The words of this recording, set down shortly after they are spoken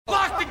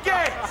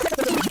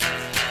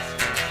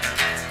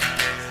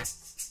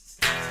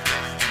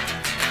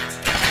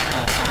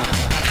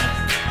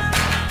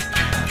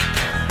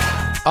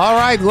All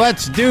right,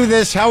 let's do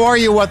this. How are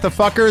you, what the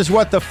fuckers,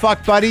 what the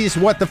fuck buddies,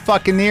 what the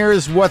fucking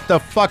ears, what the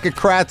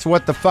fuckocrats,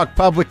 what the fuck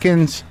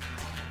publicans,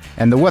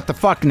 and the what the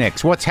fuck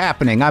nicks? What's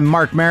happening? I'm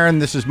Marc Maron.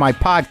 This is my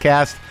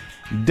podcast,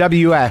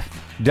 WF.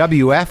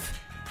 WF?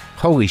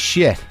 Holy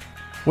shit.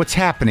 What's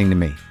happening to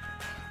me?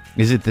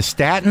 Is it the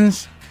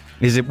statins?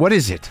 What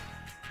is it?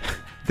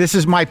 This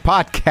is my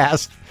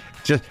podcast.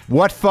 Just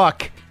what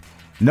fuck?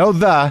 No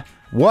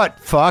what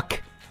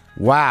fuck?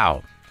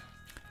 Wow.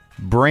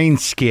 Brain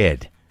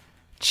skid.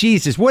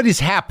 Jesus, what is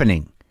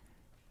happening?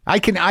 I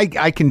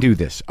can do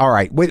this. All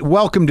right.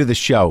 Welcome to the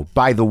show,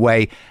 by the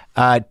way.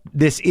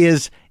 This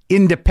is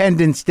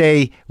Independence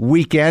Day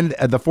weekend.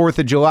 The 4th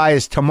of July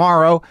is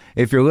tomorrow,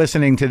 if you're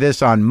listening to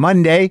this on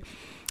Monday.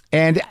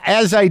 And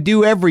as I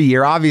do every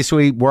year,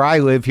 obviously, where I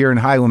live here in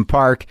Highland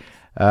Park,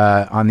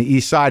 on the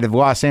east side of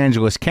Los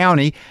Angeles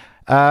County,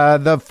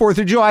 the 4th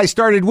of July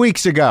started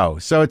weeks ago.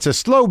 So it's a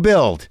slow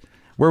build.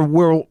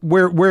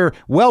 We're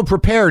well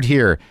prepared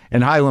here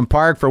in Highland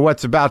Park for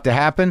what's about to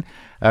happen.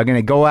 I'm going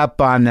to go up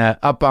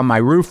on my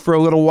roof for a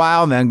little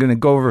while, and then I'm going to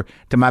go over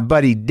to my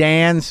buddy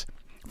Dan's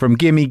from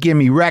Gimme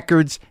Gimme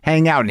Records,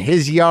 hang out in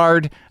his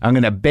yard. I'm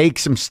going to bake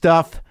some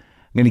stuff.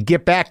 I'm going to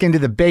get back into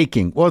the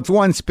baking. Well, it's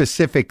one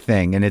specific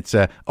thing, and it's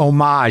a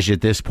homage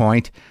at this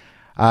point.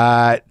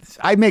 I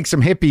make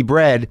some hippie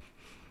bread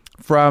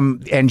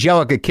from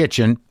Angelica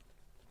Kitchen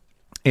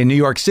in New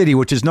York City,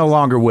 which is no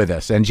longer with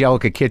us.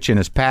 Angelica Kitchen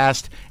has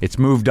passed. It's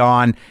moved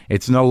on.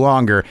 It's no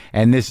longer.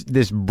 And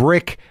this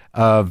brick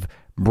of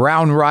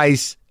brown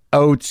rice,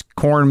 oats,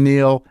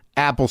 cornmeal,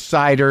 apple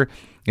cider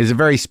is a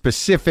very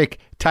specific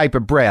type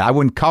of bread. I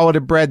wouldn't call it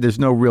a bread. There's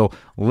no real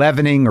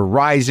leavening or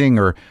rising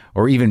or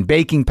even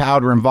baking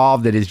powder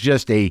involved. It is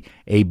just a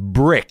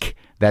brick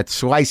that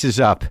slices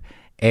up.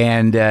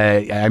 And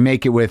I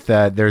make it with,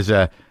 there's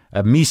a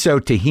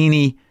miso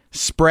tahini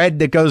spread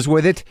that goes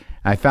with it.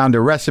 I found a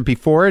recipe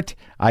for it.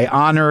 I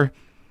honor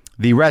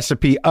the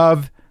recipe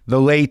of the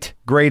late,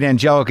 great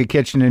Angelica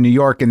Kitchen in New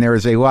York, and there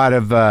is a lot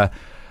of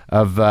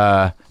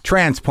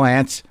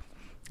transplants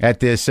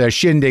at this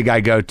shindig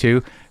I go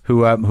to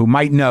who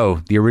might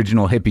know the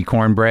original hippie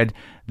cornbread,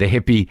 the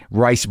hippie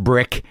rice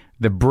brick,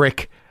 the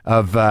brick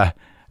of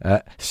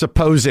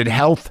supposed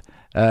health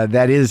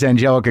that is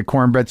Angelica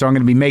cornbread. So I'm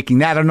going to be making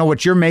that. I don't know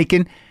what you're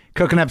making.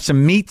 Cooking up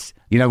some meats.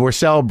 You know, we're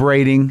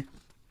celebrating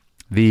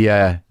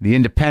the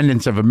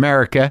independence of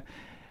America,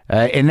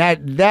 and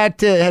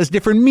that has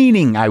different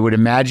meaning, I would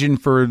imagine,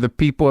 for the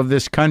people of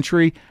this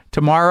country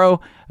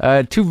tomorrow.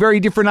 Two very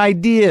different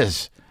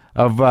ideas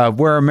of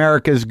where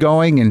America is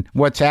going and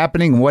what's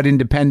happening, what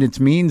independence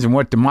means and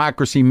what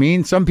democracy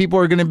means. Some people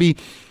are going to be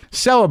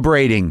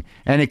celebrating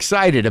and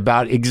excited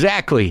about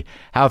exactly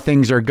how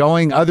things are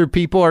going. Other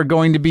people are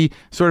going to be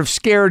sort of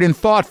scared and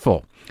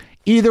thoughtful.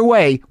 Either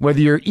way,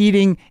 whether you're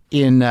eating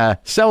in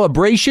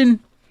celebration,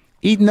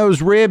 eating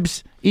those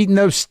ribs, eating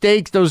those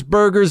steaks, those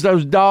burgers,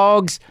 those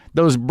dogs,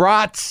 those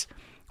brats,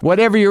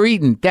 whatever you're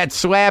eating, that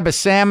slab of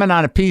salmon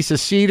on a piece of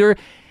cedar,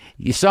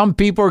 some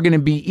people are going to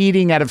be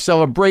eating out of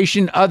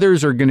celebration.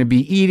 Others are going to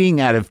be eating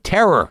out of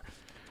terror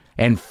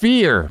and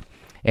fear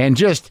and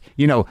just,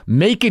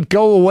 make it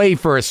go away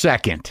for a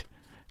second.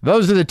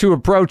 Those are the two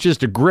approaches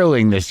to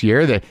grilling this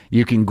year. That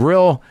you can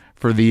grill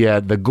for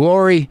the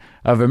glory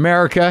of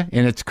America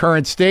in its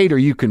current state, or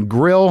you can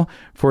grill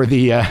for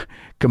the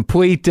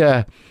complete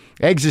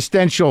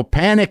existential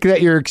panic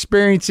that you're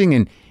experiencing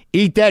and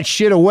eat that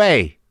shit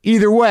away.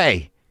 Either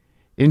way,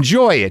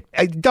 enjoy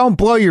it. Don't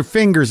blow your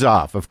fingers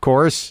off, of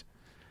course.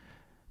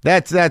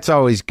 That's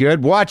always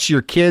good. Watch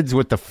your kids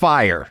with the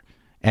fire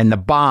and the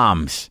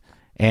bombs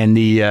and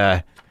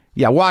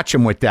watch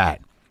them with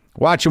that.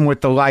 Watch them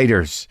with the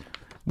lighters.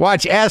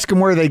 Ask them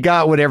where they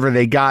got whatever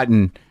they got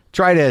and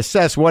try to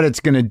assess what it's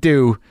going to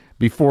do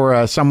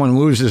before someone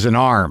loses an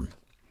arm.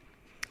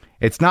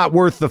 It's not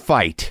worth the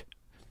fight.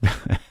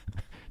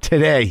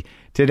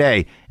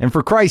 Today. And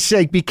for Christ's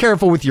sake, be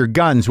careful with your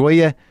guns, will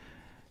you?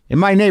 In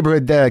my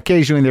neighborhood,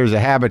 occasionally there's a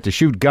habit to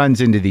shoot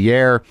guns into the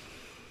air.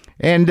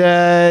 And,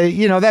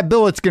 that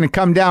bullet's going to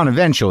come down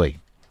eventually.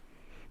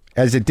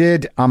 As it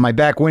did on my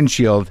back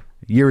windshield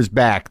years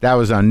back. That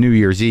was on New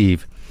Year's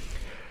Eve.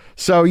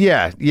 So,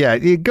 yeah,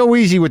 go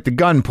easy with the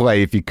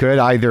gunplay if you could.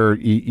 Either,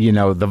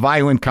 the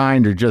violent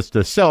kind or just the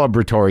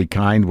celebratory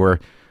kind where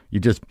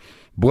you just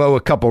blow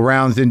a couple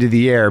rounds into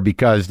the air,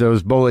 because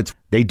those bullets,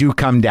 they do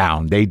come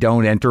down. They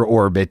don't enter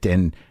orbit.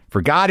 And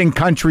for God and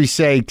country's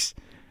sakes,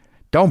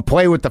 don't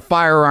play with the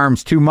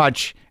firearms too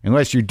much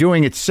unless you're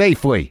doing it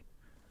safely.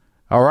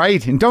 All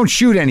right? And don't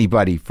shoot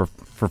anybody, for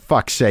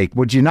fuck's sake.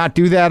 Would you not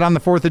do that on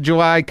the 4th of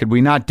July? Could we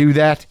not do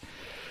that?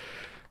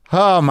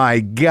 Oh,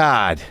 my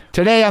God.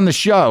 Today on the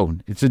show,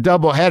 it's a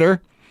doubleheader.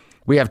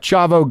 We have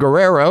Chavo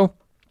Guerrero,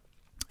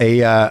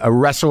 a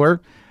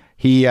wrestler.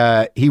 He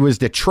was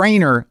the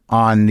trainer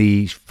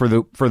on for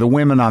the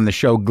women on the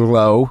show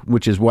Glow,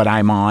 which is what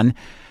I'm on,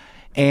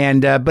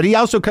 and but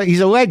he's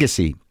a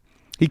legacy.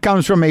 He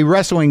comes from a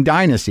wrestling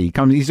dynasty.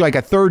 He's like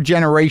a third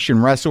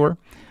generation wrestler.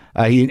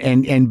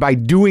 And by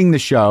doing the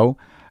show,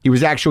 He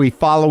was actually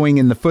following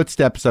in the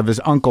footsteps of his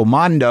uncle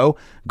Mondo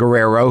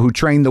Guerrero, who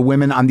trained the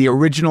women on the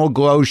original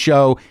Glow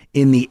show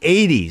in the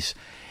 80s.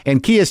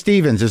 And Kia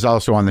Stevens is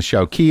also on the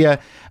show. Kia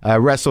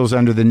wrestles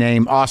under the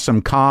name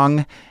Awesome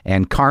Kong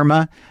and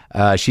Karma.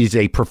 She's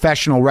a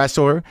professional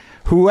wrestler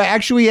who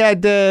actually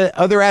had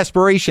other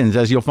aspirations,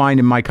 as you'll find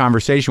in my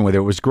conversation with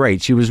her. It was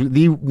great. She was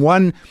the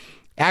one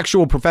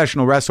actual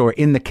professional wrestler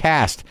in the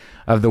cast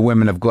of the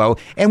Women of Glow.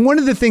 And one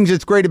of the things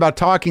that's great about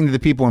talking to the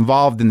people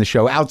involved in the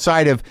show,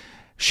 outside of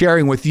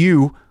sharing with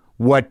you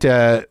what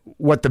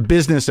the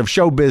business of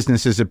show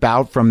business is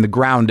about from the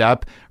ground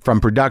up, from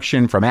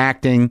production, from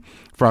acting,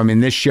 from, in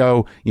this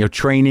show,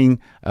 training,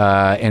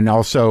 and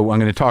also I'm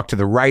going to talk to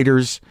the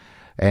writers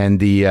and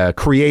the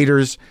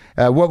creators.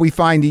 What we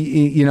find,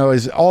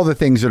 is all the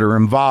things that are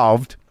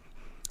involved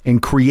in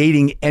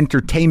creating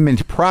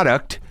entertainment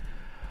product.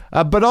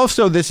 But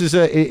also,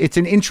 it's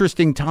an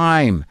interesting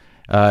time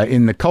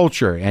in the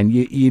culture,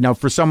 and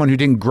for someone who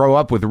didn't grow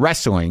up with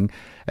wrestling,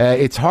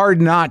 it's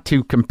hard not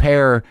to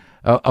compare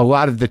a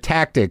lot of the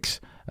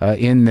tactics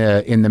in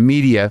the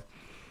media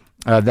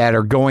that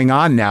are going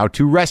on now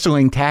to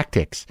wrestling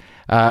tactics.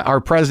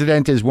 Our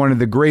president is one of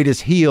the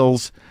greatest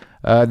heels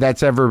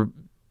that's ever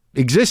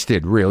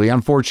existed, really.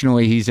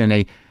 Unfortunately, he's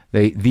in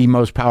the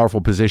most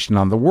powerful position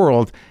on the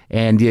world,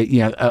 and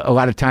a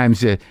lot of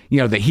times the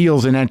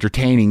heel's an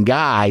entertaining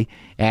guy,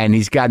 and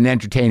he's got an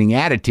entertaining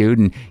attitude,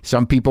 and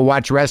some people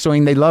watch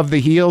wrestling, they love the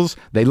heels,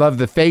 they love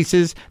the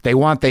faces, they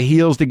want the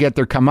heels to get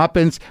their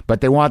comeuppance,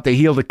 but they want the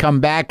heel to come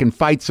back and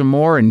fight some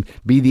more and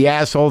be the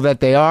asshole that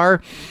they are.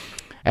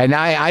 And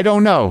I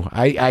don't know.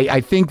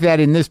 I think that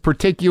in this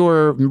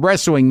particular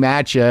wrestling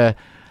match, a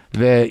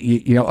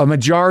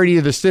majority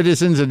of the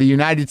citizens of the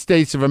United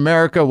States of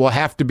America will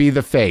have to be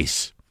the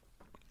face.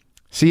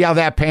 See how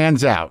that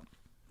pans out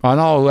on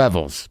all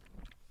levels.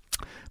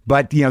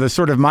 But, the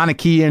sort of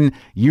Manichaean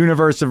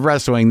universe of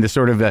wrestling, the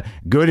sort of the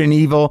good and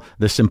evil,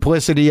 the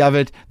simplicity of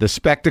it, the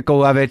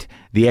spectacle of it,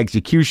 the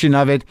execution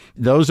of it,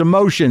 those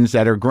emotions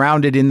that are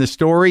grounded in the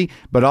story,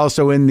 but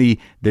also in the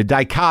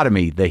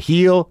dichotomy, the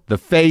heel, the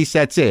face,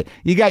 that's it.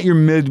 You got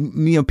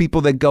your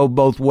people that go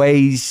both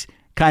ways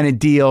kind of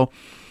deal.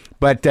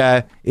 But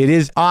it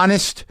is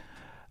honest,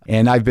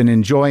 and I've been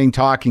enjoying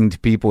talking to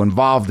people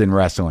involved in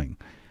wrestling.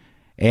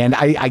 And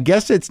I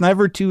guess it's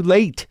never too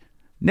late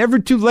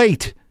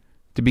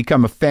to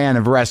become a fan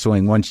of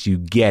wrestling once you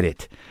get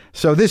it.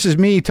 So this is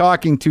me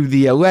talking to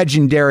the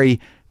legendary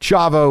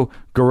Chavo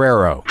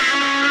Guerrero.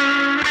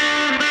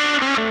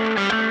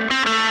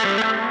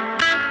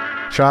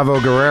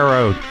 Chavo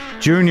Guerrero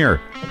Jr.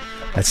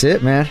 That's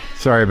it, man.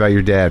 Sorry about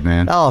your dad,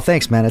 man. Oh,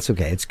 thanks, man. It's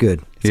okay. It's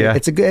good.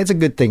 It's a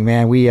good thing,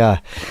 man. We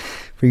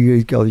for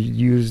you all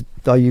you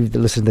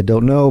listeners that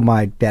don't know,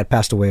 my dad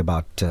passed away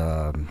about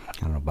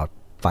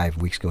 5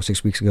 weeks ago,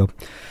 6 weeks ago,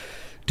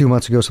 2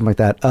 months ago, something like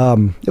that.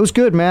 It was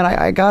good, man.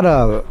 I got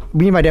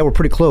me and my dad were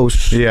pretty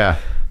close. Yeah.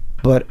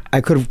 But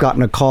I could have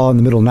gotten a call in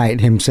the middle of the night,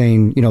 them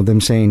saying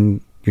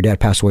your dad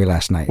passed away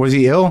last night. Was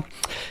he ill?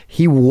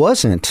 He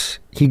wasn't.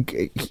 He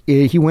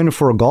went in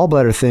for a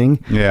gallbladder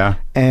thing. Yeah.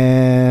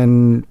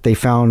 And they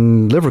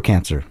found liver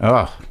cancer.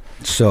 Oh.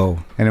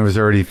 And it was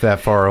already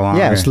that far along.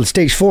 Yeah, it was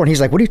stage 4. And he's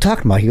like, what are you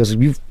talking about? He goes,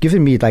 you've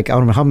given me I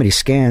don't know how many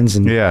scans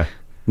and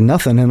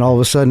nothing. And all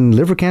of a sudden,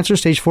 liver cancer,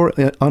 stage 4,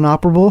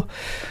 inoperable.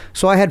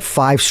 So I had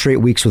 5 straight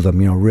weeks with him,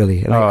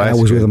 really. And I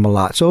was with him a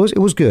lot. So it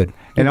was good.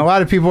 And a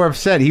lot of people are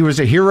upset. He was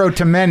a hero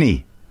to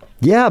many.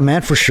 Yeah,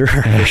 man, for sure.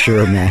 For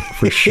sure, man.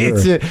 For sure.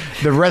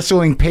 It's the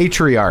wrestling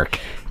patriarch.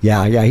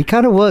 Yeah, he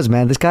kind of was,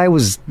 man. This guy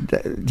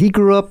he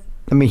grew up,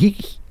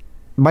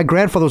 my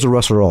grandfather was a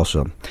wrestler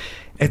also.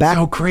 It's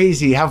so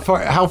crazy. How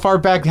far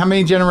back, how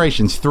many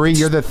generations? 3?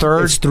 You're the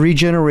third? It's 3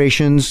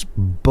 generations,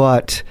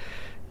 but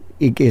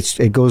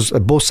it goes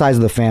both sides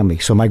of the family.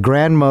 So my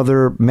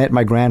grandmother met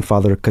my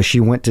grandfather because she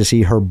went to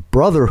see her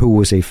brother, who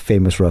was a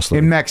famous wrestler.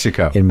 In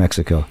Mexico.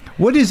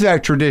 What is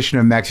that tradition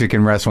of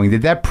Mexican wrestling?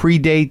 Did that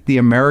predate the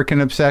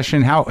American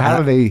obsession? How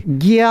do they...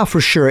 Yeah,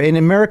 for sure. In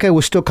America, it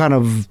was still kind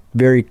of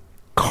very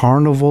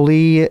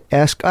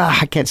carnival-esque.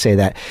 I can't say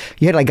that.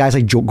 You had guys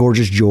like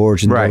Gorgeous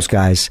George and those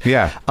guys.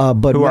 Yeah.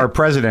 But our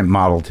president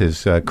modeled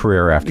his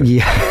career after.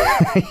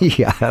 Yeah.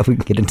 Yeah, we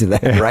can get into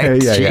that,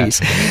 right? Yeah.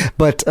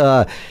 But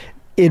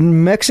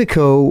in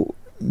Mexico,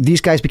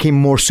 these guys became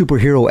more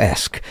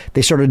superhero-esque.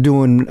 They started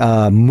doing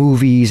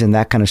movies and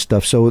that kind of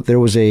stuff. So there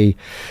was a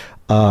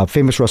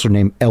famous wrestler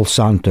named El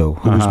Santo,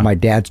 who was my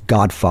dad's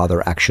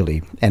godfather,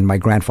 actually, and my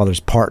grandfather's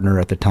partner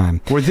at the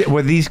time.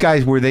 Were these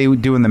guys, were they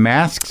doing the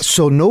masks?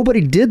 So nobody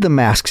did the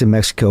masks in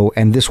Mexico,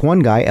 and this one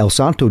guy, El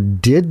Santo,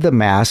 did the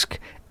mask,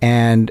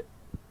 and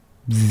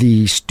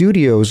the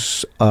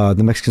studios,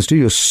 the Mexican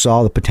studios,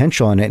 saw the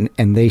potential in it,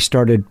 and they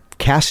started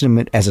casting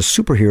him as a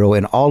superhero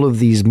in all of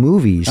these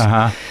movies.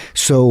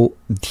 So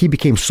he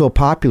became so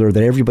popular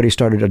that everybody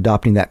started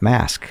adopting that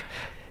mask.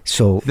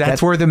 So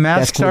that's where the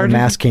mask started? Where the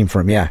mask came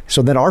from, yeah.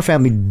 So then our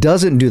family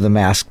doesn't do the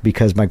mask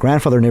because my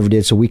grandfather never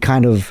did. So we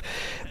kind of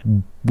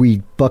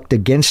we bucked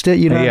against it,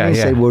 you know. Yeah,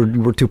 Say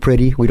we're too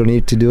pretty, we don't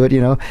need to do it,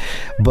 you know.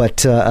 But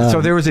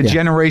so there was a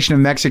generation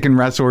of Mexican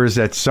wrestlers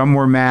that some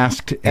were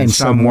masked and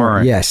some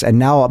weren't. Yes, and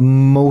now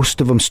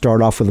most of them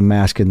start off with a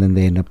mask and then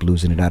they end up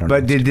losing it. I don't know.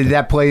 But did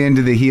that play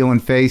into the heel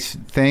and face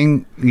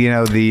thing? You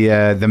know,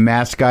 the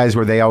masked guys,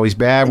 were they always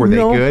bad? Were they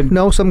good?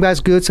 No, some guys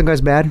good, some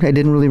guys bad. It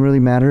didn't really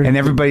matter. And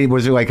everybody,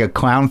 was it like a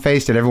clown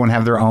face? Did everyone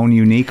have their own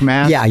unique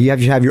mask? Yeah, you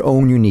have your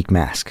own unique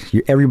mask.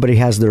 Everybody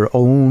has their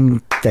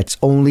own. That's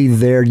only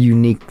their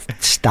unique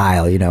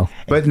style, you know.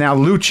 But now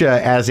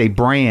Lucha as a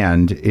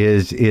brand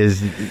is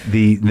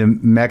the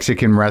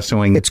Mexican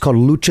wrestling. It's called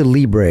Lucha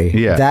Libre.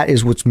 Yeah. That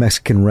is what's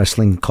Mexican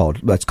wrestling called.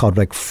 That's called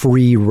like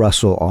free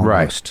wrestle almost.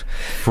 Right.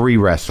 Free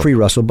wrestle. Free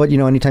wrestle. But, you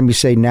know, anytime you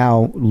say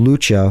now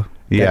Lucha,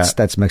 Yeah.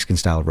 That's Mexican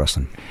style of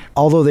wrestling.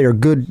 Although they are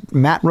good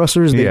mat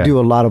wrestlers, they do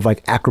a lot of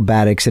like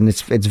acrobatics, and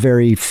it's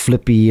very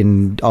flippy,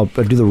 and I'll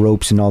do the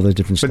ropes and all the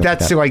different stuff. But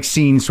that's like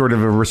seen sort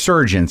of a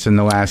resurgence in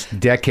the last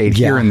decade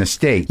here in the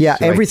States. Yeah,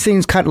 so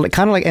everything's kind of like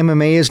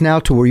MMA is now,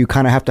 to where you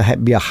kind of have to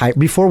be a high.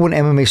 Before, when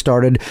MMA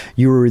started,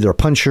 you were either a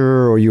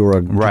puncher or you were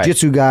a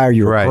jiu-jitsu guy or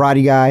you were a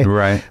karate guy.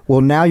 Right.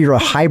 Well, now you're a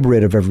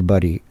hybrid of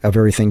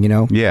everything, you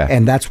know? Yeah.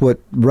 And that's what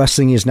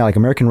wrestling is now. Like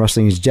American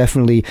wrestling is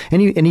definitely,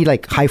 any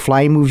like high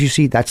flying moves you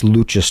see, that's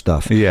lucha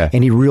stuff. Yeah.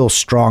 Any real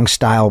strong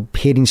style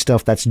hitting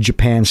stuff, that's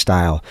Japan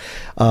style.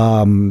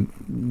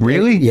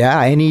 Really?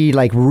 Yeah. Any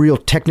like real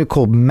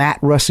technical mat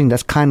wrestling,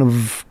 that's kind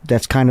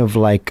of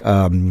like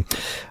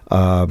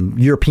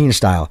European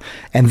style.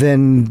 And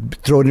then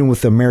throw it in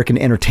with the American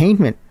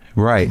entertainment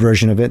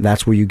version of it.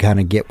 That's where you kind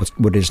of get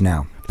what is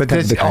now. But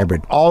kind of this, big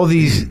hybrid. all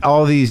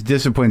these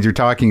disciplines you're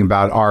talking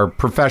about are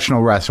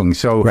professional wrestling.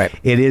 So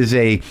it is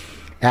a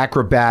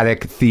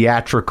acrobatic,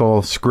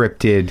 theatrical,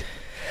 scripted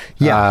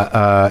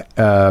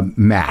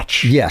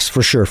match. Yes,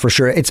 for sure.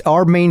 It's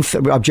our main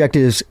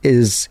objective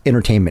is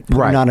entertainment,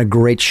 putting on a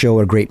great show,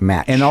 a great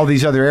match. And all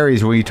these other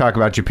areas when you talk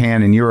about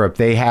Japan and Europe,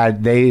 they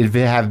have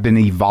been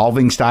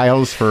evolving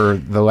styles for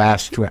the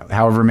last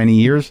however many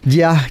years.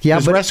 Yeah.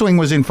 Because wrestling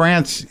was in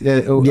France.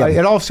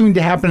 It all seemed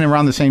to happen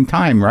around the same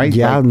time, right?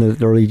 Yeah, in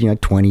the early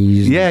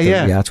 20s.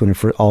 Yeah. That's when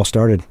it all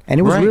started, and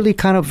it was really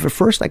kind of at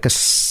first like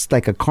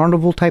a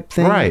carnival type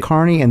thing, a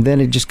carny, and then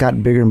it just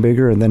got bigger and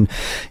bigger, and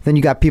then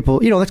you got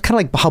people. That's kind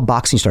of like how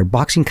boxing started.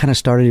 Boxing kind of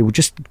started with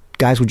just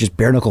guys would just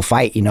bare knuckle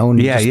fight, and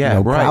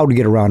crowd to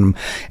get around them,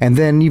 and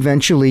then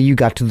eventually you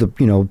got to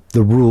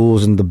the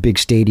rules and the big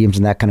stadiums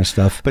and that kind of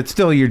stuff. But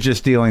still, you're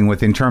just dealing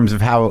with, in terms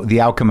of how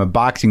the outcome of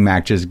boxing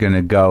match is going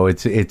to go.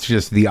 It's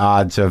just the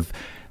odds of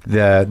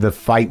the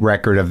fight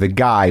record of the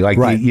guy. Like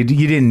you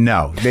didn't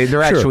know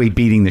they're actually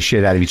beating the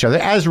shit out of each other,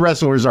 as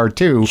wrestlers are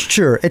too.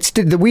 Sure,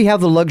 we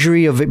have the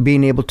luxury of it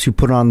being able to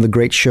put on the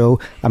great show.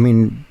 I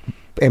mean,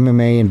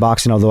 MMA and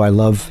boxing, although I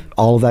love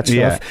all of that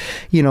stuff,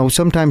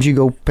 sometimes you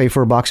go pay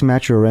for a boxing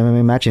match or an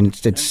MMA match, and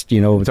it's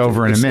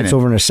over in a minute. It's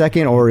over in a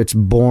second, or it's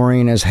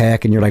boring as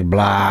heck, and you're like,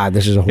 blah,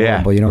 this is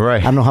horrible. I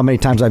don't know how many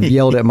times I've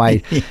yelled at my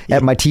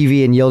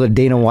TV and yelled at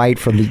Dana White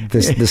from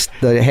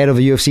the head of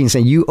the UFC and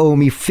saying, "You owe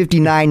me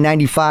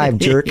 $59.95,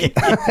 jerk."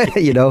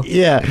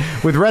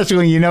 Yeah. With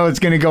wrestling, it's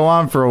going to go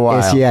on for a while.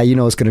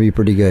 It's going to be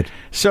pretty good.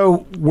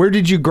 So, where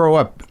did you grow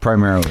up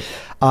primarily?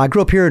 I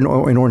grew up here in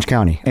Orange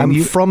County.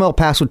 I'm from El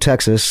Paso,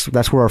 Texas.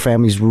 That's where our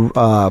family's,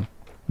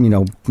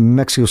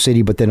 Mexico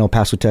City, but then El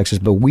Paso, Texas.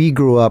 But we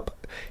grew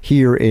up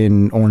here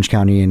in Orange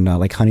County, in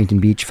like Huntington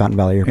Beach, Fountain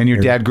Valley area. And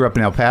your dad grew up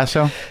in El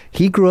Paso?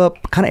 He grew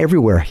up kind of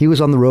everywhere. He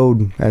was on the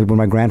road when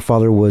my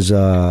grandfather was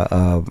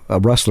a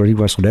wrestler. He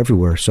wrestled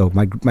everywhere. So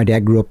my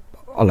dad grew up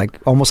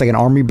almost like an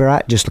army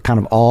brat, just kind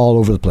of all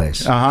over the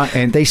place.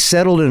 And they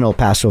settled in El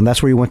Paso, and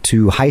that's where he went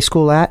to high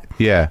school at.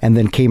 Yeah. And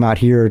then came out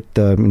here at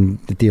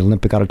the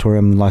Olympic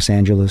Auditorium in Los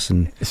Angeles.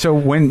 And so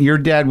when your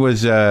dad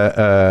was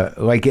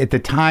like at the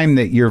time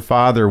that your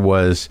father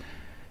was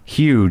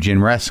huge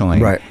in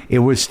wrestling, it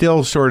was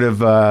still sort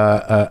of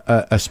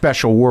a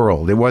special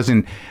world. It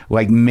wasn't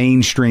like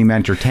mainstream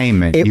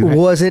entertainment. It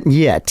wasn't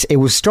yet. It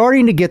was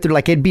starting to get there.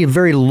 Like, it'd be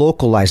very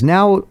localized.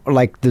 Now,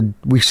 like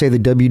we say the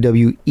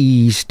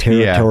WWE's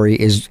territory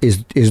is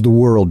the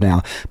world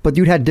now. But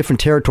you'd had different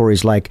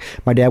territories. Like,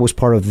 my dad was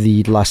part of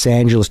the Los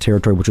Angeles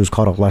territory, which was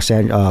called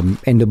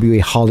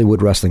NWA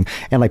Hollywood Wrestling.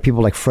 And like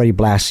people like Freddie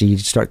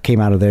Blassie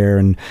came out of there,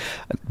 and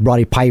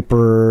Roddy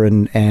Piper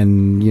and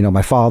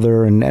my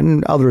father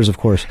and others, of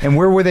course. And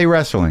where were they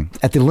wrestling?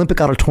 At the Olympic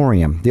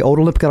Auditorium. The old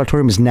Olympic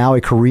Auditorium is now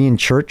a Korean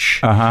church,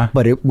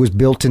 but it was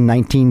built in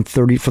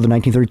 1930 for the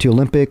 1932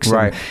 Olympics.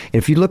 Right. And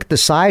if you look at the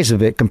size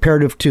of it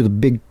comparative to the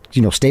big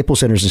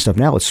Staples Centers and stuff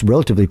now, it's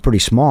relatively pretty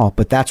small,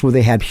 but that's where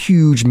they had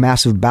huge,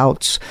 massive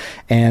bouts,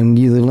 and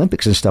the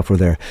Olympics and stuff were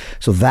there.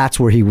 So that's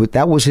where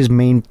that was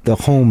the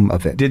home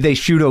of it. Did they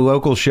shoot a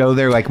local show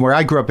there? Like where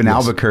I grew up in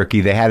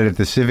Albuquerque, they had it at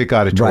the Civic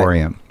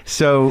Auditorium. Right.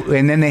 So,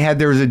 and then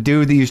there was a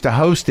dude that used to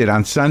host it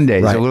on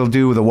Sundays, a little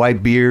dude with a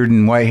white beard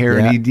and white hair,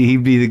 and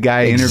he'd be the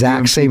guy interviewing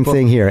exact same people.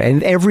 Thing here.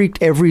 And every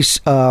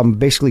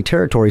basically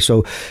territory,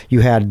 so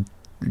you had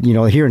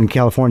here in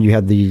California, you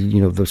had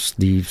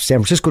the San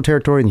Francisco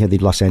territory and you had the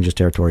Los Angeles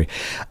territory.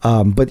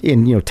 But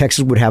in,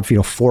 Texas would have,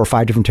 4 or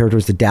 5 different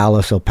territories, the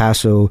Dallas, El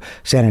Paso,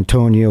 San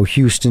Antonio,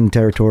 Houston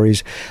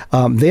territories.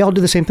 They all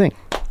do the same thing.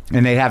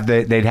 And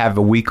they'd have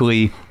a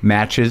weekly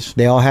matches.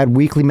 They all had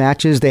weekly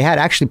matches. They had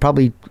actually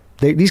probably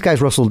these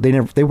guys wrestled.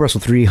 They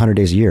wrestled 300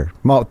 days a year.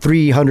 Well,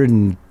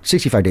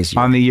 365 days a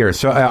year on the year.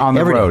 So on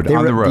the road.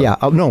 Yeah.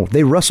 No,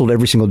 they wrestled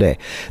every single day.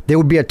 There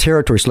would be a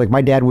territory. So like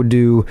my dad would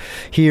do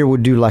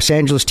Los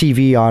Angeles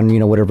TV on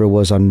whatever it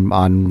was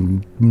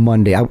on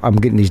Monday. I'm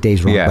getting these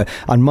days wrong, but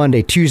on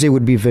Monday, Tuesday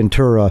would be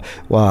Ventura.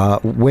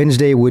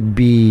 Wednesday would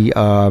be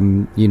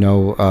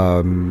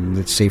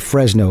let's say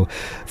Fresno.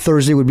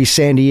 Thursday would be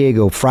San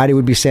Diego. Friday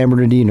would be San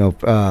Bernardino.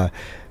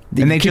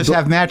 And they just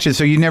have matches,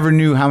 so you never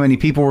knew how many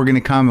people were going to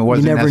come. It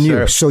wasn't necessary. You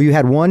never knew. So you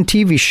had one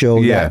TV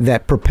show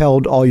that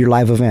propelled all your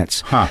live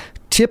events. Huh.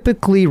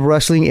 Typically,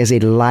 wrestling is a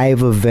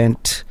live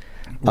event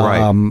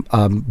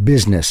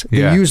business.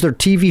 They use their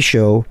TV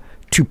show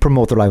to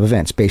promote their live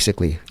events,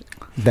 basically.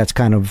 That's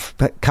kind of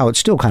how it's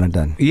still kind of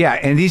done. Yeah,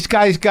 and these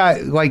guys got,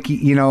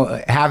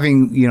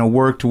 having,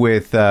 worked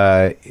with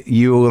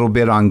you a little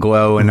bit on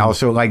Glow and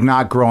also,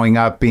 not growing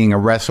up being a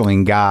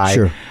wrestling guy.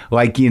 Sure.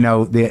 Like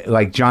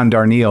John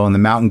Darnielle in The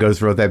Mountain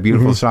Goats wrote that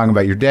beautiful song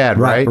about your dad,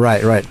 right?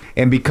 Right.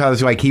 And because,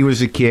 he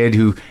was a kid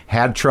who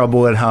had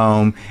trouble at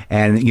home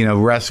and,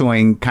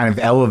 wrestling kind of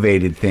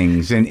elevated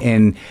things.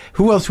 And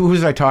who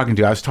was I talking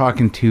to? I was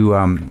talking to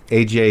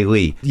AJ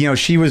Lee.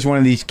 She was one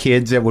of these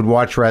kids that would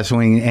watch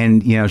wrestling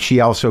and,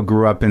 she also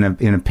grew up in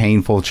a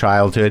painful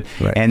childhood,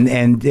 right.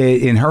 and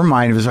in her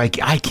mind it was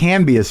like, I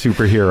can be a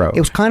superhero. It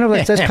was kind of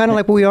like that's kind of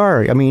like what we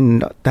are. I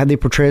mean, how they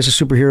portray us as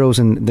superheroes,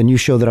 and the new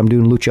show that I'm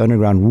doing, Lucha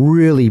Underground,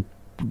 really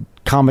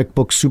comic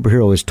book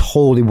superhero is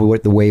totally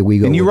the way we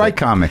go. And you write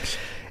comics.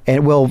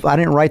 And I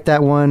didn't write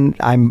that one.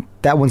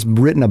 That one's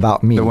written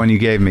about me. The one you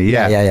gave me,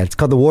 yeah. It's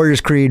called The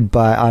Warrior's Creed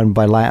on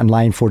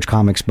Lion Forge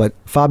Comics. But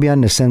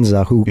Fabian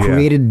Nasenza, who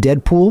created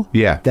Deadpool,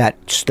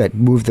 that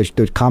moved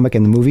the comic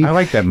and the movie. I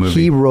like that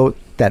movie. He wrote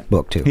that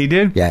book too. He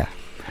did? Yeah.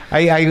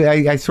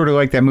 I sort of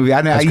like that movie.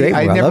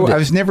 I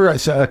was never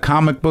a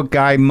comic book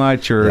guy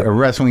much or a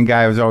wrestling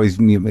guy. It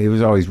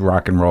was always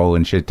rock and roll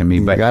and shit to me.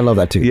 But I love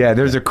that too. Yeah,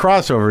 there's a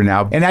crossover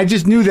now, and I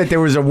just knew that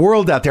there was a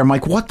world out there. I'm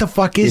like, what the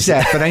fuck is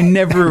that? But I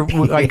never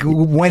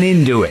went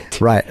into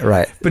it.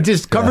 Right. But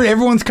just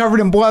everyone's covered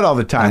in blood all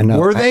the time.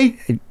 Were they?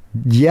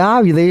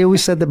 Yeah, they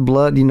always said that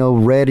blood,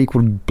 red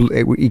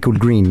equaled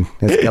green.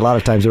 A lot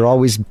of times they're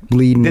always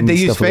bleeding. Did they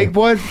use fake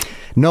blood?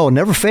 No,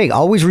 never fake.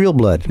 Always real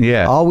blood.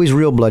 Yeah. Always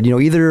real blood.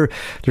 Either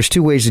there's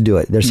 2 ways to do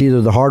it. There's either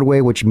the hard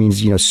way, which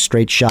means,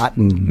 straight shot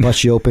and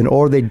bust you open,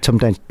 or they'd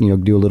sometimes,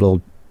 do a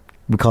little,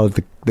 we call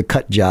it the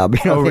cut job.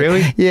 Oh,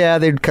 really? Yeah,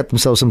 they'd cut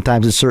themselves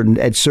sometimes at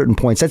certain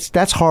points.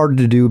 That's hard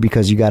to do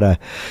because you got to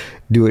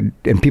do it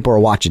and people are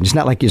watching. It's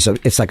not like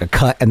it's like a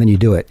cut and then you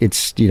do it.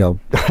 It's, you're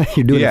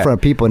doing it in front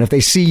of people. And if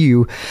they see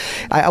you,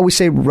 I always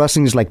say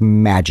wrestling is like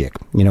magic.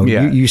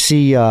 You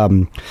see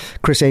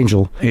Chris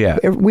Angel. Yeah.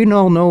 We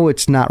all know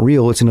it's not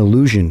real. It's an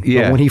illusion.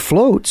 Yeah. But when he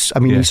floats,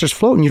 he starts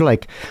floating, you're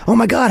like, oh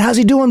my God, how's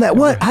he doing that?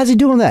 What? How's he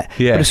doing that?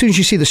 Yeah. But as soon as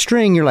you see the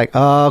string, you're like,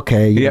 oh,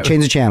 okay, you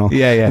change the channel.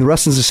 Yeah. And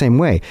wrestling's the same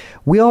way.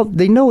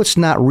 They know it's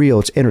not real.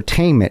 It's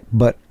entertainment,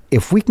 but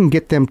if we can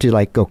get them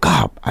to go,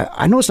 God,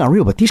 I know it's not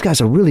real, but these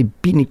guys are really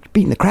beating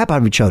the crap out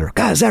of each other.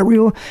 God, is that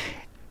real?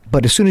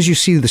 But as soon as you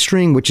see the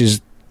string, which is,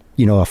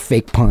 a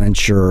fake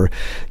punch or,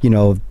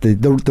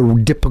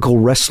 the typical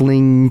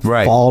wrestling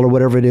fall or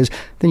whatever it is,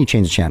 then you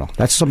change the channel.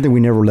 That's something we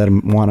never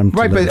want them to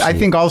Right, but I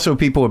think also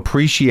people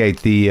appreciate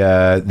the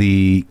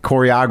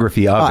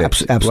choreography of it.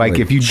 Absolutely. Like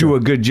if you do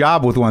a good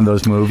job with one of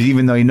those moves,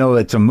 even though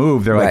it's a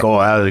move, they're like, oh,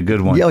 that was a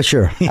good one. Yeah,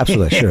 sure.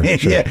 Absolutely, sure.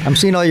 Yeah. I'm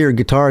seeing all your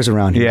guitars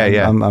around here.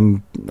 Yeah.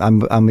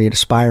 I'm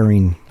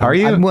aspiring. Are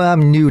you?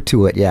 I'm new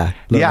to it, yeah.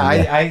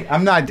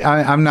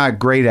 I'm not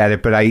great at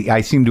it, but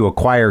I seem to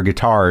acquire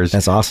guitars.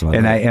 That's awesome.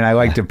 And I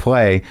like to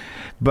play.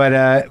 But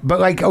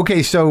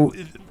okay, so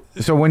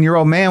when your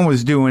old man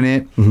was doing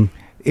it,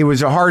 it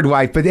was a hard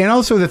life. But then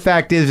also the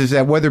fact is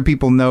that whether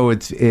people know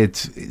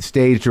it's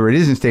staged or it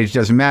isn't staged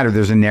doesn't matter.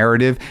 There's a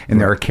narrative and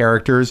there are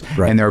characters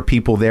and there are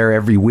people there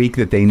every week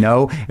that they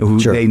know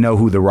they know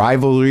who the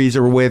rivalries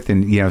are with,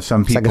 and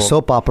some people. It's like a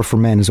soap opera for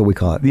men is what we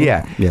call it.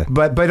 Yeah.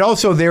 But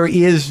also there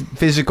is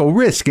physical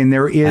risk, and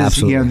there is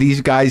Absolutely.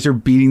 These guys are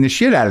beating the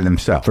shit out of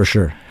themselves for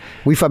sure.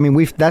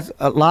 That's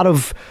a lot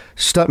of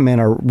stuntmen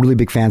are really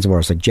big fans of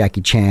ours, like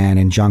Jackie Chan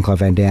and Jean-Claude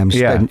Van Damme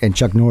and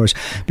Chuck Norris,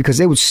 because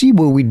they would see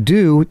what we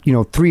do,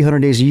 300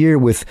 days a year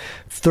with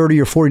 30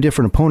 or 40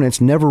 different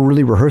opponents, never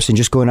really rehearsing,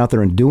 just going out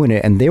there and doing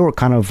it. And they were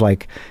kind of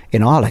like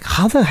in awe, like,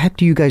 how the heck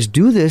do you guys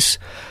do this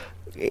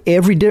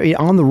every day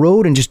on the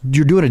road, and just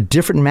you're doing a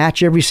different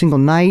match every single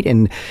night,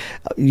 and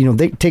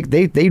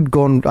they'd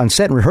go on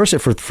set and rehearse it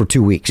for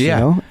 2 weeks.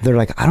 They're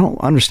like, I don't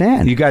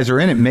understand. You guys are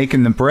in it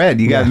making the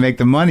bread. You got to make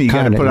the money. You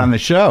got to put on the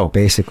show.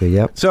 Basically,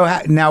 yep. So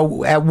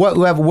now, at what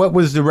level? What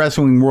was the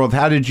wrestling world?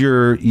 How did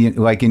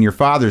in your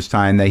father's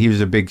time that he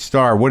was a big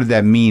star? What did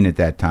that mean at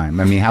that time?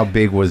 I mean, how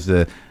big was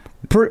the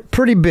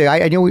Pretty big.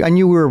 I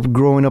knew we were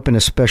growing up in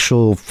a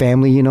special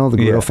family, the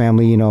Guerrero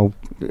family.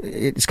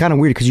 It's kind of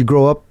weird because you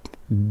grow up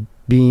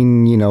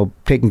being,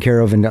 taken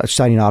care of and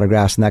signing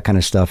autographs and that kind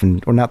of stuff.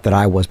 Or not that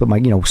I was, but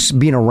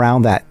being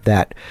around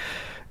that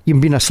even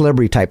being a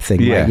celebrity type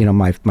thing. Yeah.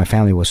 My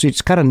family was. So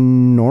it's kind of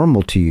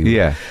normal to you.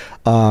 Yeah.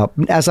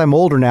 As I'm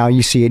older now,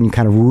 you see it and you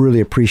kind of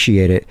really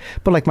appreciate it.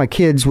 But like my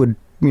kids would,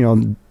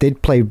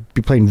 they'd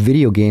be playing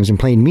video games and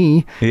playing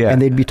me,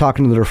 and they'd be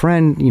talking to their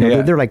friend.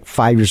 They're like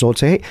 5 years old.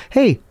 Say,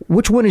 hey,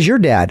 which one is your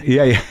dad?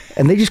 Yeah.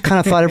 And they just kind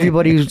of thought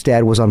everybody's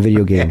dad was on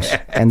video games,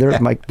 and their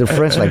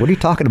friends like, what are you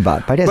talking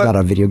about? My dad's not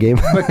on video game.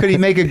 But could he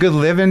make a good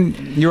living,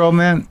 your old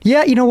man?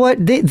 Yeah, you know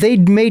what? They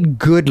made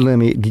good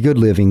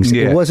livings.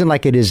 Yeah. It wasn't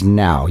like it is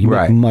now. You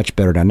make much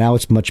better now. Now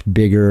it's much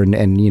bigger,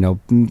 and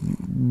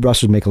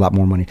wrestlers make a lot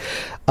more money.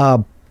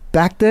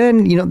 Back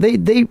then,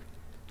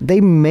 they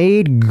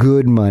made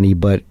good money,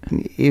 but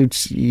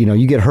it's,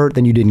 you get hurt,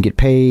 then you didn't get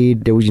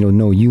paid. There was,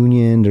 no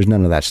union. There's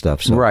none of that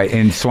stuff. So. Right.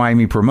 And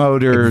slimy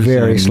promoters.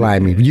 Very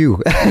slimy.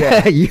 You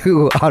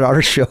on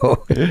our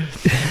show.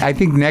 I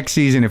think next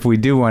season, if we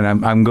do one,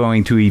 I'm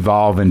going to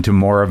evolve into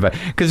more of a,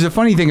 because the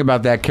funny thing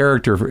about that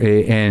character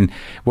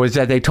was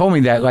that they told me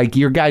that, like,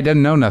 your guy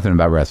doesn't know nothing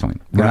about wrestling.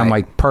 And I'm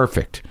like,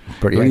 perfect.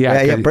 Right,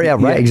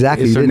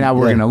 exactly. So now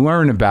we're going to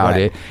learn about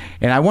it.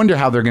 And I wonder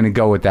how they're going to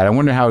go with that. I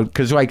wonder how,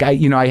 because like, I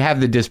have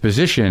the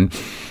disposition,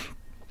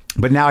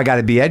 but now I got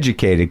to be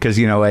educated because,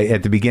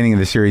 at the beginning of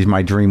the series,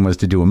 my dream was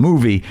to do a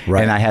movie,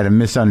 and I had a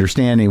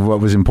misunderstanding of what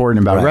was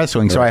important about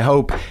wrestling. So I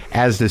hope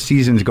as the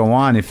seasons go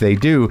on, if they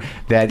do,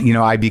 that,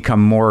 I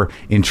become more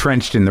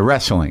entrenched in the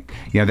wrestling.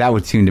 That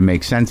would seem to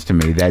make sense to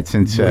me. That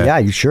since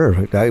you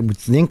sure. I would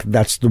think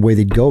that's the way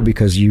they'd go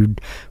because you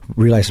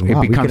realize, wow,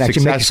 we could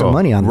actually make some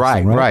money on this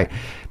thing, right?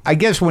 I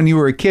guess when you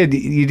were a kid,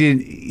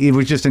 it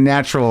was just a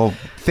natural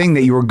thing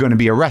that you were going to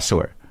be a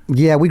wrestler.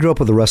 Yeah, we grew up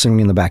with a wrestling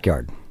ring in the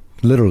backyard.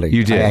 Literally.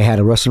 You did? I had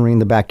a wrestling ring in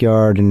the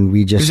backyard, and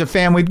we just... It was a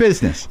family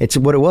business. It's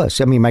what it was.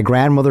 I mean, my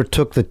grandmother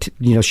took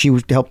she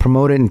would help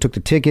promote it and took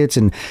the tickets,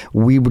 and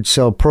we would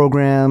sell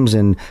programs,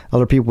 and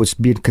other people would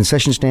be at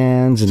concession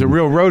stands. It's a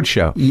real road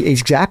show.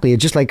 Exactly.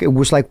 It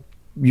was like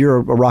you're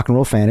a rock and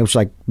roll fan. It was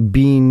like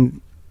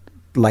being...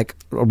 like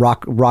a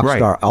rock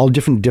star, all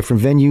different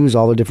venues,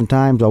 all the different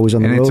times, always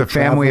on the road. And it's a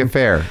family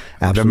affair.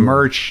 Absolutely. The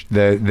merch,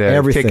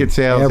 the ticket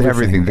sales,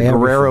 everything. The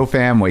Guerrero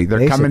family,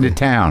 they're coming to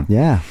town.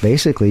 Yeah,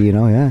 basically,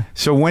 yeah.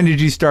 So when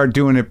did you start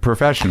doing it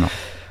professional?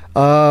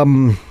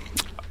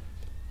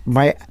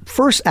 My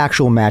first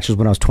actual match was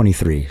when I was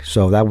 23,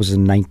 so that was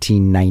in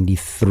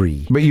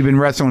 1993. But you've been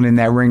wrestling in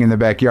that ring in the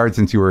backyard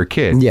since you were a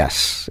kid.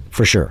 Yes,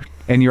 for sure.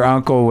 And your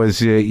uncle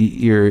was Eddie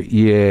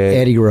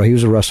Guerrero. He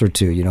was a wrestler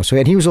too, So,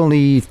 and he was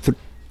only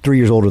 3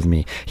 years older than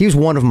me. He was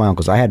one of my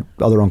uncles. I had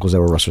other uncles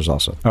that were wrestlers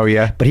also. Oh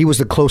yeah, but he was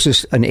the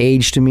closest in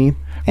age to me.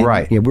 And,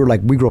 right. Yeah,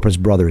 we grew up as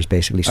brothers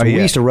basically. So we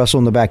used to wrestle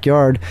in the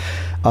backyard.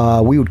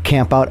 We would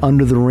camp out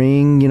under the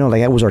ring.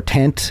 Like that was our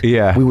tent.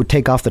 Yeah. We would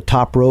take off the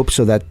top rope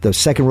so that the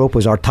second rope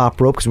was our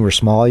top rope because we were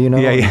small.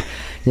 Yeah.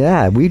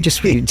 Yeah.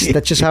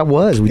 That's just how it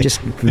was. We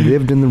just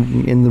lived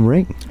in the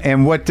ring.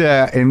 And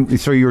and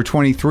so you were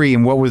 23,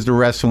 and what was the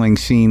wrestling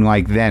scene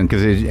like then?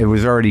 Because it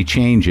was already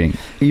changing.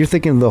 You're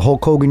thinking the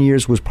Hulk Hogan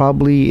years was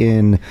probably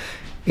in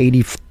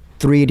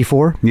 83,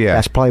 84. Yeah.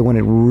 That's probably when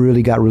it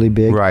really got really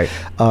big. Right.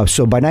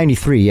 So by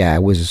 93,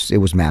 it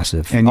was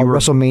massive. And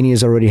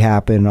WrestleMania's already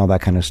happened, all that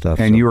kind of stuff.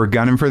 And you were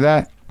gunning for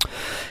that?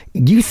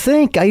 You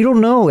think? I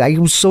don't know. I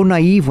was so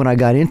naive when I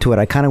got into it.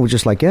 I kind of was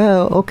just like,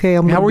 yeah, okay,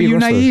 I'm going to be a wrestler.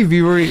 How were you naive?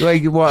 You were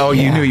like, well,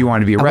 you knew you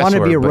wanted to be a wrestler. I wanted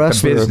to be a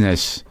wrestler. But the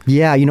business.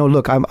 Yeah,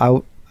 look, I'm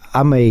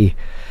a...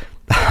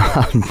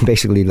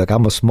 basically, look,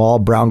 I'm a small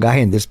brown guy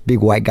in this big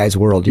white guy's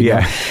world. You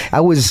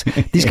know?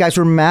 These guys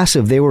were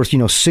massive. They were,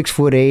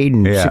 6'8"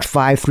 and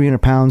 6'5", 300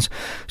 pounds.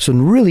 So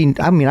really,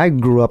 I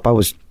grew up, I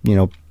was,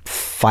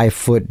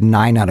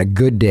 5'9" on a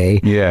good day.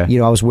 Yeah.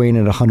 I was weighing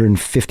at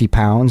 150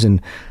 pounds,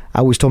 and I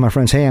always told my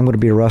friends, hey, I'm going to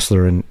be a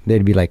wrestler. And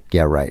they'd be like,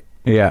 yeah, right.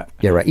 Yeah.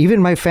 Yeah, right.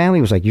 Even my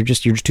family was like, you're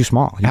just too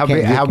small.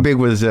 How big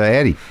was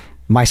Eddie?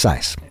 My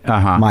size.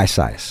 My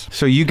size.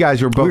 So you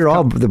guys were both... We were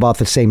all about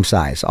the same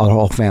size, our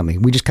whole family.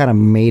 We just kind of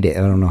made it.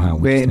 I don't know how.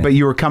 But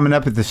you were coming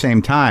up at the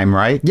same time,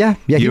 right? Yeah.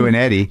 You and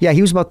Eddie. Yeah,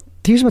 he's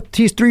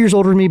 3 years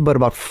older than me, but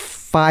about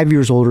 5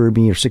 years older than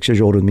me or 6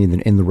 years older than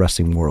me in the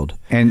wrestling world.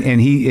 And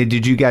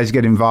did you guys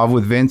get involved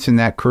with Vince and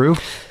that crew?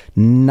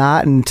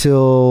 Not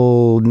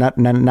until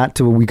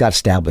we got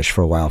established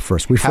for a while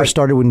first. We first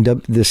started when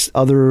this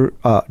other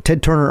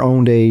Ted Turner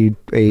owned a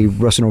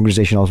wrestling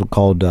organization also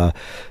called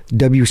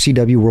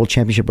WCW, World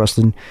Championship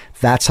Wrestling.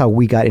 That's how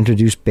we got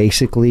introduced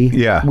basically.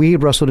 Yeah. We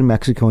had wrestled in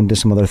Mexico and did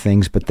some other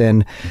things, but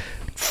then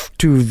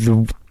to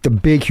the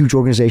big huge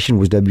organization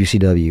was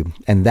WCW,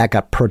 and that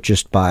got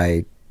purchased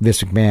by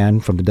Vince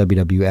McMahon from the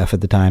WWF at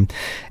the time,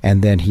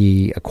 and then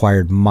he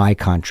acquired my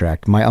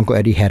contract. My Uncle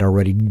Eddie had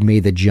already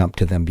made the jump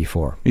to them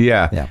before.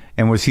 Yeah.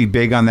 And was he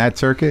big on that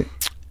circuit?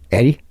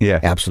 Eddie?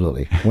 Yeah.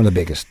 Absolutely. One of the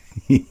biggest.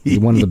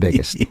 One of the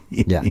biggest.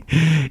 Yeah.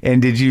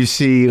 And did you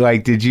see,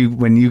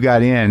 when you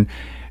got in,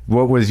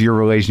 What was your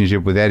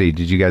relationship with Eddie?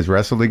 Did you guys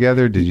wrestle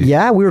together? Did you?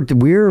 Yeah, we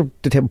were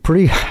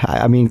pretty.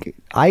 I mean,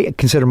 I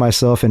consider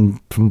myself, and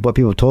from what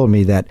people told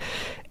me, that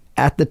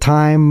at the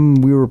time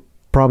we were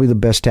probably the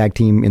best tag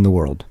team in the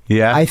world.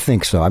 Yeah, I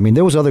think so. I mean,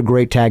 there was other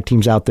great tag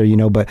teams out there, you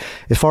know, but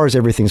as far as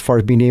everything, as far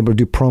as being able to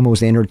do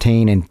promos,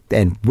 entertain,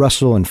 and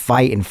wrestle and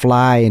fight and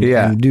fly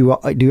and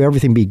do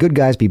everything, be good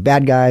guys, be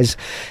bad guys,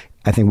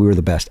 I think we were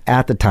the best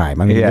at the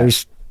time. I mean,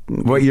 there's.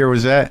 What year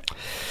was that?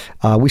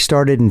 We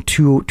started in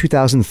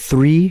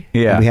 2003.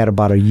 Yeah. We had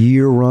about a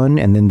year run,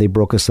 and then they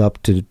broke us up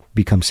to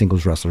become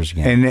singles wrestlers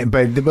again.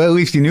 But at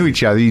least you knew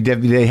each other.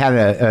 They had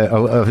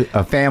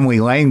a family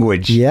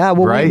language. Yeah,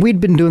 well, right? we'd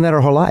been doing that our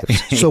whole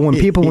lives. So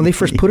when they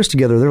first put us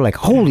together, they're like,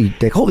 holy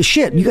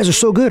shit, you guys are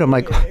so good. I'm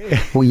like,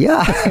 well,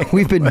 yeah,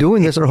 we've been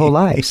doing this our whole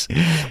lives.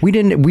 We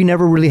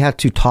never really had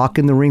to talk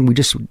in the ring. We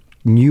just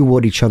knew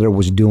what each other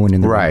was doing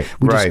in the ring.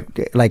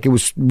 Right. Like, it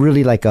was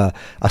really like a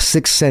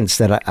sixth sense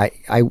that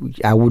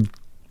I would,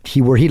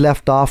 where he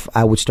left off,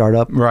 I would start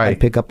up, I'd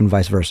pick up, and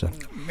vice versa.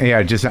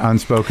 Yeah, just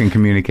unspoken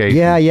communication.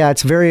 Yeah,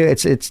 it's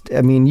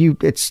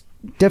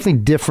definitely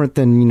different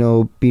than, you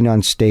know, being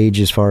on stage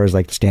as far as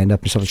like stand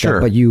up and stuff like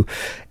that.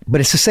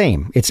 But it's the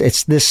same.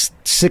 It's this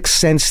sixth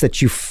sense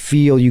that you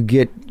feel,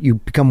 you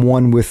become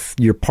one with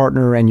your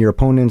partner and your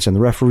opponents and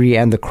the referee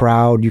and the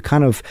crowd.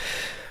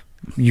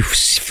 You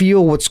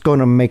feel what's going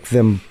to make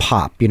them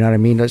pop. You know what I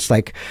mean? It's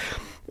like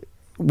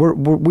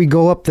we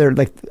go up there.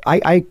 Like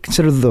I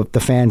consider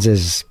the fans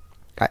as,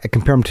 I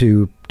compare them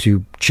to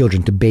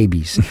children, to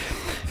babies.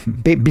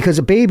 Because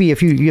a baby,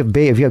 if you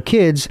have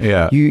kids,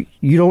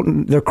 you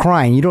don't, they're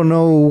crying. You don't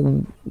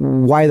know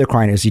why they're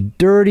crying. Is he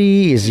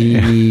dirty? Is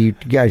he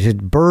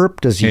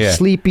burped? Does he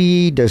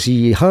sleepy? Is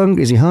he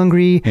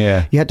hungry?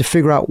 Yeah. You have to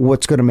figure out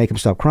what's going to make him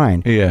stop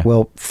crying. Yeah.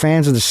 Well,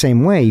 fans are the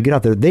same way. You get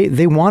out there,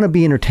 they want to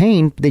be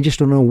entertained, they just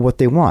don't know what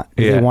they want.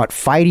 Do they want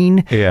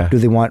fighting? Yeah. Do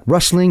they want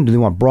wrestling? Do they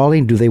want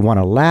brawling? Do they want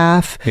to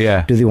laugh?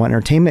 Yeah. Do they want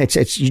entertainment?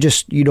 It's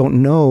you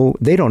don't know.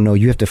 They don't know.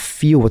 You have to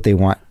feel what they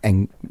want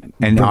and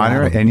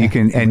honor it, and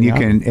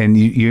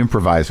you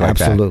improvise like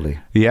that. Absolutely.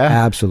 Yeah.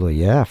 Absolutely.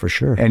 Yeah, for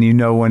sure. And you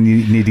know when you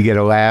need to get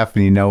a laugh,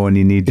 and you know when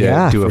you need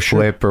to do a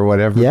flip or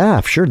whatever.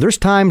 Yeah, for sure. There's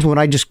times when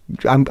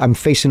I'm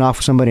facing off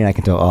with somebody and I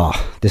can tell, oh,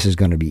 this is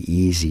going to be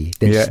easy.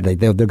 They're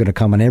going to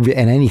come on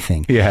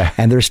anything. Yeah.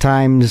 And there's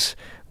times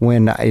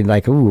when I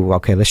like, ooh,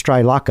 okay, let's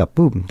try lockup.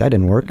 Boom, that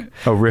didn't work.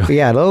 Oh, really?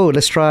 Yeah. Oh,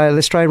 let's try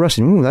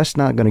wrestling. Ooh, that's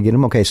not going to get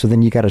them. Okay, so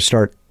then you got to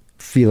start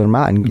feeling them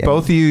out. And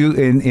both of you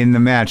in the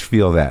match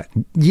feel that.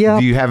 Yeah.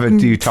 Do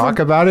you talk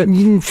about it?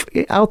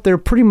 Out there,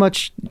 pretty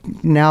much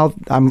now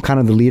I'm kind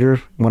of the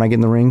leader when I get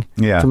in the ring.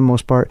 Yeah. For the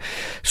most part.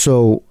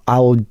 So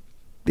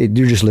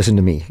you just listen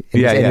to me.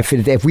 And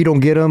if we don't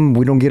get them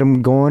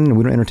going, and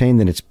we don't entertain,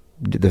 then it's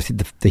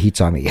the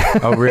heat's on me.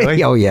 Oh,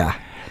 really? Oh, yeah.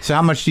 So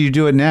how much do you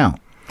do it now?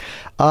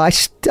 I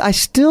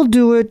still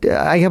do it.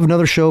 I have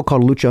another show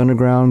called Lucha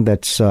Underground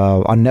that's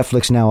on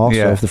Netflix now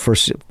also. The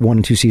first 1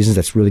 and 2 seasons,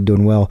 that's really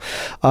doing well.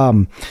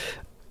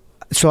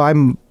 So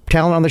I'm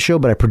talent on the show,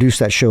 but I produce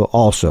that show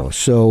also.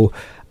 So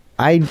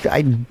I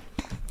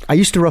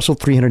used to wrestle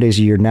 300 days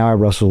a year. Now I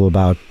wrestle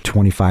about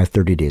 25,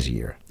 30 days a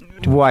year.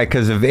 Why?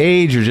 Because of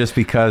age, or just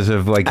because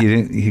of like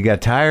you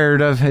got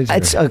tired of it?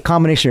 It's a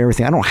combination of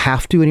everything. I don't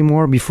have to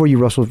anymore. Before, you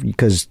wrestle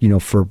because, you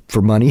know, for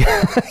money.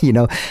 You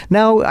know,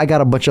 now I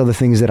got a bunch of other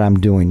things that I'm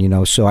doing, you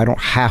know, so I don't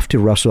have to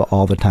wrestle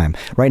all the time.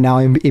 Right now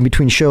I'm in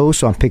between shows,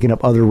 so I'm picking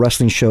up other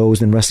wrestling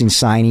shows and wrestling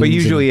signings. But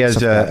usually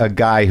as a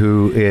guy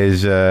who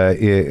is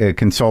a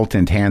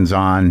consultant,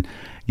 hands-on,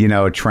 you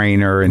know, a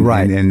trainer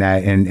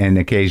and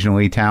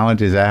occasionally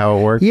talent, is that how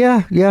it works?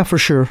 Yeah, for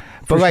sure.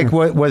 But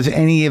what was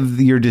any of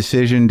your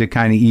decision to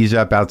kind of ease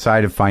up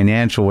outside of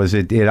financial? Was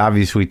it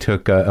obviously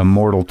took a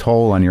mortal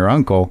toll on your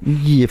uncle?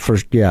 Yeah,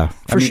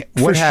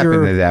 what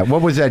happened to that?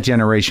 What was that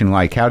generation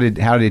like? How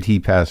did he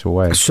pass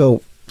away?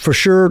 So for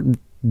sure,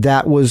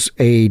 that was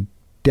a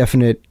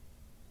definite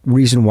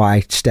reason why I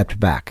stepped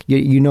back.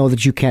 You know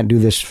that you can't do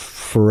this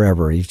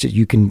forever.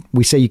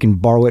 We say you can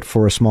borrow it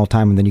for a small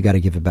time, and then you got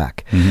to give it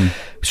back. Mm-hmm.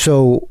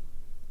 So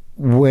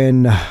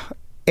when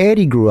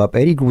Eddie grew up,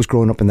 Eddie was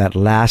growing up in that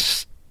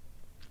last.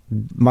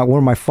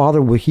 My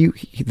father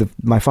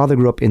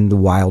grew up in the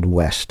Wild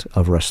West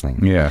of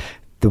wrestling. Yeah,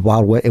 the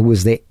Wild West. It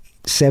was the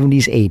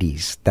 70s,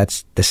 80s.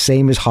 That's the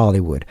same as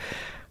Hollywood.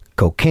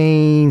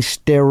 Cocaine,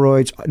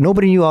 steroids.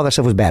 Nobody knew all that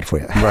stuff was bad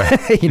for you.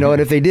 Right. You know,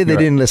 and if they did, they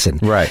didn't listen.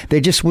 Right.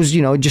 They just was,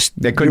 you know,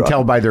 they couldn't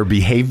tell by their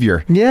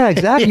behavior. Yeah,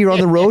 exactly. You're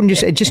on the road and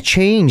it just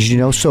changed, you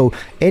know. So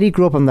Eddie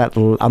grew up on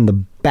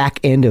the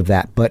back end of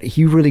that, but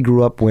he really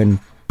grew up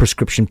when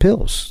prescription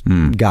pills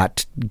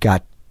got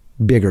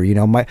bigger. You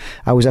know, I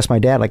always asked my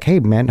dad, like, hey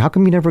man, how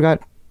come you never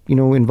got, you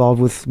know,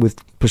 involved with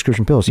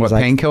prescription pills? What,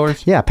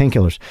 painkillers? Yeah,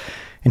 painkillers.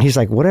 And he's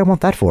like, what do I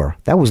want that for?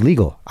 That was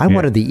legal. I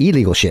wanted the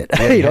illegal shit.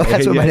 You know,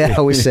 that's what my dad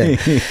always said.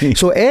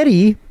 So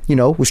Eddie, you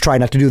know, was trying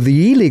not to do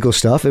the illegal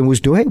stuff and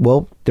was doing,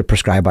 well, they're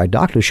prescribed by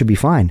doctors, should be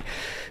fine.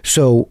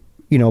 So,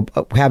 you know,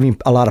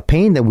 having a lot of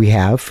pain that we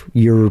have,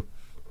 you're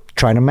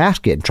trying to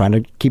mask it, trying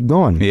to keep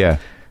going. Yeah.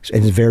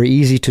 And it's very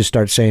easy to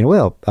start saying,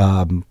 well,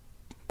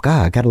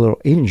 God, I got a little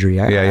injury.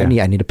 I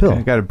need a pill.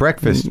 I got a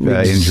breakfast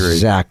injury.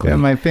 Exactly. Yeah,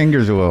 my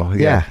fingers will.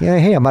 Yeah.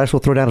 Hey, I might as well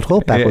throw down a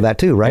 12-pack with that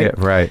too, right? Yeah,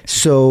 right.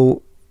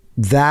 So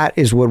that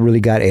is what really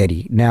got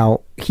Eddie.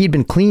 Now, he'd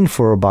been clean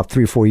for about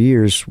 3 or 4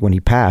 years when he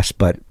passed,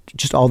 but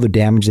just all the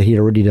damage that he'd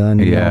already done,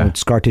 you know,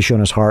 scar tissue on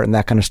his heart and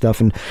that kind of stuff,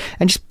 and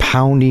just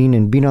pounding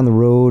and being on the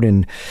road.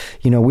 And,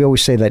 you know, we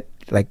always say that,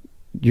 like,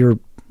 you're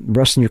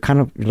wrestling, you're kind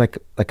of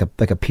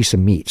like a piece of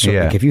meat. So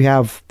like if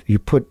you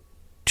put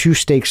 2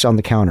 steaks on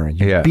the counter and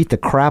you beat the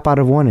crap out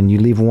of one and you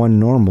leave one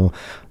normal,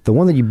 the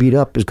one that you beat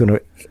up is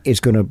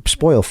gonna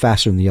spoil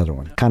faster than the other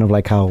one. Kind of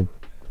like how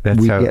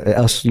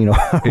us, you know,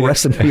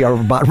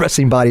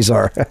 wrestling bodies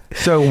are.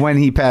 So when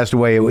he passed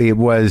away, it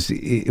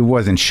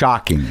wasn't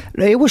shocking.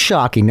 It was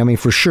shocking. I mean,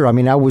 for sure. I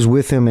mean, I was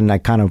with him, and I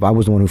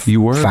was the one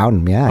who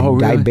found him. Yeah, he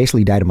really?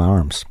 Basically died in my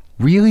arms.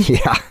 Really?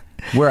 Yeah.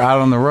 We're out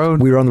on the road?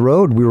 We were on the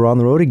road. We were on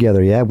the road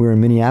together, yeah. We were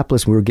in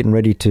Minneapolis. We were getting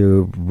ready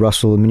to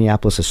wrestle in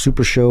Minneapolis, a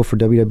super show for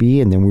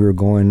WWE, and then we were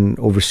going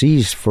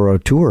overseas for a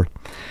tour.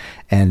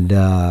 And,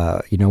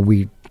 you know,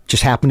 we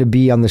just happened to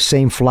be on the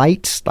same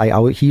flights.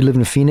 He lived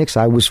in Phoenix.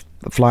 I was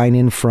flying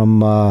in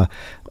from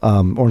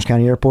Orange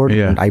County Airport.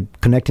 Yeah. And I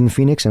connected in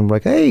Phoenix, and we're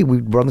like, hey,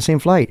 we're on the same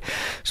flight.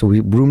 So we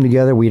roomed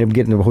together. We ended up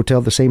getting to a hotel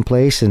at the same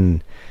place,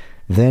 and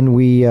then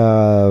we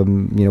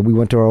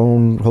went to our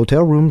own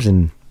hotel rooms,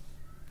 and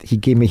he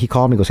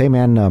called me, goes, hey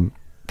man,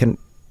 can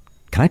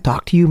I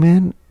talk to you,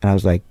 man? And I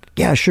was like,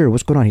 yeah, sure.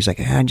 What's going on? He's like,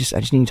 I just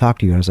need to talk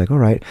to you. And I was like, all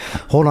right,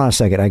 hold on a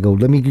second. I go,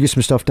 let me get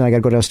some stuff done. I got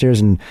to go downstairs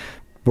and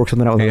work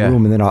something out with my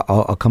room, and then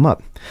I'll come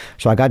up.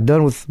 So I got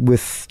done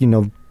with you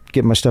know,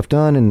 getting my stuff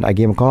done, and I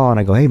gave him a call, and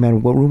I go, hey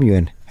man, what room are you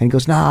in? And he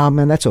goes, nah,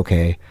 man, that's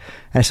okay.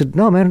 And I said,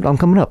 no, man, I'm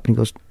coming up. And he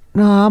goes,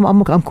 no,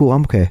 I'm cool.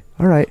 I'm okay.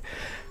 All right.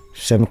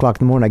 7 o'clock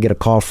in the morning, I get a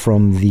call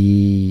from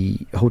the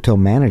hotel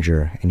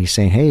manager, and he's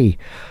saying, hey,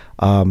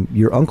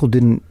 your uncle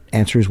didn't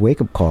answer his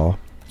wake-up call,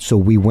 so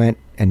we went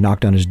and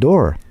knocked on his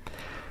door.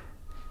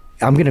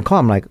 I'm getting a call.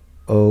 I'm like,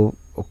 oh,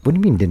 what do you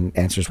mean didn't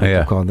answer his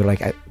wake-up call? And they're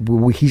like,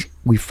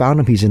 we found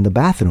him. He's in the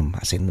bathroom.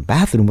 I said, in the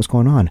bathroom? What's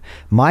going on?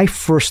 My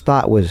first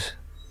thought was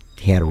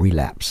he had a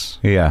relapse.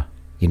 Yeah.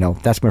 You know,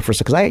 that's my first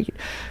thought. Because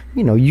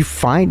you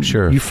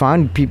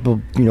find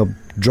people, you know,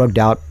 drugged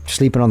out,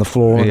 sleeping on the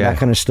floor and that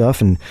kind of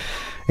stuff. And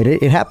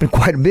it happened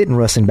quite a bit in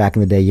wrestling back in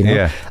the day, you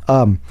know.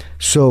 Yeah.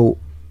 So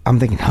I'm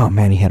thinking, oh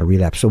man, he had a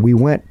relapse. So we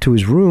went to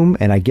his room,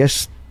 and I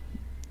guess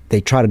they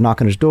tried to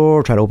knock on his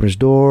door, tried to open his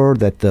door,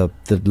 that the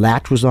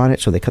latch was on it,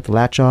 so they cut the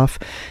latch off.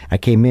 I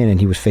came in, and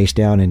he was face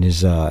down in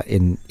his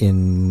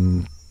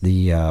in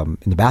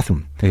the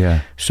bathroom.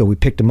 Yeah. So we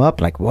picked him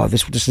up, like, wow,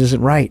 this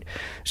isn't right.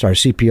 Started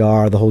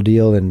CPR, the whole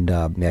deal, and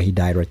he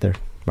died right there.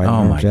 Right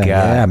oh my God.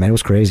 Yeah, man, it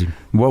was crazy.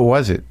 What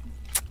was it?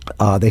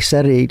 They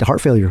said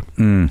heart failure.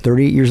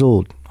 38 years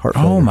old. Heart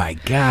failure. Oh my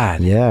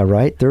God. Yeah,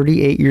 right.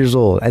 38 years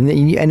old. And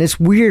it's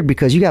weird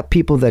because you got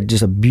people that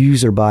just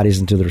abuse their bodies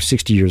until they're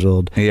 60 years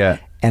old. Yeah.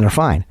 And are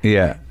fine.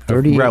 Yeah.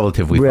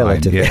 Relatively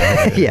fine.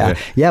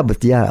 Yeah.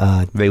 But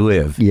they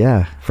live.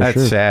 Yeah, for That's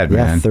sure. sad,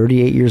 man. man.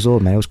 38 years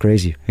old, man. It was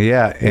crazy.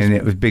 Yeah, and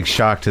it was a big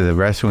shock to the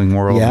wrestling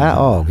world. Yeah.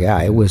 Oh,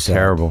 yeah. It was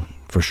terrible.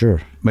 For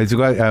sure. But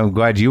I'm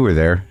glad you were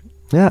there.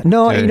 Yeah.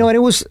 No, you know what? It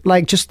was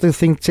like just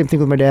same thing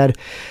with my dad.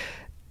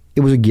 It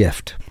was a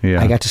gift.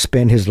 Yeah. I got to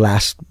spend his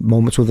last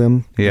moments with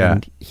him. Yeah.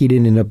 And he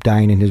didn't end up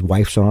dying in his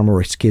wife's arm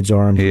or his kid's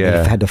arm.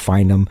 Yeah. I had to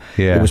find him.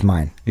 Yeah. It was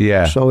mine.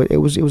 Yeah. So it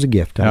was a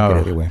gift. I don't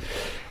get it anyway.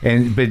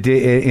 But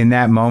in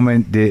that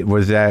moment,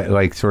 was that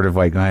like sort of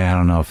like, I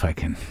don't know if I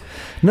can.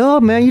 No,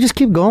 man, you just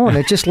keep going.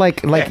 It's just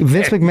like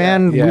Vince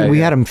McMahon. We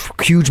had a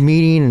huge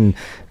meeting, and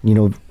you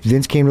know,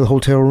 Vince came to the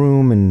hotel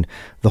room and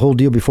the whole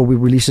deal before we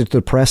released it to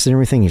the press and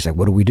everything. He's like,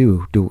 "What do we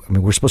do?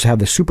 We're supposed to have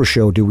the super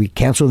show. Do we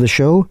cancel the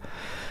show?"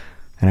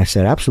 And I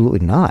said, absolutely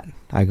not.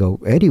 I go,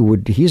 Eddie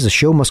the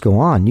show must go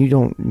on. You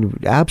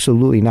don't,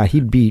 absolutely not.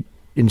 He'd be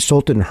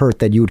insulted and hurt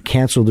that you would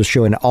cancel the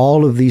show, and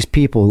all of these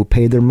people who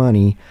paid their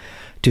money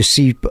to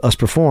see us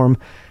perform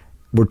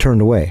were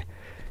turned away.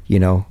 You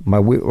know,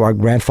 our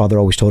grandfather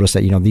always told us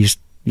that, you know, you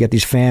got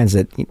these fans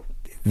that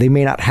they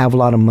may not have a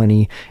lot of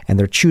money and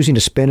they're choosing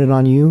to spend it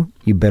on you.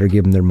 You better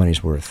give them their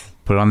money's worth.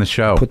 Put on the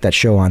show. Put that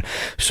show on.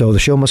 So the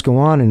show must go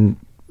on. And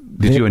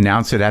did you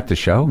announce it at the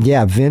show?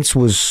 Yeah, Vince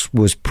was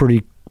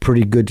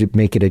pretty good to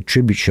make it a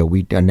tribute show.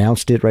 We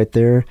announced it right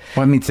there.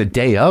 Well, I mean, it's a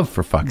day of,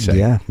 for fuck's sake.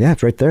 Yeah,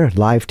 it's right there,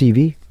 live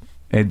TV.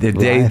 The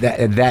day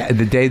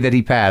the day that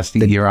he passed,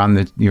 you're on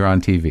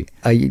TV.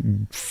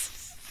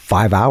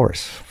 5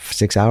 hours,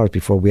 6 hours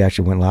before we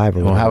actually went live.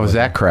 Well, how was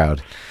that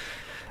crowd?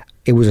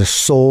 It was a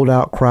sold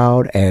out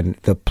crowd, and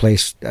the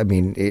place. I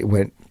mean, it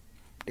went.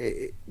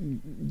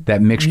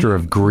 That mixture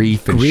of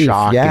grief and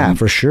shock. Yeah,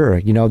 for sure.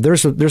 You know,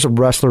 there's a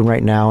wrestler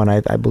right now, and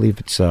I believe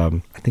it's I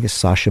think it's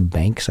Sasha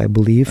Banks. I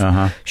believe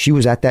she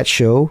was at that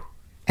show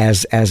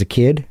as a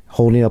kid,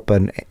 holding up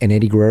an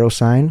Eddie Guerrero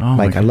sign,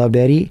 like I loved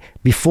Eddie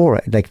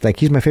before, like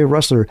he's my favorite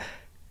wrestler,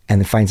 and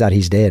then finds out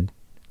he's dead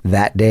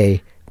that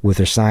day with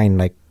her sign.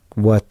 Like,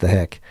 what the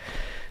heck?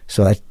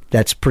 So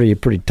that's pretty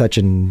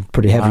touching,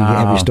 pretty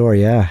heavy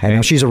story. Yeah, and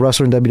now she's a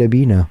wrestler in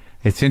WWE now.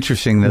 It's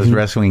interesting those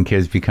wrestling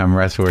kids become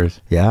wrestlers.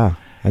 Yeah,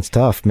 that's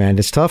tough, man.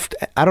 It's tough.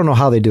 I don't know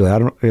how they do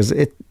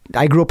it.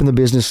 I grew up in the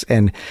business,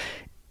 and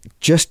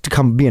just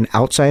to be an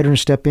outsider and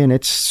step in,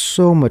 it's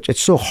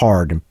so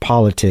hard in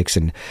politics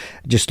and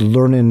just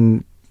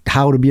learning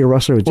how to be a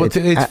wrestler.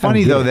 It's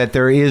funny though that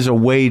there is a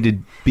way to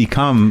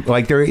become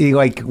like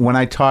when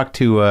I talk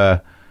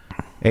to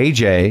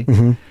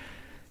AJ,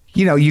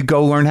 you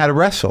go learn how to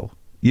wrestle.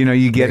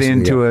 You get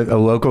into a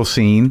local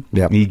scene,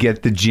 you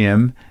get the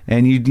gym,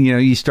 and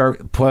you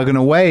start plugging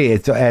away.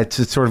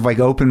 It's sort of like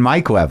open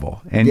mic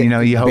level, and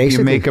you hope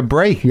you make a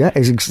break. Yeah,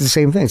 it's the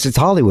same thing. It's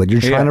Hollywood. You're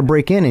trying to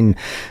break in, and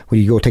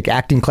when you go take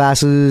acting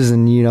classes,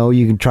 and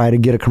you can try to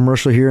get a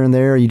commercial here and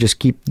there. You just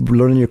keep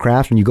learning your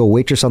craft, and you go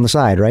waitress on the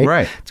side, right?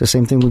 Right. It's the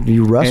same thing when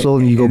you wrestle,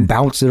 and you go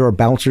bouncer or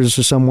bouncers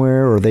or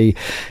somewhere, or they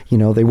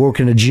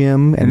work in a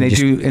gym, and they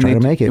try to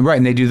make it right,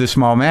 and they do the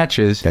small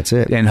matches. That's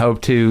it, and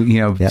hope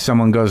to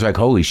someone goes like,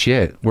 holy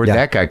shit, where'd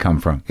that guy come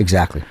from?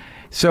 Exactly.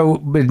 So,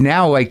 but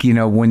now,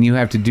 when you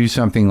have to do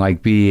something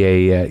like be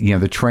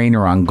the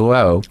trainer on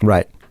Glow,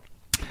 right?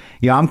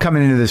 I'm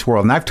coming into this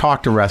world, and I've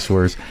talked to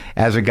wrestlers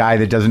as a guy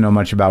that doesn't know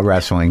much about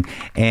wrestling.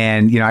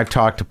 And, I've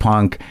talked to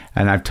Punk,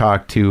 and I've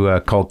talked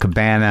to Colt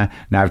Cabana,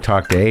 and I've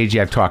talked to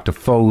AJ, I've talked to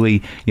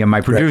Foley.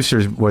 My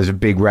producer was a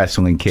big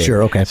wrestling kid.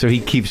 Sure, okay. So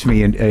he keeps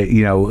me in,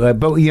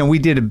 but, we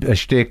did a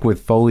shtick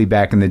with Foley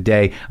back in the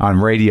day on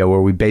radio where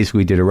we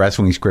basically did a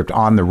wrestling script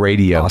on the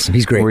radio. Awesome,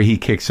 he's great. Where he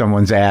kicked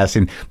someone's ass,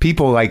 and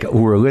people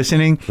who were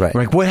listening were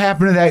like, what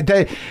happened to that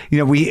day?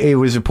 It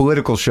was a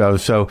political show,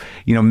 so,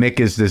 Mick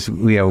is this,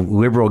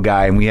 liberal guy,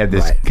 and we had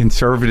this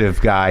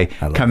conservative guy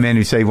come in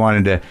who said he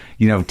wanted to,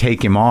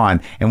 take him on,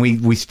 and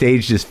we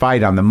staged this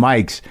fight on the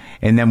mics,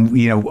 and then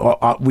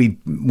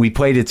we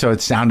played it so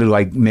it sounded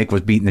like Mick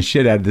was beating the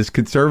shit out of this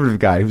conservative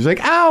guy. He was like,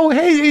 "Ow,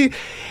 hey,"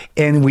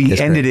 and we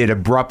ended it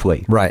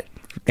abruptly, right?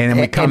 And then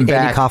we come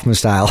back, Andy Kaufman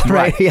style,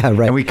 right? Yeah,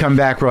 right. And we come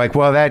back, we're like,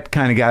 well, that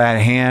kind of got out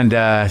of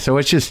hand, so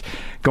let's just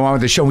go on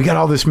with the show. We got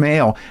all this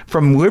mail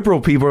from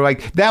liberal people who are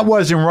like, that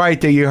wasn't right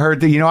that you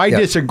heard that. I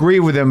disagree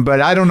with him,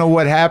 but I don't know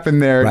what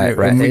happened there. Right,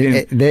 right.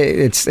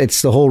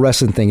 It's the whole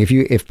wrestling thing.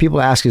 If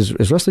people ask,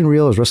 is wrestling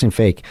real or is wrestling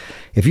fake?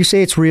 If you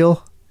say it's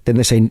real, then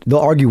they'll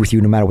argue with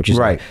you no matter what you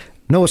say. Right.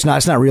 No, it's not.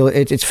 It's not real.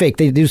 It's fake.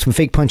 They do some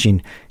fake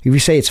punching. If you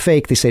say it's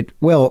fake, they say,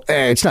 well,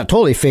 it's not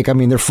totally fake. I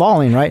mean, they're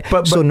falling, right?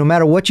 So no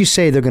matter what you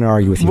say, they're going to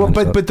argue with you. Well,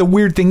 but the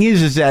weird thing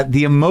is that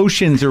the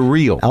emotions are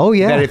real. Oh,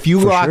 yeah. That if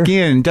you lock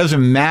in, it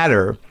doesn't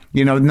matter.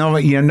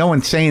 No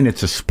one's saying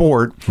it's a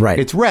sport. Right.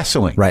 It's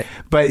wrestling. Right.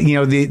 But,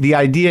 the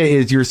idea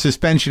is your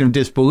suspension of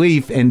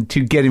disbelief and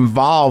to get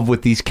involved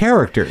with these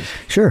characters.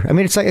 Sure. I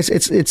mean, it's like,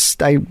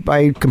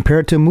 I compare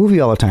it to a movie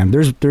all the time.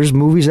 There's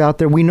movies out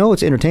there. We know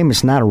it's entertainment.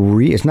 It's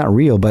not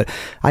real, but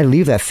I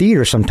leave that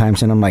theater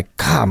sometimes and I'm like,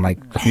 God, I'm like,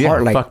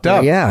 heart, like, fucked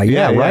up. Yeah,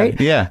 right?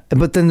 Yeah.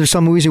 But then there's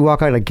some movies you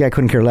walk out like, I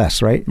couldn't care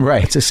less, right?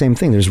 Right. It's the same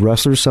thing. There's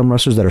some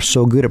wrestlers that are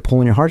so good at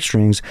pulling your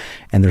heartstrings,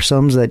 and there's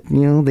some that,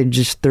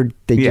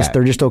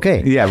 they're just okay.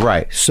 Yeah,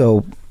 right.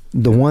 So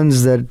the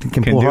ones that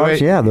can pull hearts,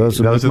 those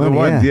are the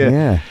ones.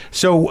 Yeah.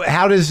 So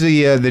how does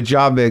the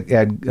job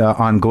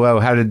on Glow?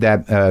 How did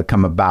that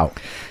come about?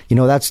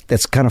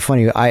 That's kind of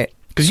funny.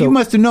 Because you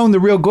must have known the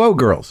real Glow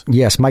girls.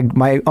 Yes,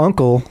 my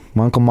uncle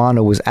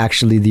Mondo was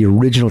actually the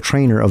original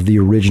trainer of the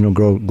original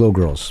Glow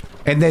girls.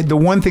 And the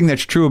one thing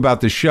that's true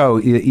about the show,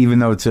 even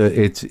though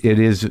it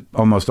is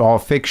almost all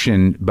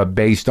fiction, but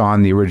based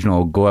on the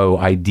original Glow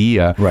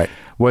idea, right,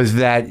 was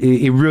that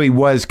it really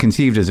was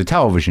conceived as a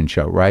television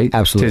show, right?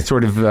 Absolutely. To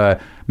sort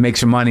of make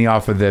some money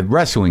off of the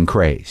wrestling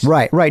craze.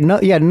 Right.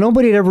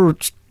 Nobody had ever...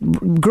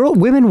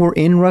 women were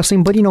in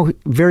wrestling, but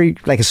very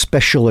like a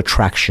special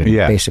attraction.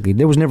 Yeah. Basically,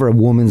 there was never a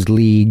women's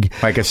league,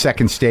 like a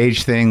second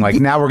stage thing. Like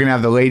now we're gonna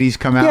have the ladies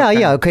come out.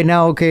 Yeah.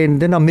 Okay,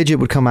 and then a midget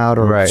would come out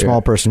or a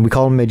small person. We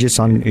call them midgets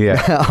on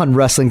on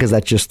wrestling because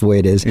that's just the way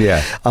it is.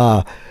 Yeah.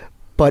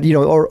 But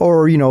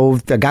or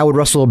the guy would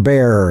wrestle a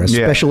bear, a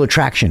special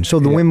attraction. So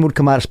the women would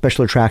come out as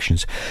special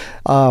attractions,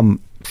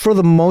 for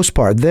the most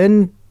part.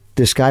 Then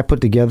this guy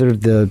put together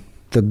the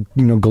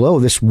Glow,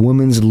 this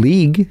women's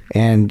league,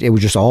 and it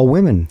was just all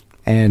women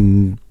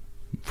and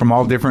from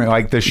all different.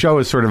 Like the show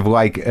is sort of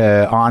like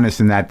honest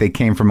in that they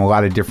came from a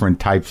lot of different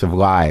types of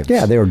lives.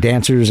 Yeah, they were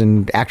dancers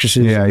and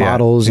actresses, and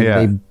models,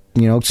 and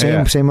they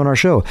same on our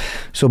show.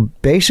 So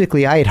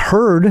basically, I had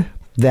heard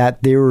that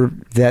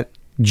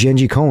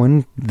Genji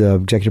Cohen, the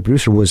executive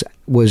producer,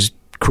 was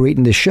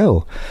creating this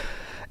show.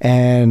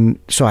 And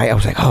so I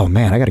was like, oh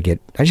man, I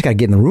just got to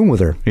get in the room with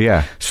her.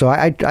 Yeah. So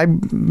I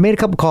made a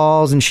couple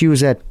calls, and she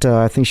was at,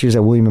 I think she was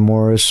at William &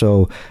 Morris.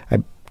 So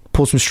I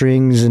pulled some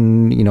strings,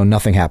 and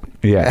nothing happened.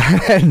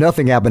 Yeah.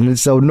 Nothing happened. And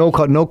so no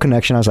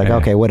connection. I was like,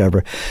 okay,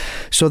 whatever.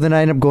 So then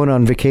I ended up going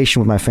on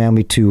vacation with my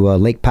family to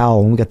Lake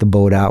Powell, and we got the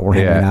boat out. We're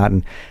hanging out,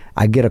 and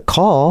I get a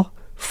call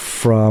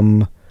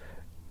from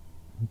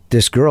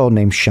this girl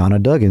named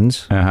Shauna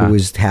Duggins,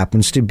 who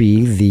happens to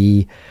be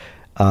the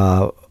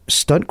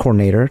stunt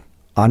coordinator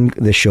on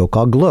this show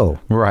called Glow.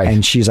 Right.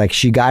 And she's like,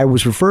 I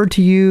was referred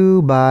to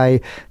you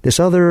by this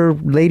other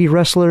lady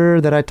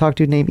wrestler that I talked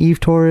to named Eve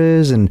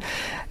Torres, and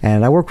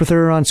I worked with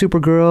her on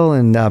Supergirl,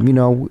 and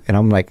and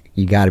I'm like,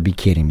 you got to be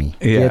kidding me.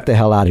 Get the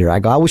hell out of here.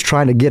 I was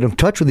trying to get in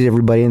touch with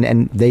everybody,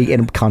 and they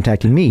ended up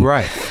contacting me.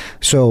 Right.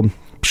 So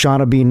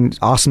Shauna, being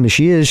awesome as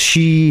she is,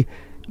 she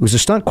was a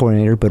stunt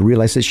coordinator, but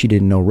realized that she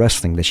didn't know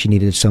wrestling, that she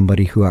needed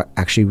somebody who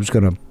actually was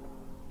going to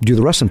do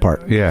the wrestling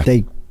part. Yeah.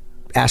 They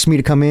asked me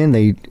to come in.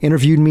 They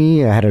interviewed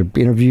me. I had an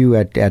interview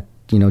at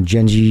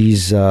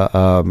Genji's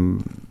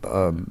compound,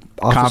 her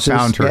office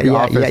down in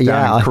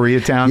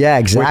Koreatown. Yeah,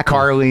 exactly. With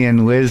Carly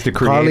and Liz, the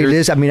creators. Carly,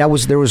 Liz. I mean,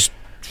 there was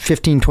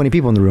 15, 20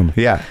 people in the room.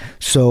 Yeah.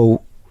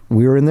 So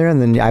we were in there, and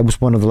then I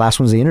was one of the last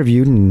ones they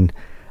interviewed, and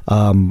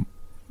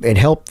it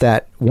helped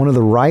that one of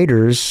the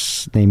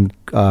writers named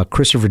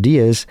Christopher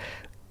Diaz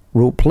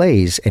wrote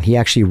plays, and he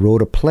actually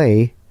wrote a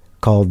play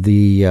called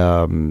the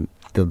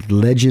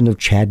Legend of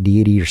Chad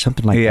Deity or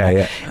something like that.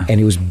 Yeah.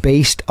 And it was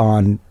based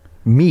on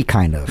me,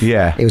 kind of.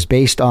 Yeah. It was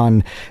based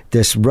on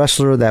this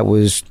wrestler that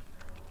was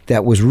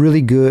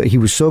really good. He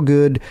was so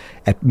good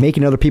at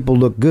making other people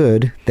look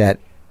good that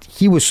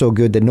he was so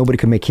good that nobody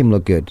could make him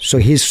look good. So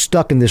he's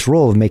stuck in this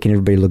role of making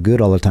everybody look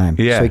good all the time.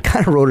 Yeah. So he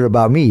kind of wrote it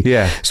about me.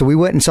 Yeah. So we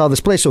went and saw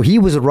this play. So he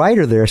was a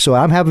writer there. So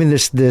I'm having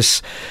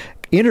this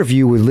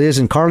interview with Liz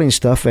and Carly and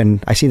stuff,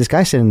 and I see this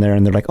guy sitting there,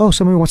 and they're like, "Oh,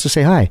 somebody wants to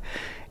say hi."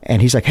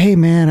 And he's like, "Hey,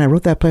 man, I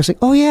wrote that play." I was like,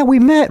 "Oh, yeah, we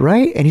met,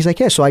 right?" And he's like,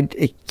 "Yeah." So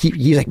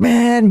he's like,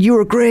 "Man, you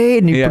were great."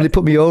 And he really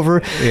put me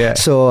over. Yeah.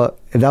 So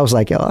that was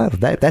like, oh,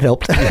 that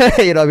helped. I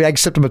mean, I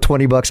accepted him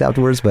 $20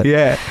 afterwards. But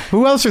yeah.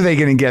 Who else are they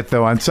going to get,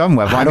 though, on some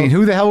level? I mean,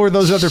 who the hell were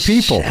those other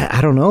people?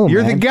 I don't know,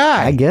 You're man. the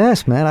guy. I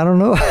guess, man. I don't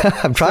know.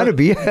 I'm trying to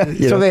be.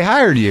 So they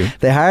hired you.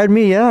 They hired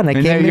me, yeah.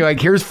 And then you're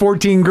like, here's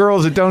 14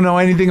 girls that don't know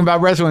anything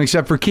about wrestling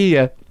except for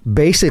Kia.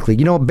 Basically,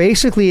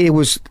 it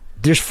was...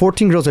 There's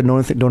 14 girls that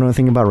don't know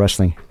anything about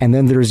wrestling. And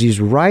then there's these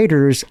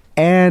writers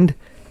and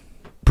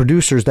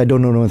producers that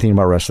don't know anything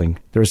about wrestling.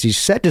 There's these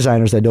set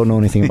designers that don't know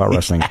anything about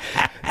wrestling.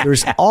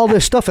 There's all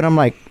this stuff. And I'm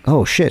like,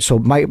 oh, shit. So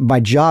my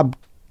job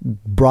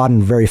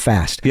broadened very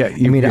fast. Yeah,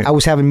 I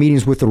was having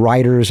meetings with the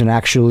writers, and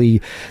actually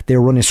they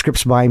were running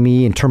scripts by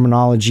me and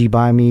terminology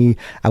by me.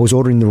 I was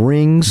ordering the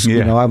rings.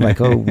 Yeah. I'm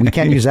like, oh, we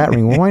can't use that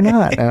ring. Well, why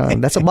not?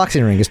 That's a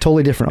boxing ring. It's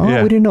totally different.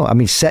 Oh, we didn't know. I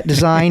mean, set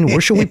design.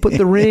 Where should we put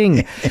the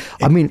ring?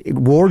 I mean,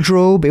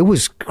 wardrobe. It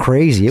was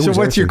crazy. So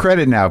what's your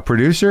credit now?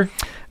 Producer?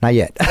 Not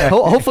yet.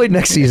 Hopefully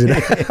next season.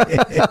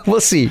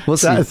 We'll see.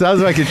 Sounds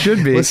like it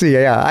should be. We'll see.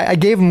 Yeah, I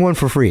gave him one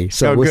for free.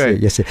 So we'll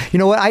see. Yes. You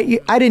know what? I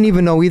didn't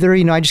even know either.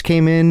 I just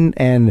came in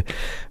and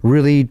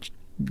really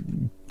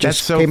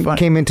just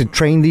came in to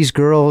train these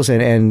girls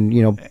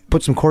and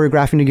put some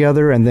choreographing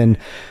together, and then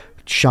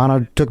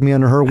Shauna took me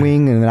under her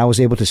wing, and then I was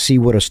able to see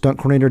what a stunt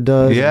coordinator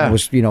does. Yeah. I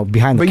was, behind the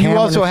camera. But you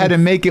also had to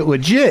make it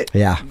legit.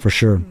 Yeah, for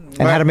sure.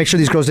 And I had to make sure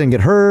these girls didn't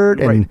get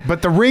hurt. And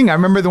But the ring, I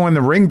remember when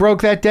the ring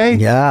broke that day.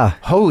 Yeah.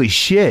 Holy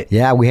shit.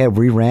 Yeah,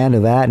 we ran to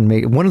that,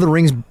 and one of the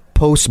rings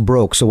posts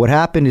broke. So what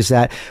happened is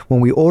that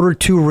when we ordered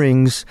 2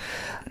 rings,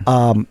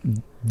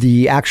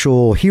 the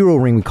actual hero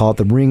ring, we call it,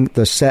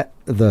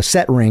 the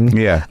set ring.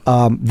 Yeah.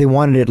 They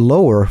wanted it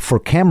lower for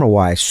camera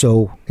wise.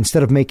 So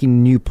instead of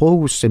making new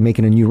posts and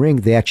making a new ring,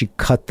 they actually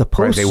cut the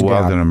posts down. They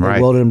welded them, right?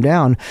 They welded them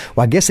down.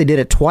 Well, I guess they did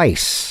it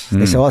twice.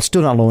 They said, "Oh, it's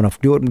still not low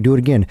enough. Do it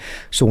again."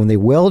 So when they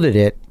welded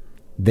it,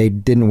 they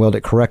didn't weld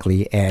it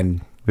correctly,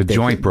 and the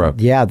joint broke.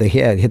 Yeah, they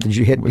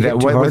hit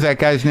what was that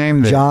guy's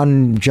name?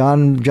 John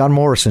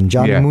Morrison.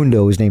 Johnny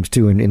Mundo, his name's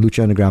too, in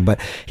Lucha Underground. But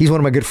he's one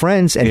of my good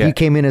friends, and he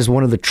came in as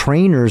one of the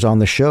trainers on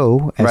the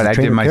show. Right, I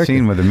did my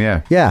scene with him.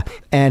 Yeah, yeah,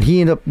 and he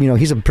ended up,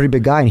 he's a pretty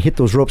big guy, and he hit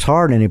those ropes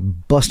hard, and it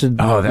busted.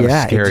 Oh, that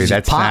was scary.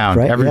 That popped, sound.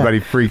 Right?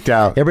 Everybody freaked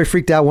out. Everybody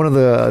freaked out. One of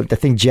the, I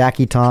think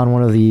Jackie Tan,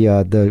 one of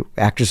the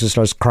actresses,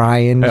 starts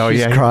crying. Oh,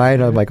 she's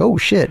crying. I'm like, oh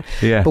shit.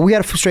 Yeah, but we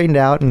got it straightened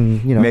out,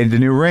 and made the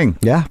new ring.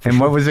 Yeah,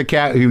 and what was the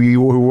cat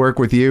who worked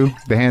with you?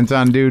 The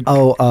hands-on dude?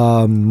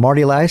 Oh,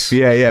 Marty Elias.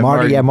 Yeah.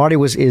 Marty. Yeah, Marty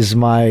is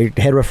my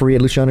head referee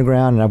at Lucha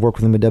Underground, and I've worked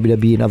with him at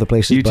WWE and other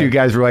places. You two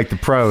guys were like the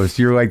pros.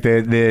 You're like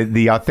the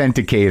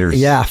authenticators.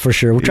 Yeah, for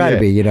sure. We try to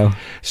be,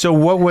 So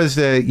what was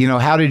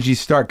how did you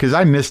start? Because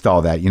I missed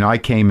all that. I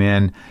came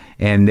in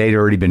and they'd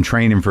already been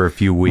training for a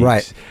few weeks.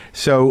 Right.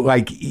 So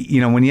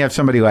when you have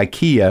somebody like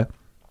Kia,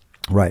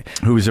 right,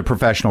 who was a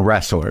professional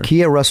wrestler.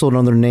 Kia wrestled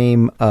under the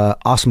name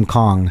Awesome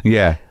Kong.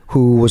 Yeah.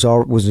 Who was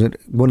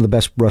one of the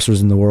best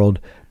wrestlers in the world.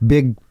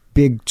 Big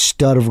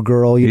stud of a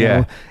girl, you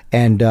know.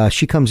 And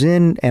she comes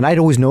in, and I'd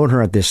always known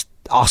her at this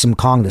Awesome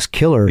Kong, this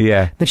killer.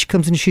 Yeah. Then she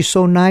comes in, and she's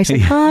so nice.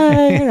 Like, hi.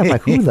 And I'm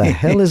like, who the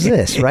hell is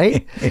this,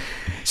 right?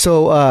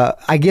 So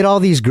I get all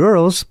these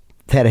girls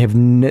that have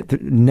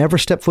never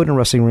stepped foot in a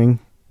wrestling ring.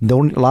 A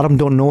lot of them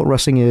don't know what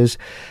wrestling is.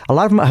 A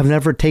lot of them have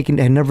never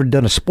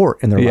done a sport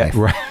in their life.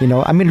 Right.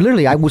 I mean,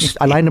 literally, I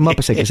lined them up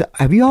and said,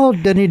 "Have you all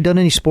done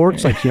any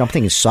sports?" Like, I'm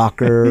thinking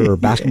soccer or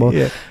basketball.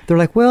 Yeah. They're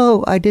like,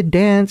 "Well, I did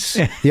dance."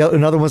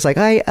 Another one's like,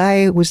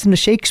 "I was in a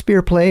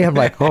Shakespeare play." I'm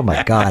like, "Oh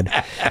my God!"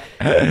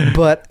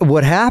 But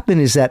what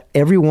happened is that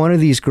every one of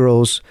these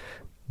girls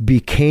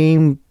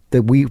became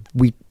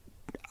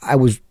I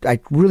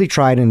really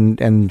tried, and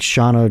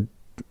Shauna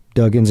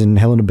Duggins and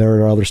Helena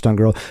Barrett, our other stunt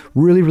girl,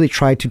 really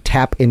tried to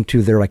tap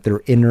into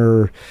their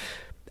inner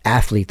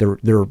athlete,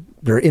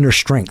 their inner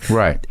strength.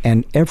 Right.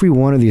 And every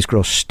one of these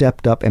girls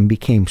stepped up and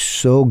became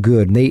so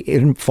good. And they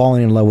ended up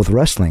falling in love with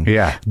wrestling.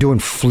 Yeah. Doing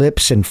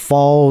flips and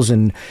falls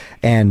and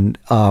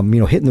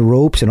hitting the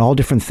ropes and all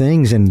different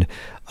things. And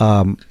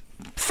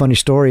funny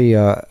story,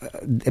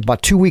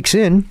 about 2 weeks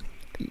in,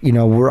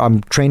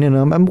 I'm training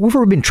them. We've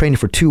already been training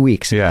for 2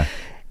 weeks. Yeah.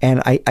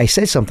 And I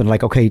said something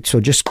like, okay, so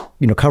just,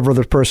 cover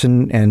the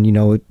person and,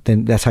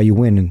 then that's how you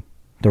win. And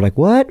they're like,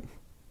 what?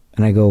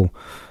 And I go,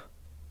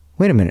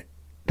 wait a minute.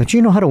 Don't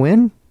you know how to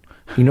win?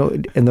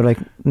 And they're like,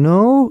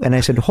 no. And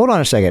I said, hold on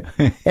a second.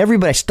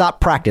 Everybody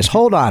stop practice.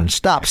 Hold on.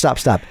 Stop.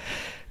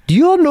 Do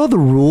you all know the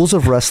rules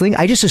of wrestling?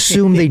 I just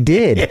assumed they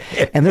did.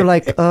 And they're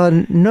like,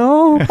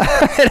 no.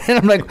 And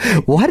I'm like,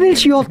 why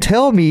didn't you all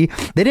tell me?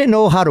 They didn't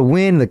know how to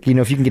win. Like,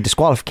 if you can get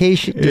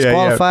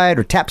disqualified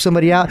or tap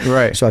somebody out.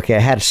 Right. So, okay, I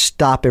had to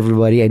stop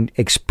everybody and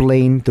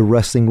explain the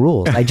wrestling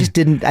rules. I just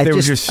didn't, I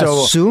just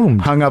so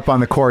assumed. Hung up on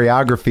the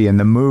choreography and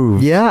the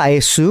move. Yeah, I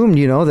assumed,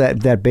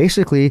 that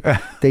basically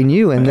they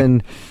knew.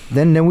 And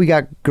then we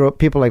got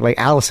people like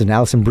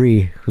Allison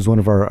Brie, who's one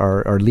of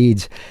our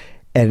leads.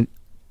 And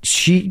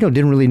she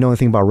didn't really know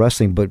anything about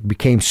wrestling, but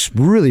became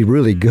really,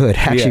 really good.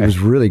 Actually, was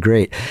really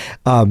great.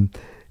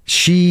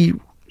 She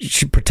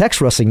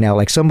protects wrestling now.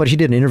 Like she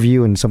did an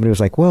interview and somebody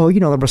was like, well,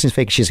 the wrestling's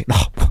fake. She's like,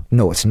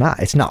 no, it's not.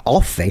 It's not all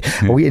fake.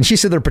 And she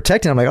said they're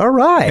protecting. I'm like, all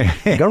right,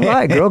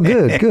 girl,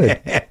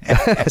 good.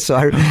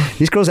 So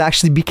these girls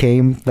actually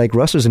became like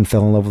wrestlers and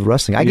fell in love with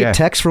wrestling. I get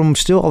texts from them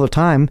still all the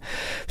time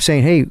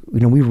saying, hey,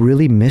 we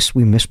really miss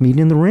meeting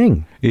in the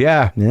ring.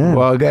 Yeah.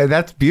 Well,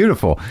 that's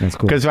beautiful. That's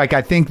cool. Because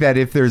I think that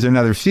if there's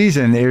another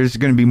season, there's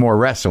going to be more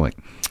wrestling.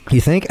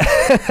 You think?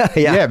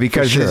 Yeah,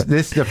 because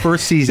the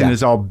first season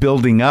is all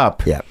building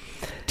up. Yeah.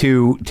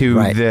 To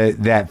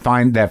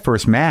that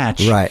first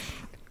match, right?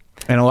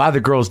 And a lot of the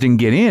girls didn't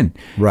get in,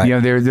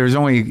 right? There's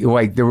only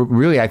there were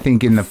really, I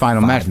think, in the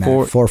final match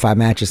 4 or 5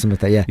 matches, something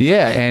like that.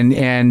 Yeah, and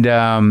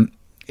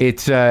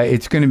it's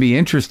going to be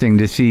interesting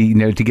to see,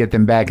 to get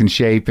them back in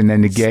shape and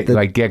then to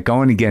get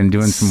going again,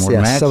 doing some more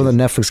matches. Some of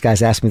the Netflix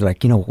guys asked me, they're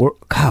like,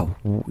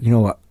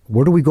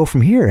 where do we go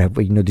from here?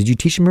 Did you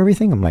teach them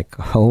everything? I'm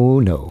like,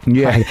 oh no.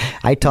 Yeah.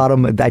 I taught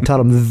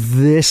them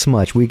this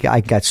much. I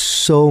got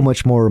so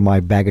much more of my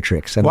bag of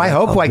tricks. And I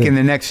hope in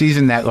the next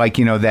season that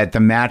that the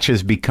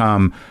matches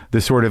become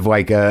the sort of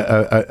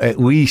at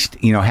least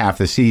half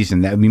the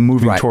season, that we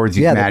moving towards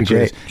these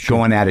matches,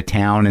 going out of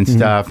town and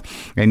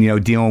stuff,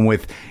 and dealing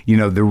with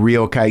the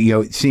real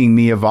kind, seeing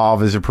me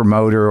evolve as a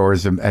promoter or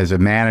as a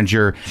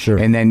manager,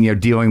 and then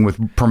dealing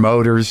with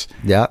promoters,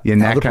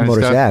 and that kind of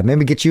stuff. Yeah,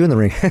 maybe get you in the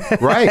ring,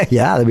 right?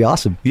 Yeah, that'd be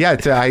awesome. Yeah,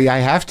 I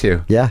have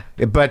to. Yeah,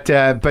 but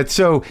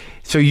so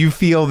you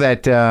feel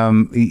that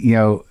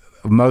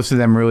most of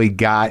them really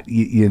got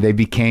they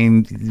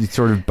became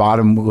sort of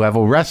bottom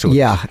level wrestlers.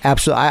 Yeah,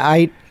 absolutely.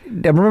 I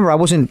remember I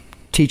wasn't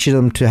teaching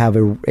them to have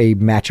a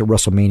match at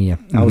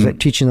WrestleMania. I was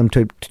teaching them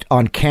to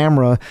on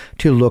camera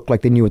to look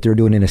like they knew what they were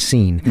doing in a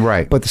scene.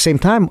 Right. But at the same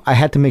time, I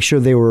had to make sure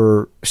they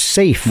were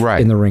safe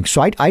in the ring.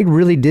 So I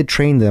really did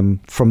train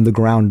them from the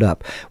ground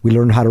up. We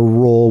learned how to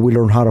roll. We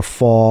learned how to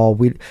fall.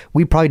 We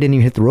probably didn't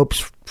even hit the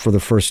ropes for the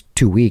first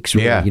 2 weeks.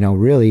 Really. Yeah.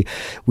 Really,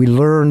 we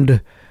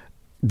learned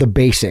the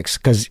basics,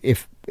 because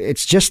if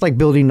it's just like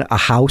building a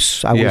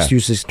house. I always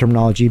use this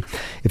terminology.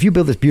 If you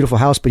build this beautiful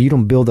house, but you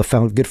don't build a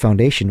good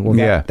foundation, well,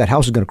 that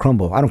house is going to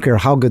crumble. I don't care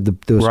how good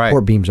the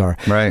support beams are.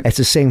 Right. It's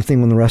the same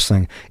thing with the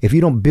wrestling. If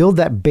you don't build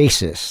that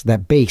base,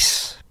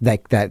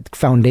 that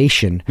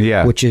foundation,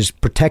 which is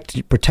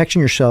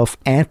protecting yourself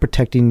and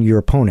protecting your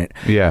opponent,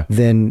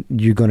 then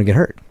you're going to get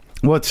hurt.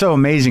 Well, it's so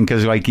amazing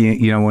because,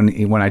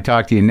 when I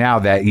talk to you now,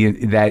 that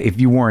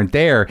if you weren't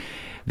there,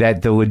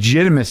 that the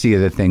legitimacy of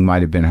the thing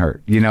might have been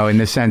hurt, in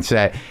the sense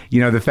that,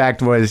 the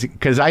fact was,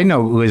 because I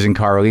know Liz and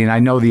Carly and I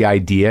know the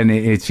idea and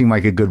it seemed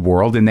like a good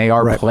world and they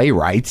are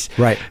playwrights.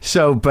 Right.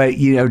 So, but,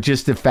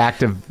 just the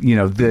fact of,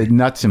 the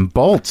nuts and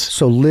bolts.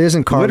 So Liz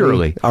and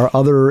Carly, our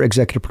other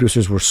executive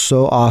producers, were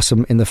so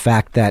awesome in the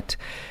fact that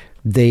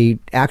they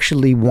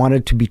actually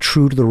wanted to be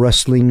true to the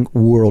wrestling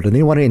world, and they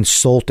didn't want to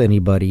insult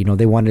anybody.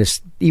 They wanted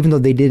to, even though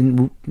they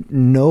didn't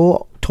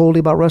know totally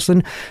about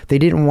wrestling, they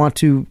didn't want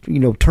to,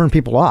 turn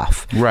people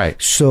off. Right.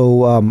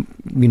 So,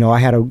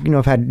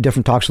 I've had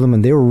different talks with them,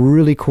 and they were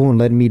really cool and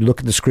letting me look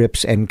at the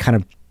scripts and kind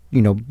of,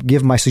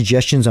 give my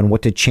suggestions on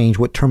what to change,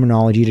 what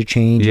terminology to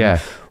change,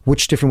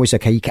 which different ways.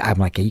 I'm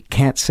like, you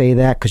can't say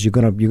that because you're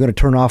gonna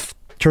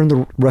turn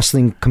the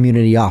wrestling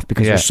community off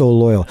because they're so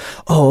loyal.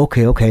 Oh,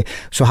 okay.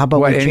 So how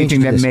about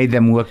anything that made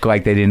them look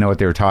like they didn't know what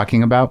they were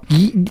talking about?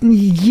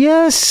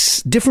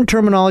 Yes, different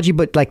terminology,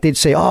 but like they'd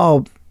say,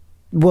 oh,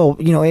 well,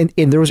 and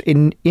there was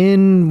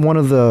in one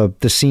of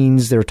the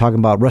scenes they were talking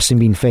about wrestling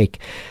being fake.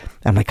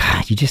 I'm like,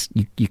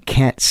 you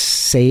can't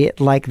say it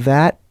like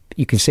that.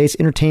 You can say it's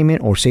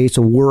entertainment or say it's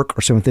a work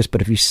or something like this,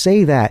 but if you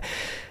say that,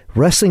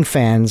 wrestling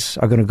fans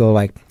are going to go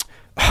like,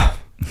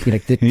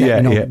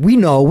 Like we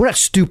know we're not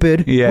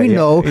stupid. We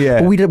know,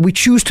 but we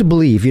choose to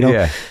believe.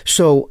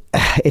 So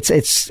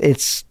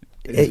it's.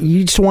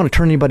 You just don't want to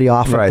turn anybody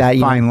off like that.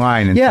 Fine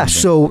line.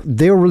 So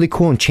they were really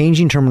cool in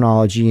changing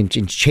terminology and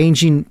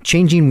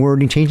changing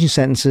wording, changing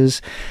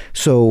sentences.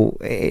 So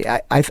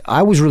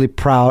I was really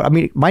proud. I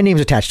mean, my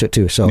name's attached to it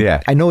too. So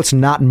I know it's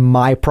not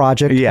my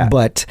project,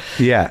 but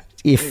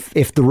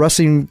if the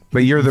wrestling, but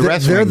you're the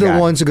wrestling they're the guy.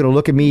 ones who are going to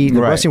look at me.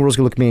 The wrestling world's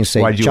going to look at me and say,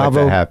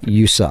 "Chavo,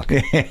 you suck."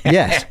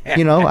 Yes,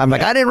 I'm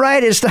like, I didn't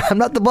write it. I'm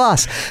not the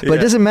boss, but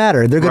it doesn't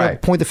matter. They're going to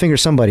point the finger at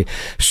somebody.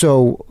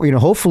 So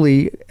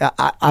hopefully,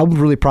 I'm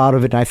really proud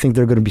of it, and I think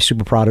they're going to be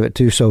super proud of it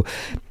too. So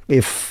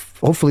if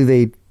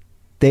hopefully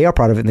they are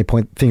proud of it and they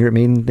point the finger at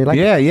me and they like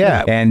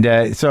it. And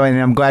and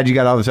I'm glad you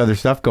got all this other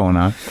stuff going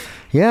on.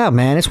 Yeah,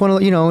 man, it's one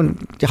of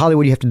in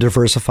Hollywood you have to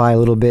diversify a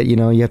little bit.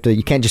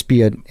 You can't just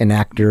be an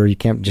actor. You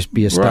can't just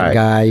be a stunt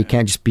guy. You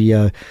can't just be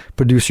a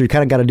producer. You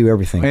kind of got to do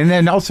everything. And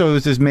then also it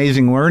was this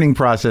amazing learning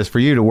process for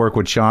you to work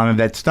with Sean. And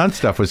that stunt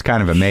stuff was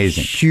kind of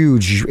amazing.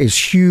 Huge learning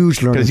process.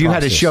 Because you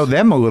had to show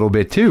them a little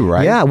bit too,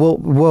 right? Yeah,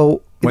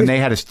 well. When they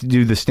had to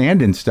do the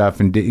stand-in stuff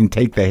and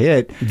take the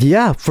hit.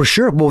 Yeah, for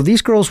sure. Well,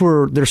 these girls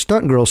they're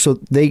stunt girls, so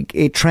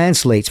it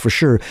translates for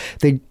sure.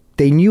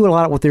 They knew a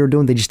lot of what they were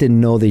doing. They just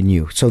didn't know they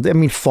knew. So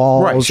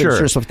falls and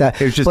stuff like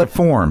that. It was just a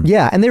form.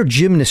 Yeah, and they're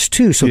gymnasts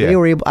too. So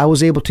I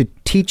was able to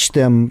teach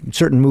them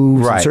certain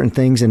moves and certain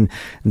things, and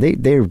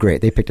they were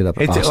great. They picked it up.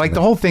 It's awesome. like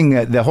the whole thing,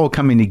 the whole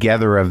coming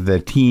together of the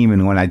team,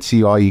 and when I'd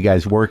see all you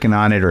guys working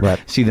on it, or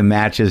see the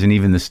matches and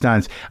even the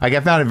stunts, like I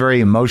found it very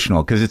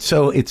emotional because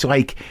it's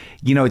like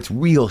it's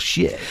real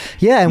shit.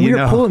 Yeah, and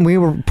we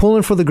were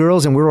pulling for the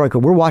girls, and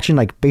we're watching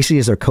like basically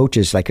as their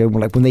coaches, like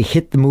when they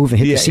hit the move and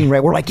hit the scene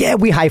right, we're like,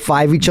 we high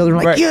five each other.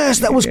 Like,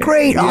 yes, that was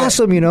great,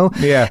 awesome,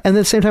 Yeah. And at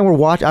the same time,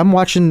 I'm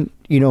watching,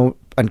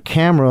 on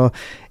camera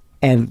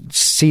and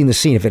seeing the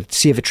scene.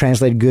 See if it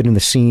translated good in the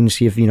scene.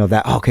 See if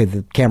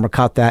the camera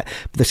caught that.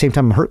 But at the same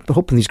time, I'm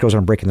hoping these girls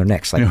aren't breaking their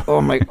necks. Like,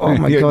 oh my god,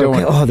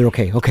 okay. They're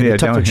okay. Okay, they're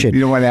tough shit. You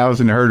don't want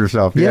Allison to hurt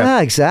herself.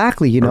 Yeah,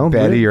 exactly. Or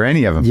Betty or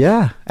any of them.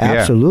 Yeah,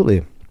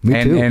 absolutely.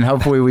 Me too. And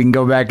hopefully we can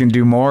go back and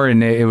do more.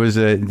 And it was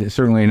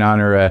certainly an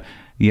honor,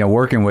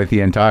 working with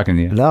you and talking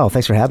to you. No,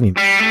 thanks for having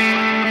me.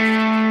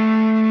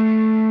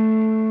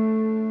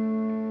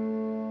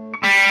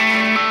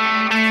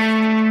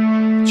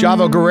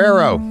 Chavo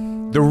Guerrero,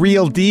 the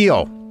real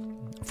deal,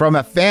 from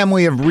a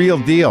family of real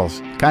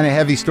deals. Kind of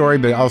heavy story,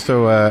 but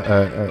also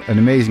an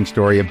amazing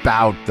story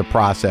about the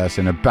process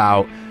and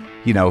about,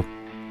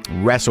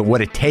 wrestle, what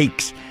it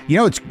takes.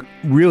 What's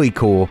really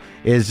cool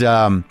is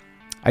I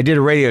did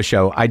a radio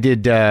show. I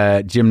did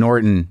Jim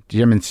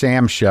and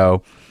Sam's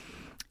show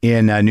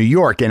in New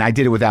York, and I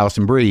did it with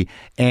Allison Brie.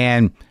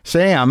 And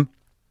Sam,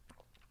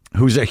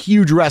 who's a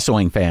huge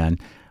wrestling fan,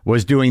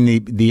 was doing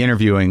the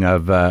interviewing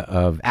of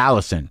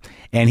Allison,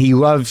 and he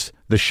loves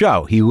the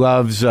show. He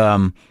loves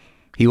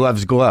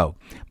Glow,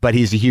 but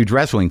he's a huge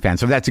wrestling fan,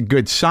 so that's a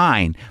good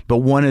sign. But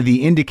one of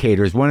the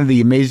indicators, one of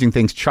the amazing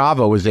things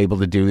Chavo was able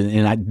to do,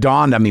 and it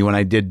dawned on me when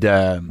I did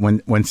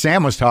when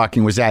Sam was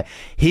talking, was that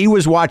he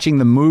was watching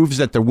the moves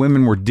that the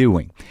women were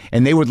doing,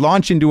 and they would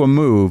launch into a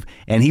move,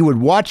 and he would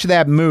watch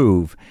that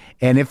move,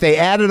 and if they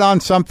added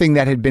on something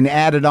that had been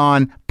added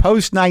on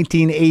post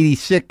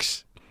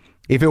 1986.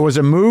 If it was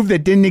a move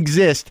that didn't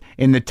exist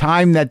in the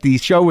time that the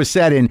show was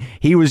set in,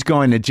 he was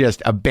going to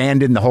just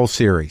abandon the whole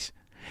series.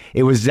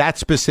 It was that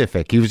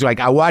specific. He was like,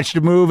 I watched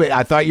a move.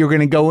 I thought you were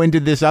going to go into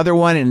this other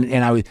one,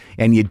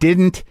 and you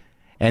didn't.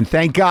 And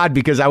thank God,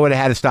 because I would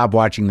have had to stop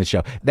watching the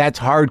show. That's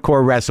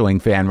hardcore wrestling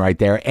fan right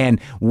there.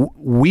 And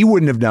we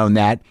wouldn't have known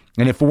that.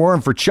 And if it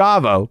weren't for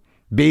Chavo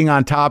being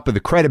on top of the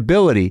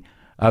credibility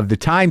of the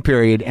time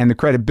period and the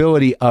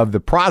credibility of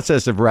the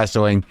process of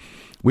wrestling,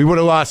 we would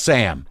have lost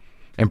Sam.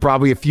 And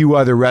probably a few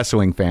other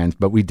wrestling fans,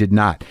 but we did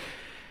not.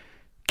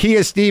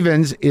 Kia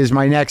Stevens is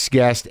my next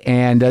guest,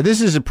 and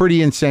this is a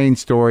pretty insane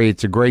story.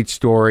 It's a great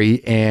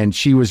story, and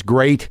she was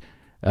great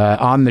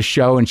on the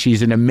show, and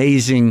she's an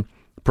amazing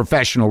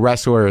professional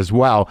wrestler as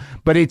well.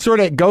 But it sort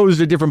of goes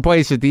a different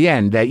place at the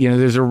end, that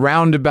there's a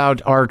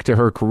roundabout arc to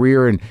her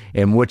career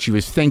and what she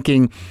was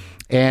thinking.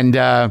 And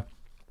I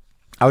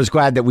was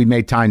glad that we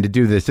made time to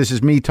do this. This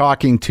is me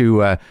talking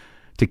to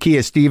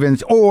Kia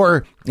Stevens,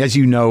 or as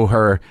you know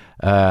her,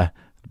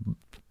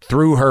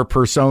 through her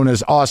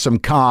personas, Awesome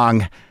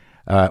Kong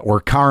or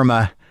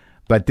Karma.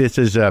 But this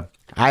is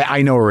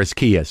I know her as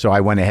Kia, so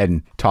I went ahead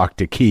and talked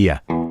to Kia.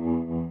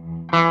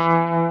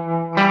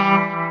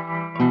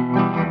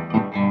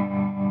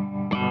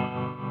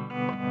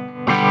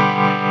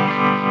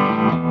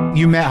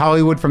 You met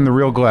Hollywood from The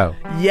Real Glow.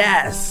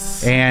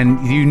 Yes.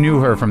 And you knew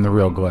her from The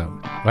Real Glow.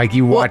 Like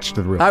you watched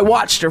The Real Glow. I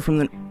watched her from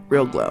The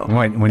Real Glow.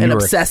 When and you were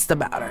obsessed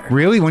about her.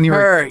 Really? When you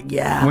were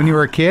yeah. When you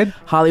were a kid?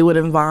 Hollywood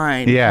and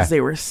Vine. Yeah. Because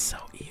they were so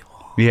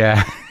evil.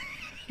 Yeah.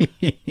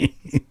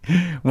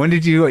 When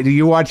did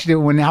you watch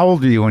it? How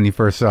old were you when you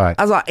first saw it?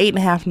 I was about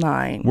 8.5,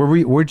 9.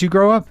 Where'd you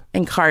grow up?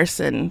 In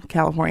Carson,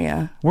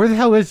 California. Where the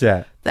hell is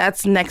that?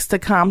 That's next to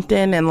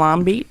Compton and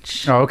Long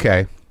Beach. Oh,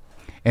 okay.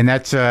 And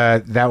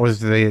that was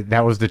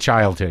the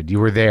childhood. You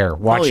were there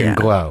watching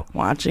Glow.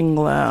 Watching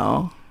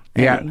Glow.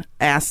 Yeah. And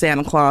I asked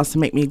Santa Claus to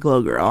make me a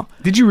Glow Girl.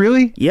 Did you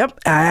really? Yep.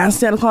 I asked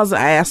Santa Claus.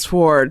 I asked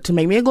to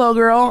make me a Glow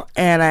Girl,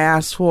 and I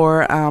asked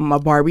for a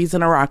Barbies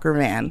and a rocker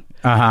van.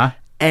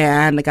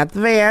 And I got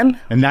the van.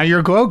 And now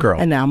you're a Glow Girl.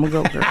 And now I'm a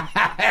Glow Girl.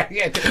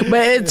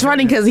 But it's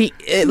funny because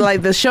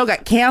the show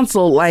got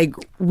canceled like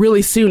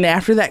really soon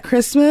after that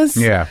Christmas.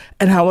 Yeah.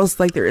 And I was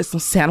like, there is no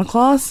Santa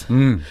Claus.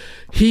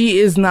 He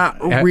is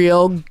not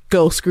real.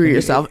 Go screw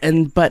yourself.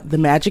 But the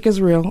magic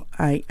is real.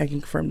 I can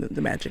confirm that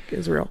the magic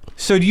is real.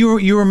 So do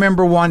you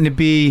remember wanting to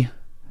be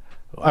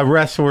a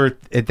wrestler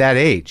at that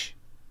age?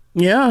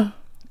 Yeah.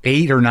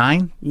 8 or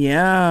 9?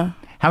 Yeah.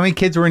 How many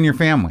kids were in your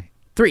family?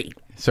 3.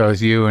 So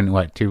it's you and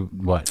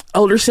what?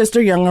 Older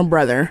sister, younger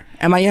brother.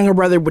 And my younger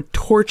brother would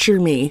torture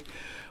me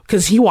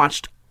because he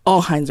watched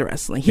all kinds of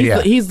wrestling.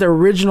 He's the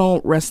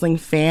original wrestling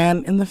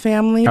fan in the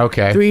family.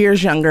 Okay. 3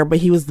 years younger, but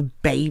he was the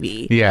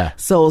baby. Yeah.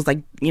 So it was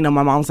like, my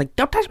mom was like,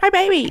 don't touch my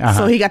baby.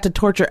 So he got to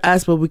torture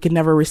us, but we could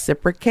never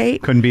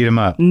reciprocate. Couldn't beat him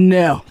up.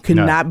 No, could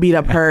not beat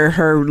up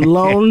her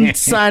lone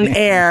son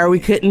heir. We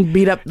couldn't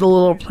beat up the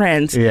little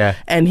prince. Yeah.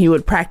 And he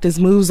would practice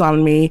moves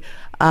on me.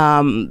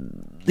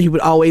 He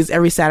would always,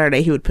 every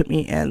Saturday, he would put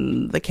me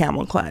in the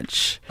camel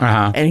clutch.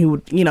 And he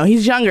would,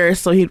 he's younger,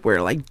 so he'd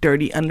wear like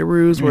dirty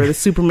underoos where the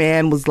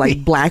Superman was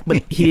like black,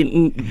 but they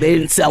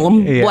didn't sell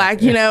him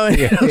black, And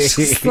it was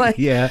just like,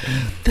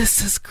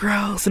 this is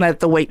gross. And I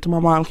had to wait till my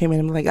mom came in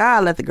and be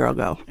like, let the girl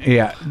go.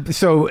 Yeah.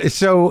 So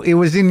it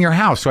was in your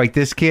house. Like,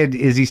 this kid,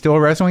 is he still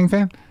a wrestling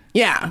fan?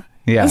 Yeah.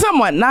 Yeah.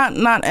 Somewhat,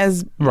 not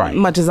as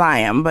much as I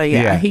am, but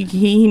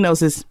he knows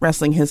his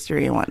wrestling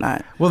history and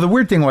whatnot. Well, the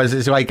weird thing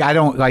is like,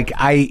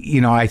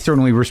 I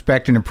certainly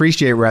respect and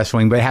appreciate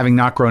wrestling, but having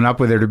not grown up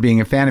with it or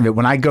being a fan of it,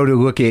 when I go to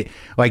look at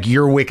like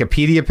your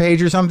Wikipedia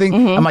page or something,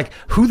 I'm like,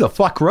 who the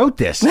fuck wrote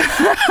this?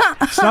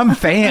 Some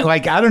fan,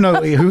 like, I don't know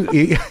who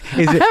is it.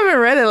 I haven't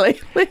read it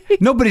lately.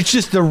 No, but it's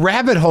just the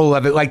rabbit hole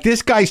of it. Like,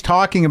 this guy's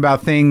talking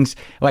about things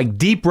like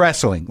deep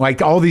wrestling,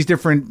 like all these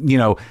different,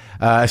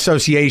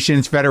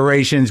 associations,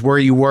 federations, where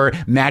you were,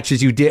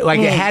 matches you did.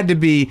 Like, it had to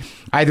be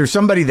either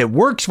somebody that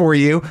works for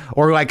you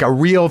or like a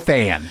real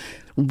fan.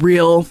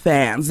 Real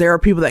fans. There are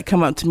people that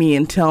come up to me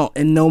and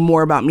know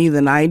more about me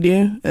than I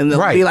do. And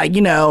they'll be like,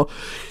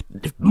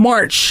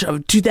 March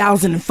of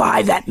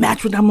 2005, that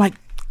match with, I'm like,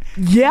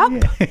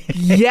 yep.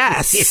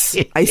 Yes.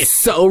 I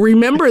so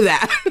remember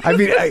that. I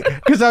mean,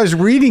 because I was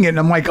reading it and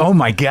I'm like, oh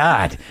my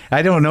God,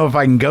 I don't know if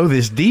I can go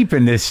this deep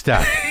in this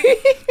stuff.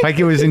 Like,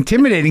 it was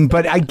intimidating,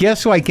 but I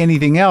guess like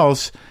anything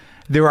else,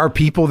 there are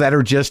people that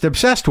are just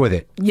obsessed with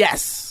it.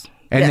 Yes.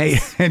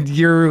 And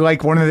you're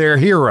like one of their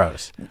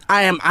heroes.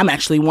 I'm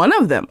actually one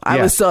of them.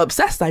 I was so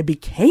obsessed, I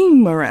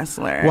became a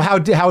wrestler. Well,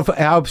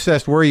 how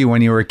obsessed were you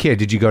when you were a kid?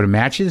 Did you go to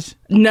matches?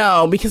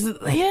 No, because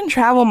they didn't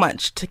travel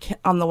much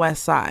on the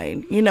West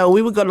Side. We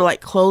would go to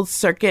like closed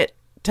circuit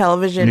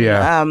television,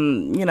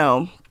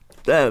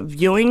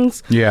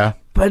 viewings. Yeah.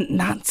 But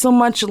not so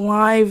much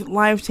live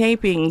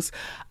tapings.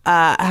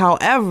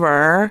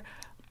 However,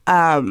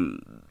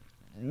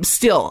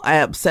 still, I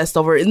obsessed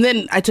over it. And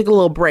then I took a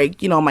little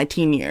break, my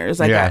teen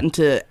years. I got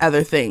into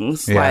other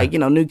things like,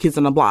 New Kids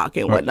on the Block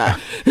and whatnot.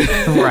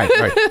 Right.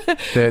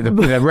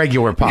 The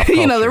regular pop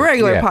culture. The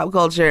regular pop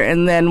culture.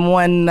 And then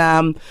when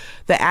the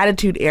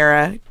Attitude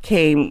Era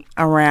came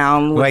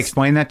around.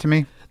 Explain that to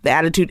me. The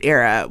Attitude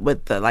Era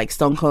with the like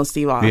Stone Cold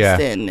Steve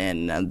Austin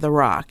and The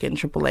Rock and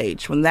Triple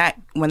H. When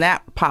that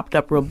popped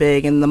up real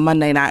big, and the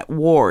Monday Night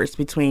Wars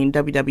between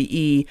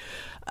WWE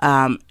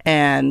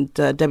and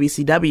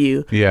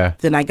WCW,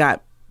 then I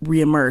got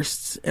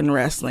re-immersed in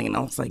wrestling, and I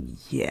was like,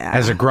 yeah.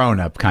 As a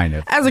grown-up, kind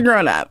of. As a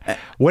grown-up.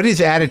 What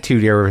does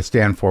Attitude Era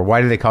stand for?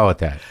 Why do they call it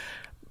that?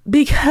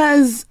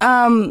 Because,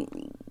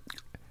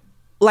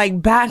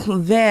 like, back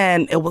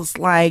then, it was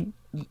like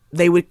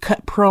they would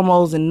cut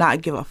promos and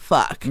not give a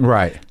fuck.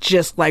 Right.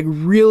 Just, like,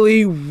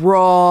 really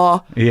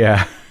raw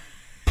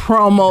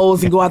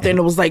promos and go out there, and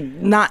it was, like,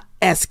 not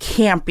as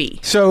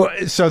campy. So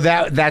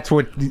that's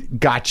what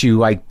got you,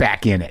 like,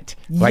 back in it.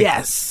 Like,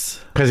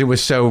 yes. Because it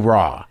was so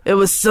raw. It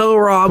was so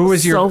raw. Who were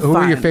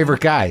your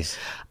favorite guys?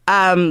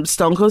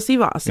 Stone Cold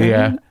Steve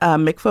Austin,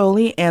 Mick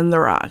Foley, and The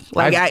Rock.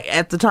 Like,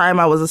 at the time,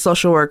 I was a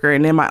social worker,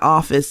 and in my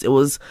office, it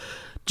was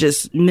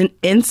just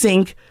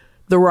NSYNC,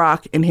 The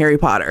Rock, and Harry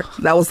Potter.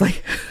 That was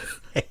like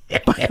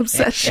my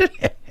obsession.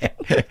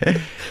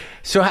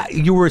 So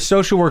you were a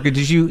social worker.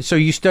 So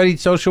you studied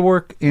social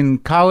work in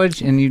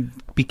college, and you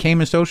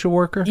became a social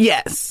worker?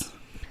 Yes.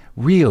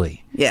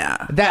 Really?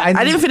 Yeah.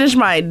 I didn't finish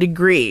my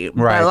degree.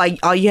 Right. But, like,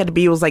 all you had to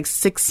be was like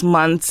 6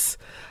 months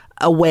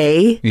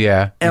away.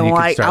 Yeah. And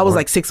like I was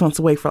like 6 months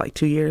away for like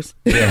 2 years.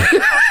 Yeah.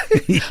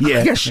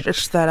 Yeah. I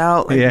stretched that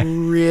out like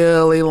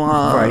really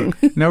long.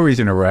 Right. No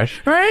reason to rush.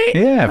 Right?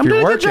 Yeah. If I'm you're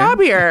doing working. a good job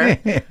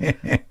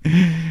here.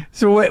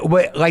 So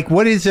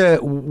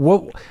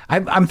what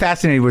I'm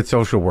fascinated with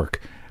social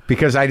work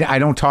Because I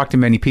don't talk to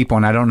many people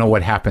and I don't know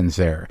what happens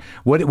there.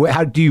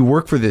 How do you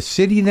work for the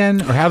city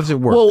then, or how does it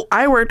work? Well,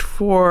 I worked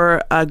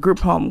for a group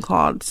home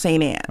called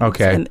St.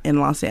 Anne's in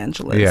Los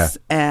Angeles. Yeah.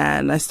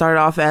 And I started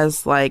off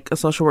as like a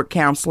social work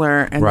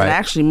counselor, and then I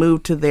actually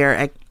moved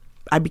to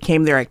I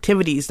became their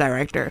activities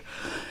director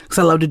because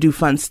I love to do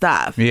fun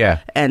stuff. Yeah.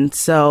 And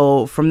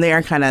so from there,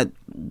 I kind of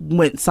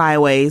went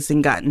sideways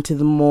and got into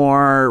the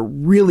more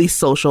really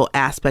social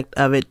aspect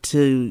of it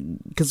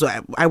because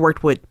I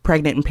worked with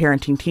pregnant and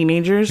parenting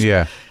teenagers.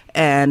 Yeah.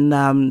 And,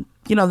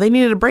 they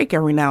needed a break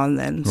every now and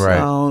then. Right.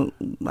 So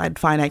I'd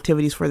find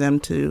activities for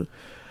them to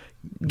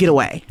get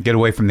away. Get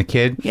away from the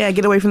kid? Yeah,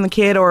 get away from the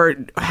kid, or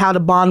how to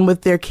bond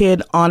with their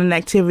kid on an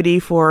activity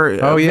for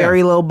a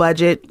very low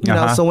budget. You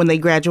know, so when they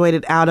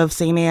graduated out of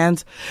St.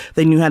 Anne's,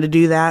 they knew how to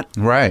do that.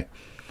 Right.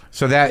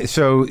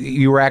 So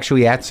you were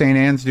actually at St.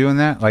 Anne's doing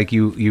that? Like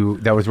you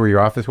that was where your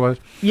office was?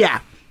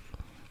 Yeah.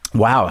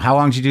 Wow. How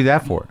long did you do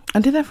that for? I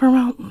did that for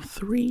about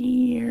 3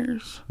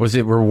 years. Was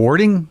it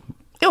rewarding?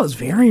 It was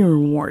very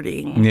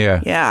rewarding.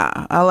 Yeah.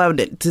 Yeah. I loved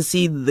it to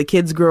see the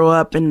kids grow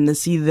up and to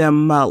see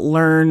them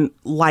learn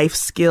life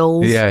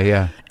skills. Yeah,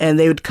 yeah. And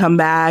they would come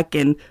back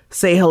and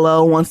say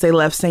hello once they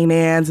left St.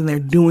 Anne's, and they're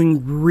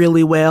doing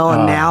really well.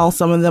 And now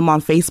some of them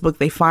on Facebook,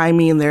 they find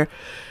me and they're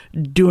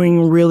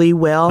doing really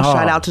well.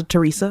 Shout out to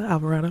Teresa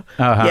Alvarado.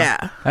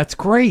 Yeah. That's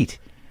great.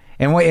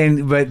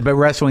 But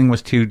wrestling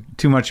was too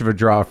much of a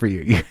draw for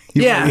you.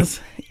 Yes.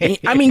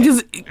 I mean,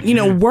 because,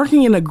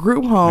 working in a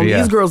group home,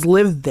 these girls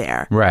lived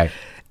there. Right.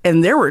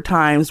 And there were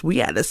times we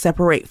had to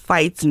separate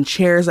fights and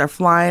chairs are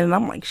flying. And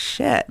I'm like,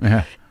 shit.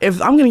 Uh-huh.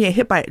 If I'm going to get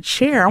hit by a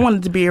chair, I want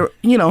it to be,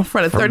 in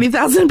front of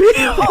 30,000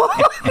 people.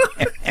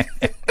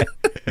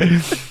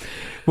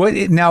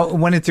 Now,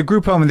 when it's a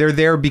group home, they're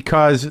there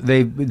because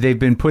they've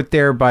been put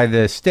there by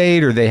the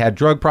state, or they had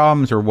drug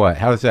problems, or what?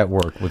 How does that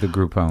work with a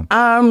group home?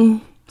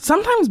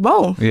 Sometimes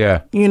both.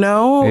 Yeah.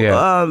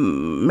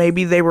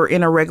 Maybe they were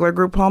in a regular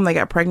group home. They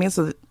got pregnant,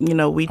 so,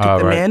 we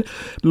took them in.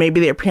 Maybe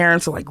their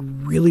parents are like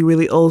really,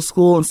 really old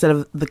school. Instead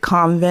of the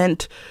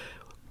convent,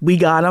 we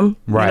got them.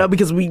 Right.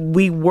 Because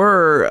we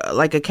were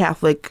like a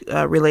Catholic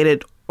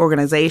related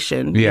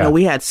organization. Yeah.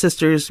 We had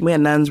sisters, we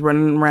had nuns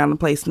running around the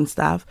place and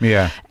stuff.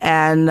 Yeah.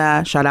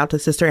 And shout out to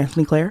Sister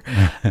Anthony Claire.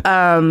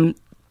 So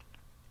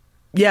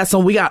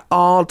we got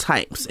all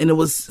types, and it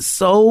was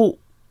so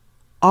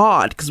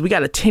odd because we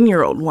got a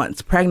 10-year-old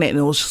once pregnant, and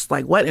it was just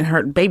like, what? And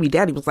her baby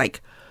daddy was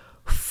like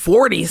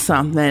 40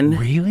 something.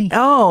 Really?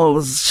 Oh, it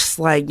was just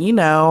like,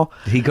 Did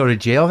he go to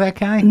jail, that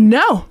guy?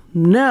 No.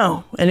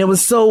 And it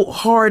was so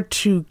hard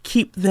to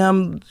keep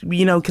them,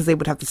 because they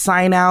would have to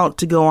sign out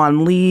to go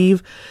on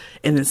leave.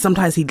 And then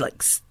sometimes he'd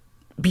like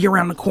be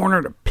around the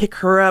corner to pick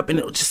her up, and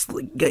it would just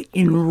like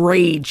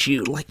enrage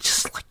you,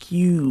 just like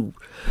you.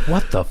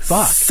 What the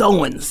fuck?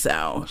 So and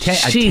so. A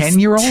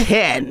 10-year-old?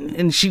 10,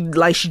 and she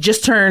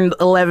just turned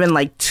 11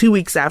 like 2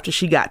 weeks after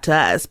she got to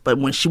us. But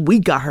when we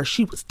got her,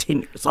 she was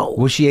 10 years old.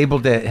 Was she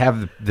able to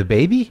have the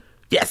baby?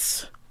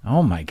 Yes.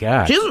 Oh my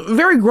God. She was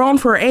very grown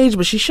for her age,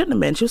 but she shouldn't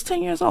have been. She was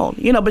 10 years old,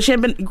 but she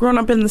had been grown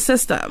up in the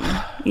system,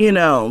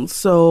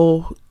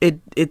 so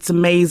it's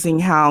amazing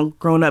how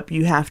grown up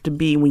you have to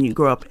be when you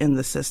grow up in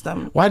the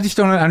system. Well, I just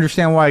don't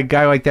understand why a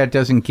guy like that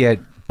doesn't get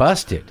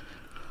busted.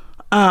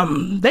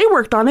 They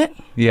worked on it.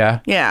 Yeah.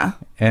 Yeah.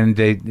 And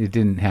it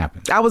didn't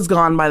happen. I was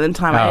gone by the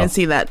time. I didn't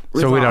see that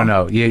resolve. So we don't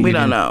know. We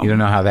don't know. You don't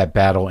know how that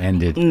battle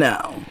ended.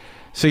 No.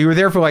 So you were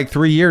there for like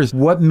 3 years.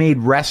 What made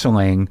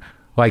wrestling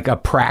like a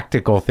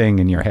practical thing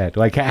in your head?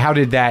 Like, how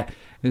did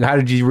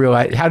you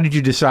realize, how did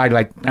you decide,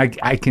 like,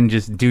 I can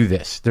just do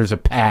this? There's a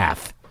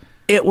path.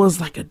 It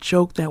was like a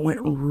joke that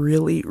went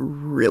really,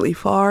 really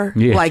far.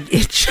 Yeah. Like,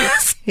 it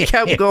just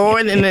kept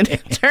going, and then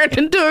it turned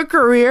into a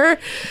career.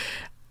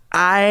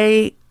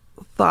 I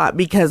thought,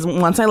 because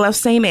once I left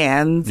St.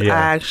 Anne's, I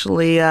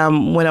actually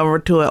went over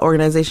to an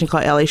organization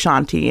called LA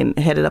Shanti and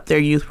headed up their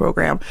youth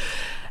program.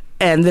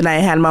 And then I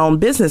had my own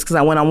business because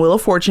I went on Wheel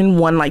of Fortune,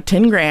 won like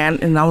 10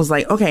 grand. And I was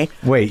like, okay.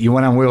 Wait, you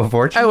went on Wheel of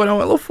Fortune? I went on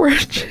Wheel of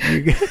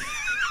Fortune.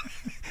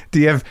 Do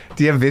you have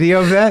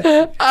video of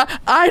that?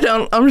 I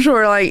don't. I'm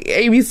sure like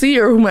ABC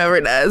or whomever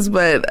does.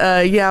 But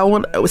I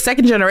went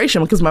second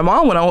generation because my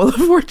mom went on Wheel of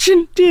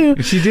Fortune too.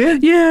 She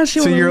did? Yeah. She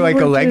so you're like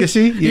a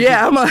legacy?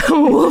 I'm a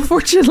Wheel of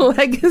Fortune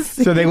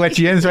legacy. So they let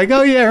you in. It's like,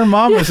 oh yeah, her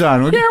mom was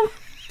on. Yeah,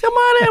 come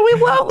on in. We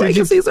love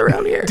legacies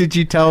around here. Did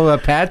you tell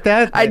Pat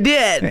that? I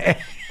did.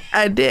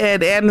 I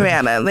did, and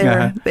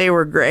Vanna. They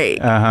were great.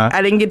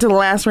 I didn't get to the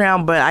last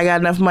round, but I got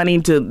enough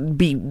money to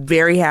be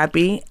very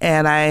happy,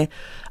 and I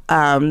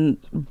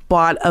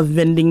bought a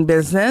vending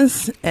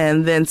business,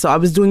 and then so I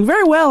was doing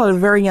very well at a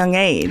very young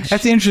age.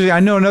 That's interesting. I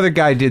know another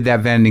guy did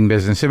that vending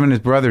business. Him and his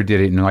brother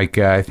did it in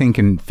I think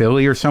in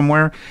Philly or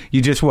somewhere.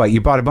 You just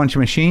you bought a bunch of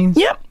machines?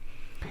 Yep.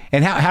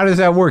 And how does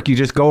that work? You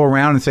just go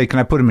around and say, can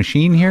I put a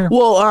machine here?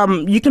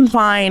 Well, you can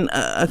find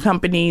a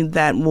company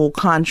that will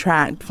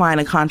find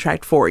a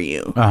contract for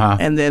you.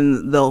 And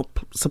then they'll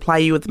supply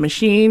you with the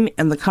machine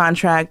and the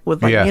contract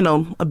with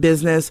a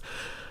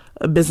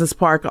business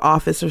park,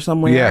 office or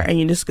somewhere. Yeah. And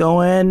you just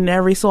go in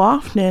every so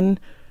often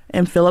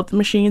and fill up the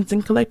machines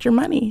and collect your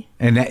money.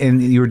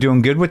 And you were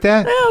doing good with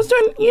that? Yeah, I was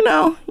doing, you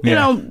know,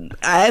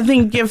 I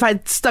think if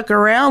I'd stuck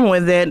around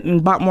with it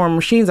and bought more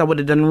machines, I would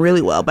have done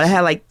really well. But I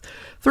had like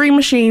 3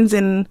 machines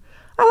and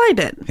I liked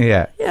it.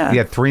 Yeah. Yeah. You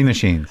had 3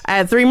 machines. I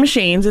had 3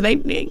 machines and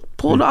they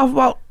pulled off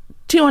about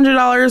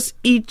 $200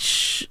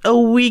 each a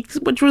week,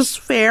 which was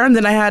fair. And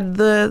then I had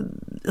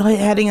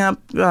heading up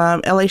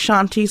LA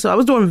Shanti. So I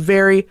was doing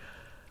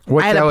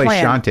What's LA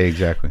Shanti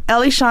exactly?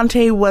 LA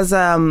Shanti was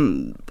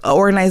an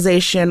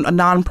organization, a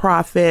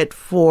nonprofit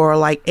for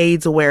like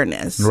AIDS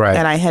awareness. Right.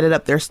 And I headed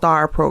up their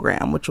STAR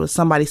program, which was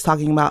Somebody's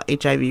Talking About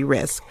HIV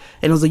Risk.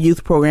 And it was a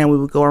youth program. We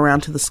would go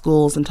around to the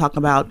schools and talk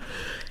about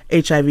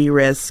HIV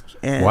risk.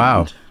 And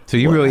wow. So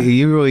you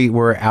really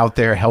were out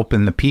there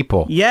helping the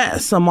people.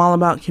 Yes, I'm all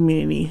about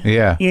community.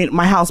 Yeah.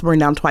 My house burned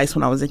down twice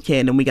when I was a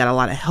kid, and we got a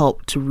lot of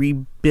help to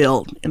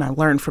rebuild, and I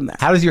learned from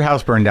that. How does your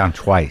house burn down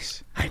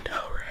twice? I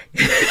know, right?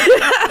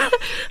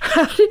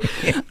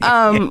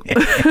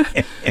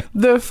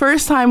 The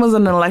first time was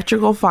an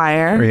electrical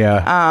fire.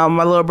 Yeah.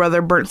 My little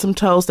brother burnt some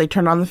toast. They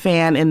turned on the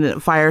fan, and the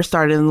fire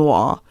started in the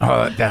wall.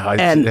 Oh,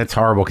 that's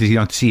horrible because you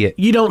don't see it.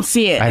 You don't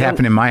see it. That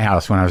happened in my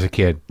house when I was a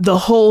kid. The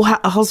whole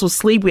house was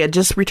asleep. We had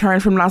just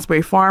returned from Knott's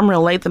Berry Farm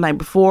real late the night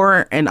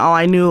before, and all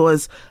I knew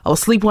was I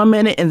was asleep one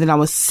minute, and then I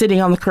was sitting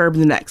on the curb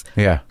the next.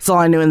 Yeah. That's all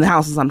I knew, and the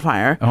house was on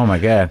fire. Oh my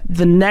God.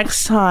 The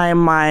next time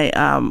my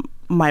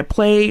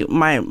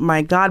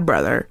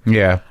godbrother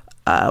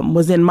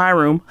was in my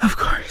room, of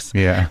course,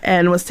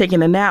 and was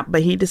taking a nap,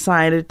 but he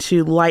decided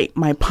to light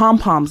my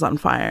pom-poms on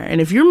fire.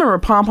 And if you remember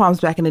pom-poms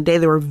back in the day,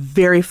 they were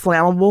very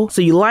flammable.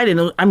 So you light it,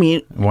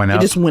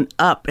 it just went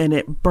up and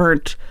it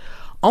burnt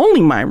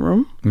only my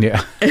room.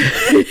 Yeah.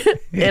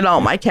 And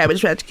all my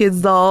Cabbage Patch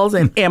Kids dolls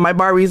and my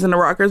Barbies in the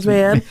Rockers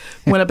van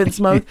went up in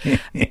smoke.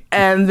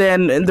 And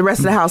then the rest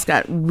of the house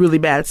got really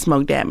bad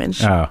smoke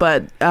damage. Oh.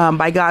 But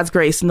by God's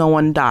grace, no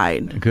one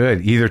died.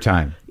 Good. Either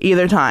time.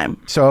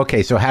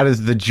 So how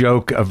does the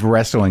joke of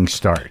wrestling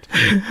start?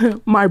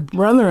 My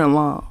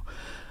brother-in-law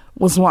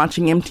was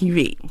watching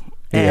MTV.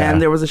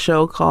 And there was a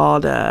show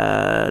called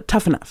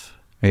Tough Enough.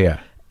 Yeah.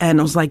 And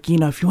it was like,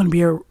 if you want to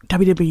be a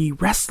WWE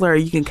wrestler,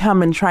 you can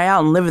come and try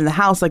out and live in the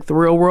house like the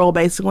real world,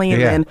 basically.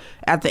 And then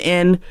at the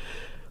end,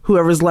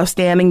 whoever's left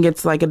standing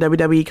gets like a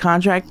WWE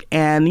contract.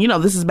 And,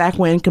 this is back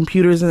when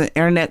computers and the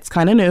internet's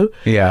kind of new.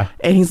 Yeah.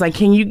 And he's like,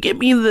 can you get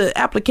me the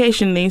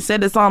application? And he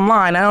said it's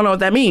online. I don't know what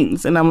that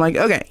means. And I'm like,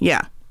 okay,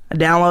 yeah. I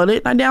download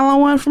it. I download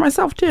one for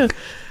myself, too.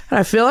 And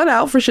I fill it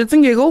out for shits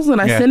and giggles,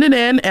 and I send it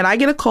in, and I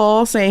get a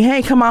call saying,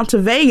 hey, come out to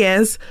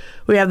Vegas.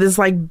 We have this,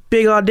 like,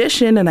 big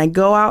audition, and I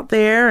go out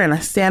there, and I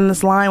stand in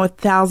this line with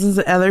thousands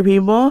of other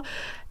people,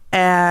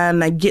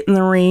 and I get in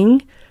the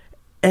ring,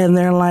 and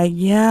they're like,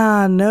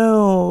 yeah,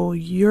 no,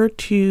 you're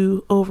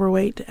too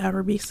overweight to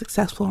ever be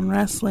successful in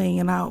wrestling.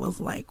 And I was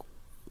like,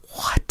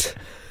 what?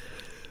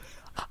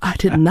 I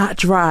did not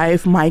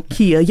drive my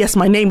Kia. Yes,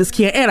 my name is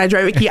Kia, and I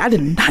drive a Kia. I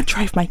did not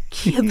drive my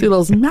Kia through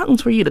those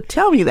mountains for you to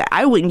tell me that.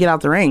 I wouldn't get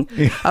out the ring.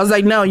 I was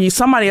like, no,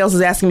 somebody else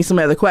is asking me some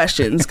other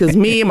questions, because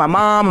me, my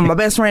mom, and my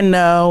best friend,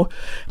 no.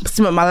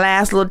 My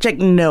last little check,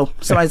 no.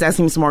 Somebody's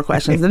asking me some more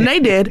questions. And they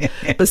did,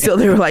 but still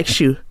they were like,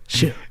 shoo.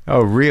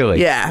 Oh,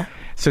 really? Yeah.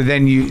 So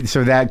then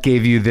so that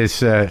gave you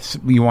this,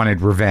 you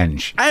wanted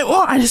revenge.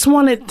 I just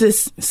wanted to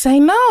say,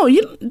 no,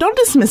 you don't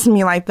dismiss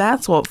me like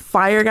that. So a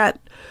fire got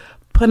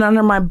put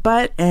under my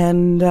butt,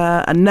 and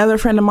another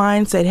friend of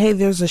mine said, hey,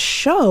 there's a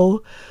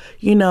show,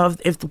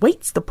 if the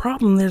weight's the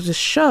problem, there's a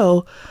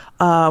show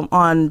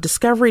on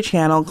Discovery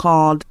Channel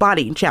called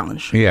Body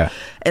Challenge. Yeah.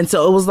 And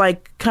so it was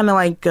like kind of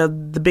like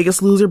The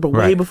Biggest Loser, but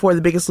way before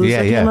The Biggest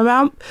Loser came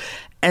about.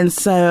 And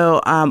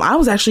so I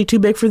was actually too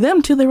big for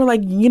them, too. They were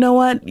like, you know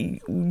what?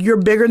 You're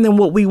bigger than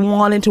what we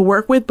wanted to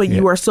work with, but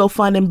you are so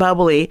fun and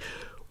bubbly.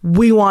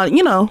 We want,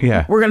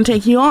 we're going to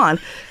take you on.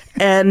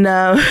 And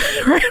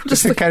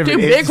just like, kind of too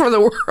big for the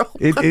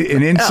world.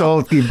 An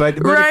insult, but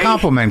a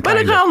compliment. But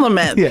a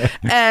compliment. Yeah.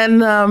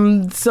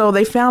 And so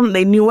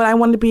they knew what I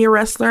wanted to be a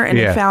wrestler, and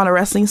they found a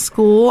wrestling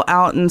school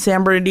out in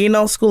San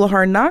Bernardino, School of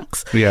Hard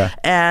Knocks. Yeah.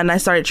 And I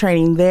started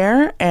training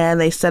there, and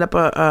they set up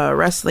a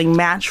wrestling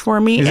match for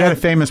me. Is that a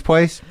famous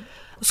place?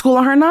 School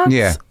of Hard Knocks?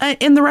 Yeah.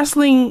 In the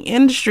wrestling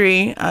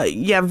industry,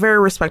 very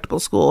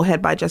respectable school,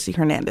 head by Jesse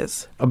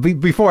Hernandez.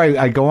 Before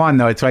I go on,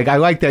 though, it's like, I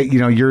like that,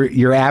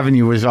 your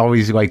avenue was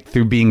always like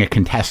through being a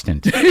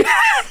contestant.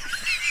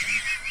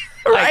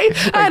 Right?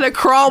 I had to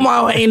crawl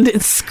my way into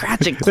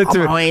scratching,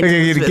 my way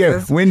into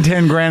this. Win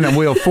 10 grand on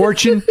Wheel of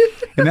Fortune,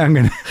 and I'm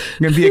gonna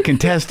be a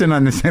contestant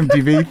on this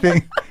MTV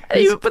thing. I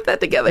didn't even put that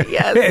together,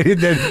 yes.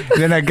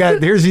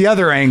 then here's the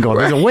other angle.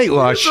 There's a weight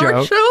loss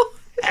show.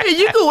 Hey,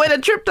 you could win a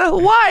trip to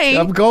Hawaii.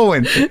 I'm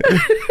going.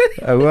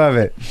 I love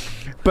it.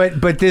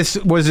 But this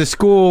was a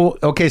school.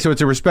 Okay, so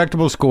it's a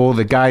respectable school.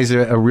 The guy's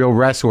a real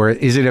wrestler.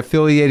 Is it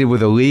affiliated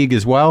with a league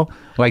as well?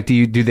 Like,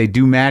 do they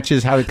do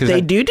matches? They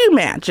do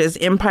matches.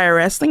 Empire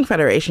Wrestling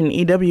Federation,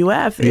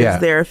 EWF,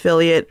 is their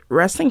affiliate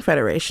wrestling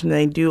federation.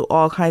 They do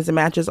all kinds of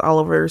matches all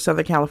over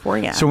Southern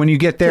California. So when you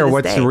get there,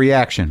 what's the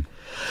reaction?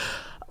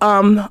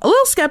 A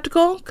little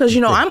skeptical because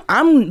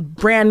I'm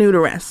brand new to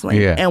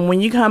wrestling, and when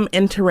you come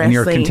into wrestling, and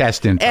you're a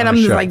contestant, and I'm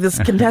just like this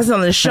contestant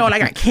on the show, and I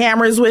got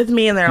cameras with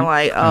me, and they're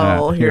like,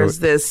 "Oh, here's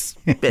this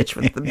bitch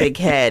with the big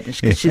head.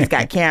 She's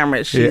got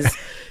cameras. She's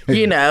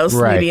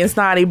snooty and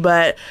snotty."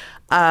 But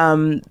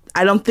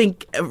I don't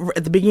think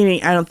at the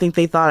beginning, I don't think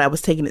they thought I was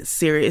taking it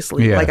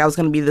seriously. Yeah. Like I was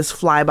going to be this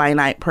fly by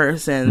night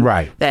person.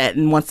 Right. That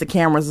and once the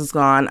cameras is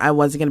gone, I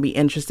wasn't going to be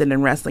interested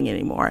in wrestling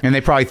anymore. And they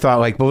probably thought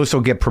like, well, this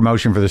will get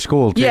promotion for the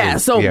school too. Yeah.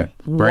 So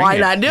why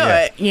not do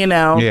it?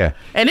 Yeah.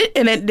 And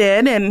it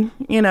did. And,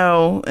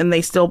 and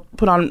they still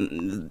put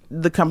on,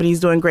 the company's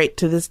doing great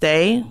to this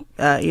day,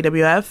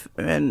 EWF.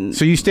 And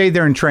so you stayed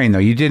there and trained though.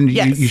 You didn't,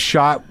 yes. you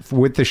shot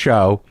with the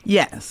show.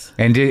 Yes.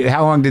 And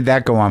how long did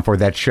that go on for,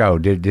 that show?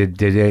 Did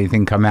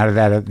anything come out of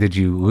that? Did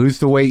you lose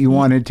the weight you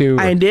wanted to?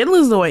 I did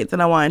lose the weight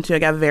that I wanted to. I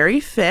got very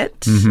fit.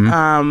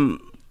 Mm-hmm.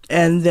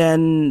 And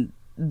then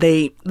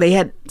they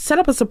had set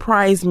up a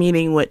surprise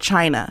meeting with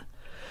China,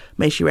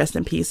 may she rest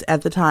in peace,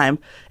 at the time.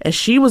 And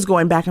she was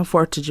going back and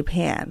forth to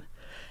Japan.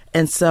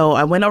 And so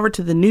I went over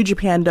to the New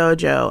Japan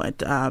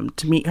dojo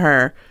to meet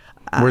her.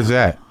 Where's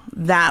that?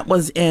 That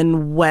was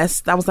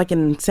that was like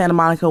in Santa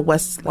Monica,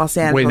 West Los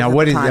Angeles.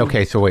 Wait, now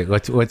okay, so wait,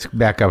 let's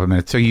back up a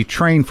minute. So you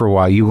trained for a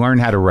while. You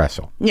learned how to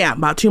wrestle. Yeah,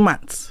 about 2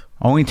 months.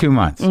 Only 2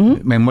 months.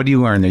 Mm-hmm. And what do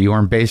you learn there? You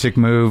learn basic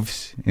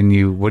moves,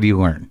 and what do you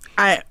learn?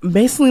 I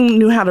basically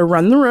knew how to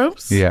run the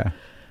ropes. Yeah.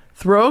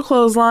 Throw a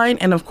clothesline,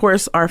 and of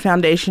course our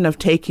foundation of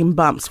taking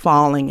bumps,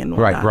 falling, and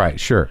whatnot. Right,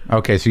 sure.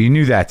 Okay, so you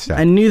knew that stuff.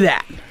 I knew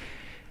that.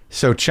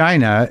 So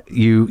China,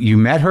 you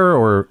met her,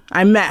 or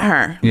I met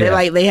her.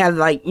 Yeah. They had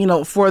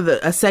for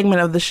a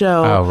segment of the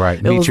show. Oh right,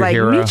 it was like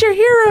hero. Meet your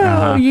hero.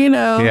 Uh-huh.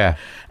 Yeah.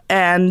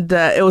 And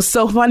it was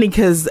so funny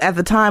because at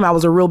the time I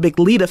was a real big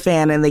Lita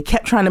fan, and they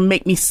kept trying to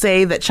make me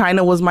say that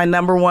China was my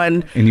number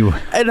one.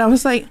 And I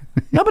was like,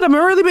 no, but I'm a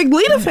really big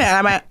Lita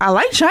fan. I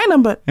like China,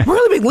 but I'm a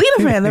really big Lita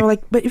fan. They were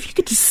like, but if you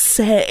could just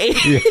say.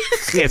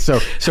 Yeah. So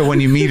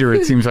when you meet her,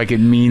 it seems like it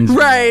means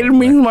right. It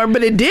means more,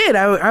 but it did.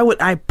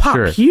 I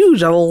popped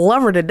huge. I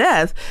love her to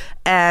death.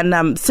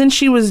 And since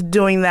she was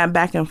doing that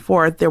back and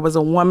forth, there was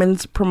a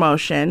women's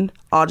promotion,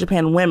 All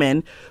Japan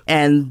Women,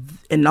 and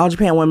All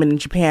Japan Women in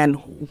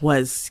Japan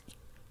was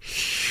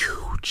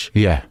huge.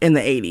 Yeah. In the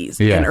 80s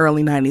and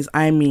early 90s.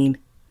 I mean,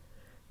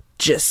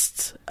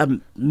 just a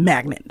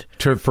magnet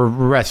for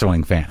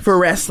wrestling fans. For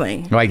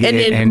wrestling, like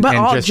and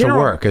just to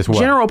work as well.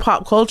 General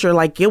pop culture,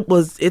 like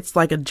it's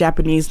like a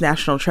Japanese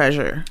national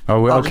treasure.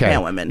 Oh, okay. All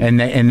Japan Women,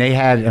 and they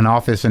had an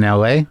office in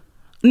L.A.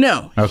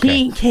 No,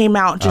 he came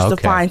out just to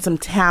find some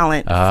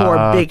talent for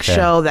a big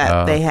show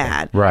that they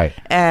had. Right.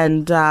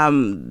 And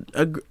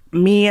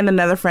me and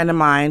another friend of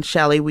mine,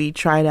 Shelly, we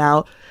tried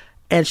out,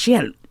 and she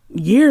had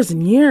years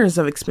and years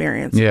of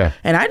experience. Yeah.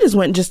 And I just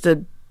went just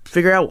to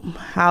figure out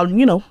how,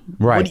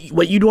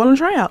 what you'd want to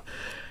try out.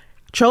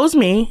 Chose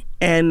me,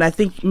 and I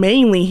think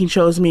mainly he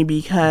chose me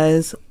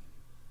because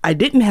I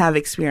didn't have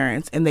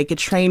experience, and they could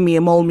train me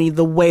and mold me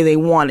the way they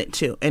wanted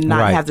to, and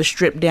not have to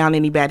strip down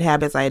any bad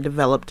habits I had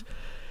developed.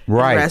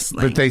 Right,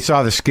 wrestling. But they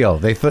saw the skill.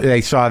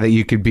 They saw that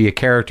you could be a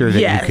character,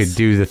 that you could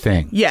do the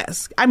thing.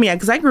 Yes. I mean,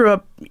 because I grew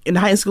up in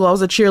high school, I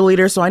was a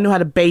cheerleader, so I knew how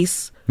to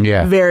base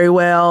very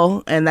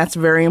well, and that's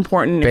very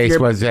important. Base,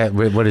 what does that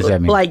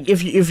mean? Like,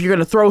 if you're going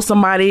to throw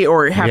somebody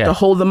or have to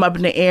hold them up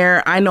in the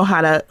air, I know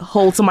how to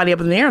hold somebody up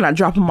in the air and not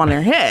drop them on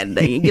their head.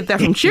 You get that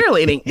from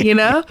cheerleading,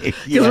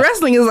 Because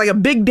wrestling is like a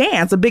big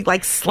dance, a big,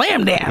 like,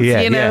 slam dance,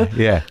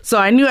 Yeah. So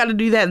I knew how to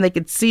do that, and they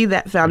could see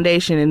that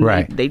foundation,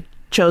 and they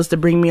chose to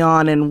bring me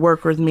on and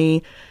work with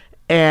me.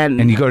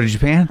 And you go to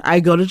Japan?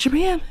 I go to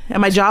Japan, and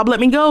my job let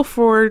me go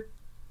for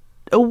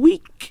a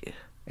week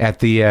at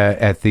the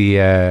LA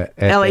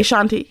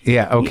Shanti.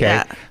 Yeah, okay.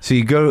 Yeah. So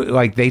you go,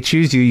 like, they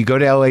choose you go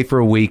to LA for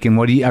a week, and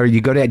you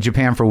go to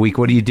Japan for a week.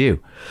 What do you do?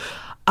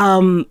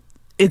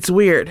 It's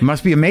weird. It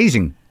must be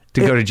amazing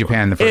to go to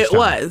Japan the first time.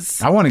 It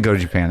was. I want to go to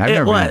Japan. I've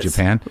never been to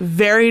Japan.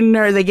 Very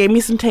nerd. They gave me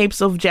some tapes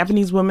of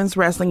Japanese women's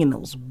wrestling, and it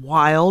was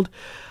wild.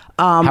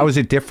 How is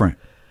it different?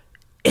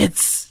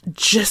 It's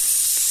just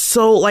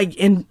so, like,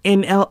 in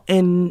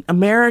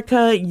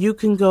America, you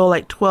can go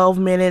like 12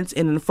 minutes,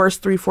 and in the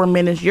first 3-4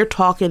 minutes, you're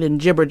talking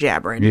and jibber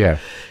jabbering. Yeah.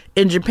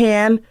 In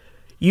Japan,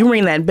 you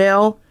ring that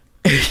bell,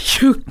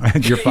 you're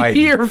fighting.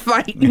 You're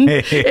fighting.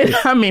 And,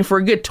 I mean, for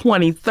a good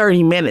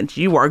 20-30 minutes,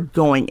 you are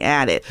going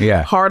at it.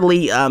 Yeah.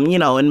 Hardly,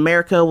 in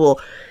America, we'll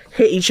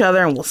hit each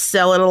other and we'll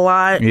sell it a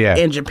lot. Yeah.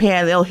 In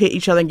Japan, they'll hit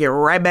each other and get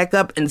right back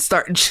up and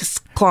start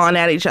just clawing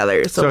at each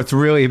other. So it's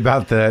really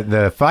about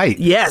the fight.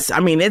 Yes.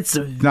 I mean, it's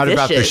not vicious.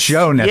 about the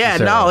show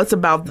necessarily. Yeah, no, it's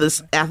about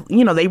this.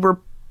 They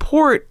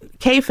report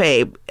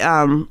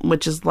kayfabe,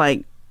 which is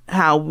like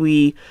how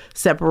we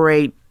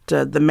separate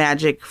the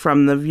magic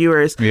from the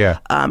viewers. Yeah.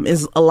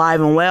 Is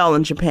alive and well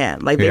in Japan.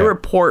 Like, they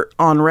report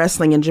on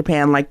wrestling in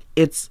Japan like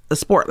it's a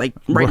sport, like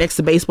right next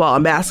to baseball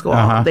and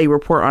basketball. They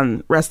report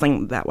on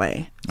wrestling that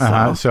way.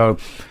 So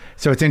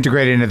So it's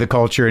integrated into the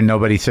culture, and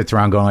nobody sits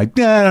around going like,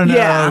 no,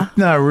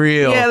 not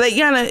real. Yeah, they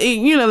kind of,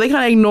 they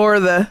kind of ignore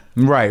the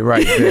right,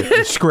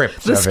 the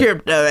script, of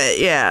it.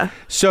 Yeah.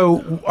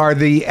 So are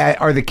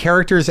the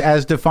characters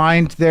as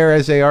defined there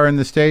as they are in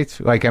the States?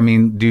 Like, I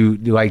mean, do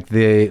like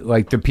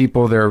the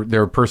people, their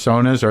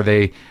personas, are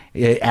they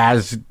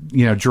as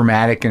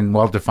dramatic and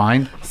well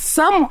defined?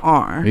 Some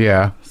are.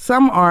 Yeah.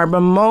 Some are,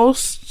 but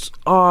most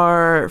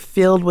are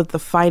filled with the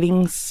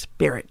fighting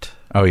spirit.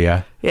 Oh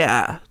yeah.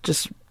 Yeah,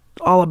 just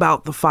all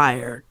about the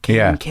fire.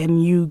 Can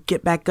you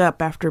get back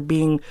up after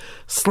being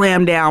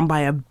slammed down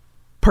by a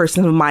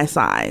person of my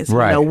size?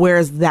 Right.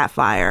 Where's that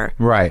fire?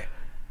 Right.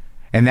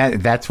 And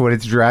that's what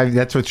it's driving.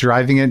 That's what's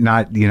driving it.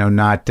 Not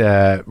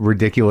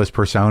ridiculous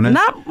personas.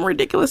 Not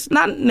ridiculous.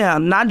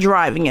 Not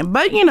driving it.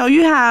 But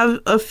you have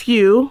a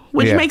few,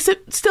 which makes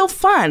it still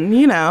fun.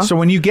 So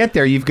when you get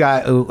there, you've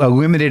got a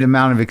limited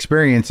amount of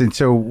experience, and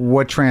so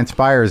what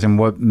transpires and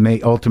what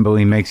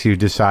ultimately makes you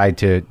decide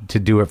to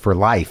do it for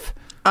life?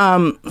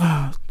 Let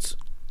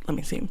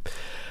me see.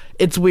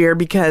 It's weird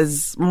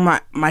because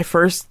my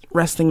first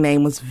wrestling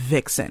name was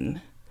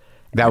Vixen.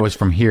 That was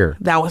from here.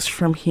 That was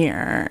from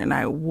here, and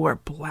I wore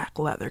black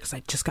leather because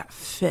I just got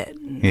fit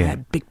and I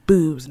had big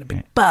boobs and a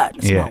big butt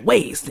and a small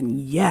waist, and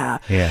yeah.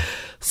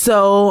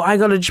 So I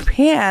go to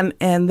Japan,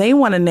 and they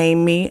want to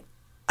name me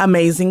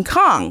Amazing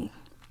Kong,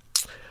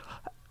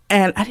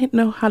 and I didn't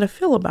know how to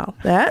feel about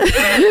that.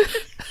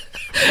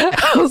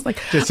 I was like,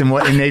 just in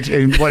what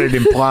it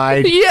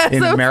implied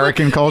in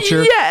American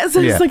culture. Yes,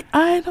 and it's like,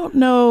 I don't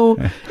know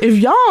if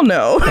y'all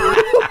know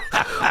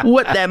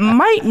what that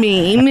might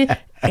mean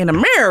in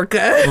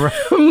America.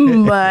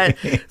 But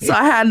so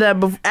I had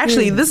to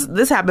actually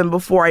this happened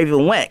before I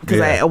even went,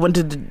 because I went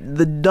to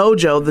the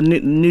dojo, the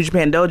New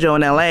Japan dojo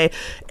in LA,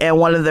 and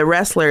one of the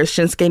wrestlers,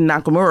 Shinsuke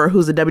Nakamura,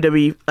 who's a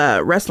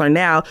WWE wrestler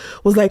now,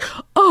 was like,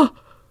 "Oh,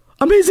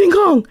 Amazing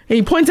Kong," and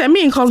he points at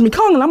me and calls me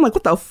Kong, and I'm like,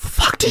 "What the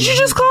fuck did you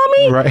just call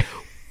me?" Right.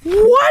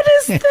 What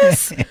is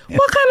this?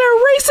 What kind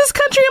of racist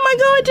country am I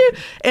going to?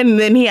 And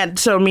then he had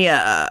showed me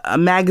a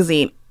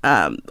magazine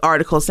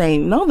article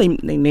saying, "No, they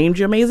named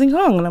you Amazing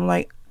Kong," and I'm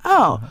like,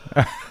 "Oh."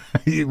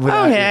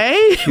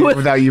 Okay.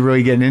 Without you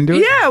really getting into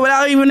it? Yeah,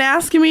 without even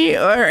asking me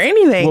or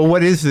anything. Well,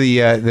 what is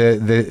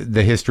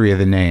the history of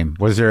the name?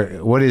 What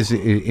does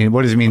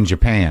it mean in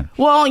Japan?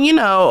 Well,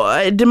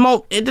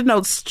 it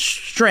denotes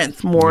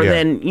strength more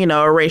than,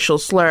 a racial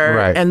slur.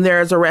 Right. And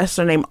there's a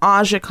wrestler named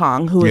Aja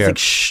Kong who is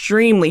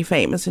extremely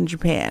famous in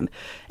Japan.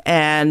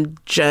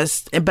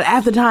 But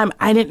at the time,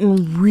 I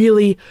didn't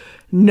really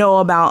know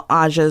about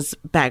Aja's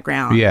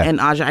background. Yeah. And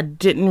Aja,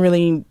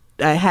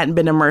 I hadn't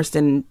been immersed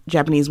in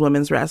Japanese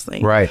women's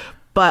wrestling. Right.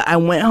 But I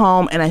went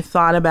home and I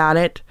thought about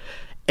it,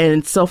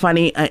 and it's so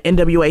funny, an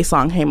NWA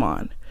song came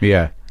on.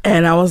 Yeah.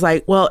 And I was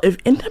like, well, if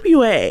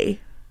NWA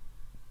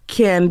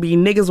can be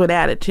niggas with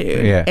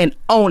attitude and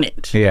own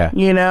it,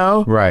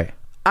 right,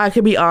 I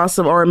could be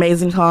awesome or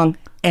Amazing Kong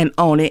and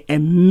own it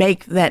and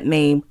make that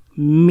name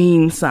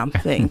mean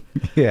something.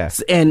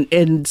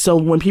 And so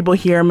when people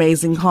hear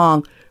Amazing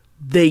Kong,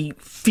 they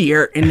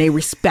fear and they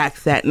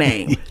respect that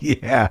name.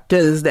 To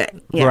this day.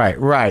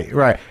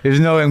 Right.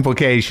 There's no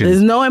implication.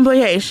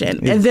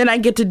 And then I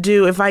get to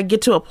do, if I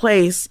get to a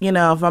place,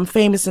 if I'm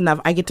famous enough,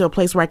 I get to a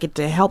place where I get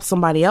to help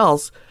somebody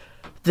else,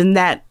 then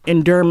that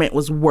endearment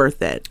was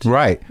worth it.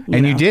 Right.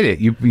 And you did it.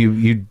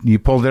 You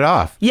pulled it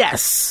off.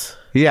 Yes.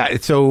 Yeah.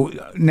 So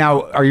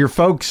now, are your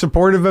folks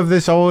supportive of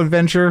this whole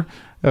adventure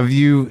of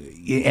you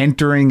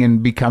entering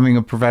and becoming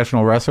a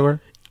professional wrestler?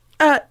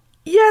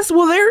 Yes.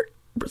 Well, they're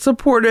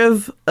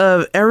supportive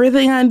of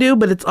everything I do,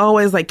 but it's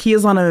always like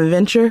Kia's on an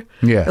adventure.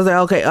 Yeah. I was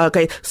like,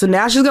 okay. So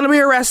now she's going to be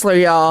a wrestler,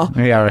 y'all.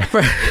 Yeah.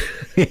 Right.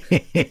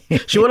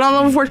 She went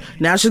on before.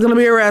 Now she's going to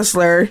be a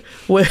wrestler.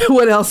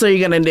 What else are you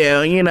going to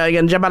do? You're going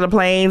to jump out of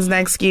planes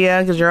next,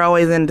 Kia, because you're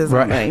always into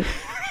something.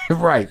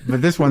 Right.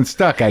 But this one's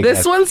stuck, I guess.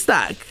 This one's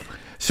stuck.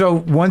 So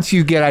once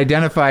you get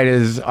identified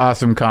as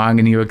Awesome Kong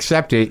and you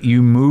accept it,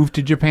 you move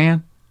to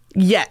Japan?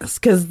 Yes,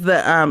 because the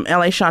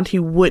LA Shanti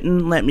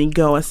wouldn't let me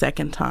go a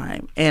second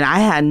time. And I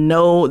had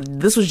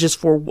this was just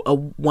for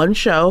one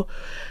show,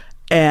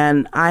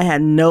 and I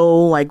had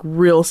no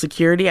real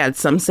security. I had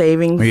some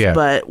savings,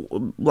 but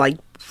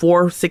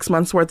 4-6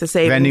 months worth of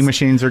savings. Vending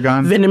machines are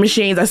gone? Vending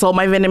machines. I sold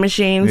my vending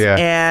machines,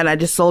 and I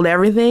just sold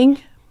everything.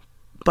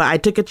 But I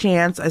took a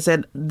chance. I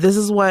said, this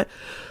is what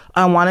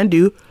I want to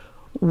do.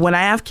 When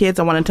I have kids,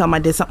 I want to tell them I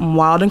did something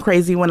wild and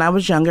crazy when I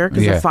was younger.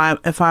 Because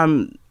if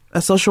I'm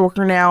a social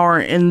worker now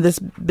or in this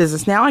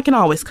business now, I can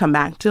always come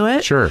back to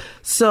it. Sure.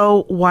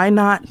 So why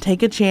not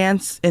take a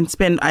chance and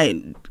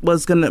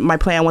my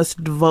plan was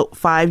to devote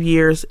 5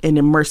 years and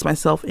immerse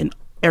myself in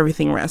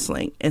everything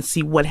wrestling and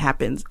see what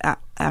happens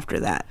after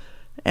that.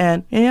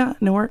 And it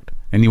worked.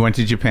 And you went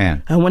to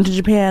Japan. I went to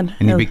Japan.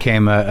 And you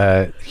became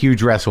a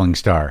huge wrestling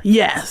star.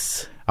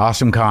 Yes.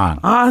 Awesome Kong.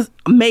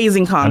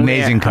 Amazing Kong.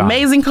 Amazing there. Kong.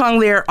 Amazing Kong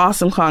there.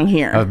 Awesome Kong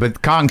here.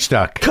 But Kong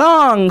stuck.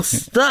 Kong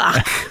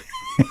stuck.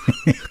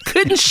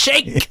 Couldn't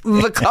shake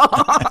the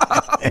Kong.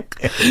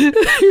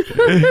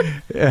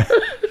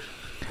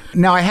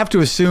 Now, I have to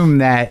assume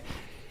that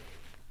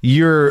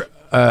you're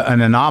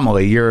an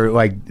anomaly. You're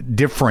like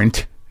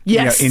different.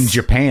 Yes. In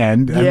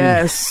Japan.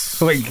 Yes.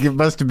 I mean, like it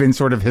must have been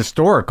sort of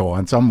historical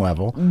on some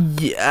level.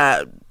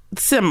 Yeah.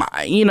 Semi.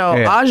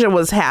 Aja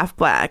was half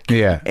black.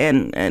 Yeah.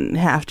 And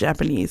half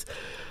Japanese.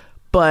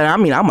 But I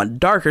mean, I'm a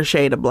darker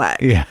shade of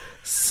black. Yeah.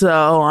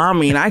 So I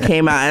mean, I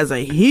came out as a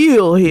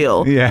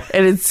heel. Yeah.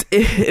 And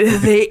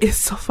it's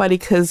so funny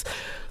because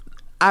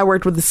I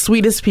worked with the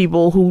sweetest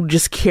people who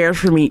just cared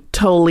for me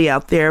totally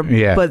out there.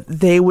 Yeah. But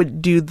they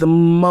would do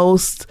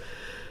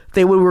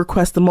they would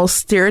request the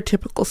most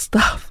stereotypical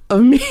stuff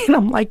of me. And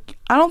I'm like,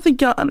 I don't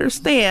think y'all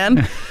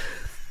understand.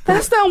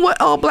 That's not what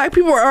all black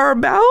people are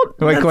about.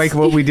 Like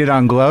what we did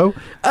on Glow?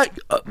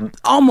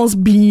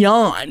 Almost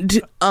beyond.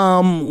 They'd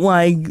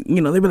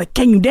be like,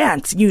 can you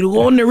dance? You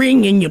go in the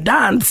ring and you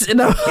dance.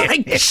 And I'm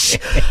like, shh.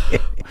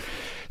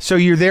 So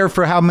you're there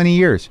for how many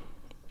years?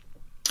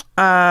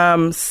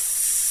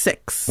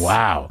 6.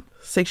 Wow.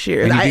 6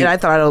 years. I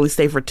thought I'd only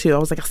stay for 2. I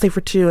was like, I'll stay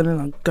for 2 and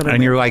then I'll go to.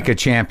 And you're like a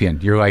champion.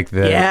 You're like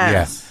the.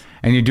 Yes. Yeah.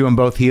 And you're doing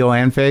both heel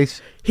and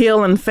face?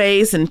 Heel and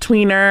face and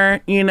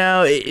tweener.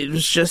 It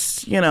was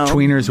just,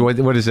 Tweeners,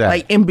 what is that?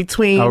 Like in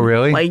between. Oh,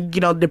 really? Like,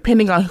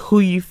 depending on who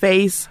you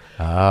face.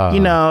 Oh,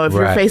 if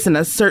you're facing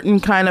a certain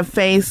kind of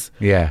face.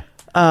 Yeah.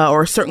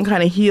 Or a certain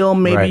kind of heel,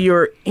 maybe Right.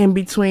 you're in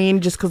between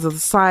just because of the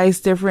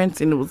size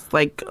difference. And it was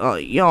like,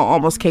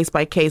 almost case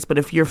by case. But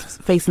if you're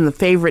facing the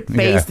favorite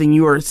face, then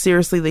you are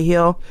seriously the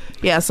heel.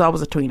 Yeah, so I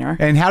was a tweener.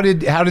 And how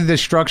did the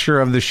structure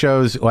of the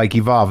shows like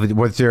evolve?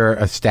 Was there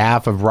a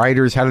staff of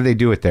writers? How did they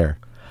do it there?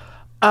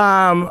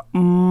 There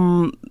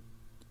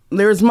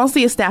was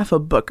mostly a staff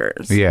of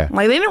bookers. Yeah.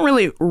 Like, they didn't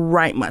really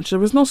write much. There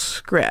was no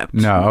script.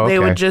 No, okay. They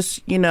would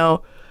just,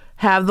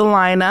 have the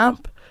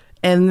lineup.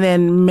 And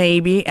then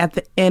maybe at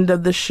the end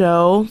of the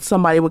show,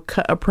 somebody would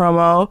cut a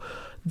promo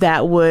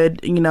that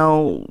would,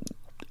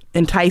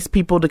 entice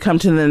people to come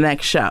to the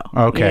next show.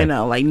 Okay.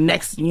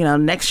 Next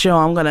show,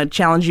 I'm going to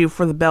challenge you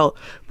for the belt,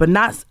 but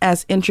not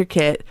as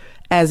intricate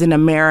as in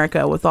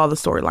America with all the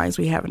storylines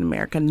we have in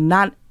America.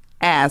 Not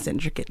as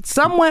intricate,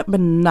 somewhat,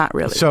 but not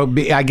really. So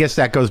I guess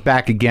that goes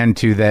back again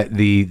to that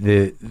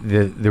the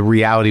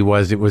reality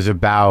was it was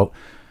about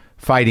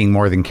fighting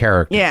more than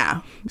character.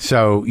 Yeah.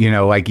 So,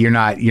 like you're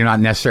not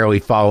necessarily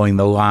following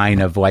the line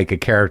of like a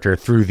character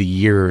through the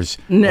years.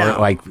 No.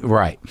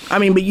 Right. I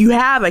mean, but you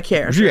have a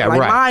character. Yeah,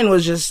 right. Mine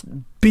was just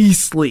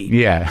beastly.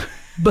 Yeah.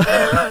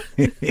 But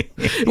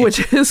which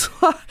is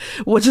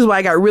why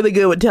I got really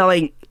good with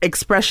telling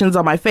expressions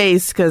on my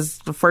face, because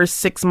the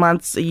first 6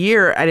 months, a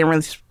year, I didn't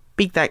really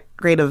speak that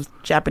great of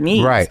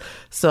Japanese. Right.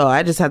 So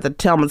I just had to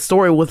tell them the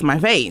story with my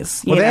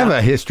face. Well, they have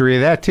a history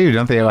of that too,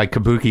 don't they? Like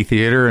kabuki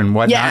theater and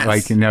whatnot.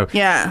 Yes.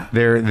 Yeah.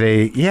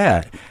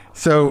 Yeah.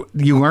 So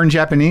you learn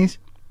Japanese?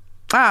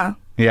 Ah.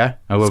 Yeah.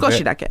 A little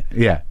bit. Skoshi-dake.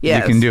 Yeah.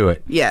 Yes. You can do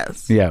it.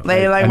 Yes. Yeah.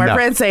 Like my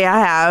friends say, I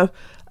have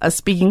a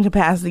speaking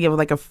capacity of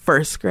like a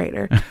first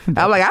grader.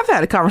 I'm like, I've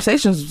had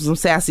conversations with some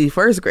sassy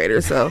first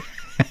graders, so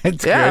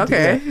It's yeah,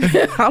 good.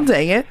 okay. I'll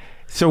take it.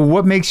 So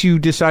what makes you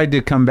decide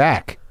to come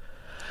back?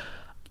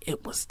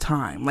 It was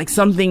time. Like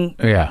something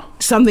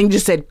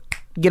just said,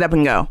 get up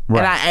and go.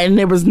 Right. And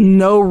there was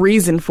no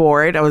reason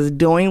for it. I was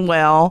doing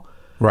well.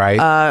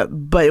 Right.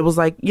 But it was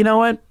like, you know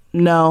what?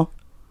 No,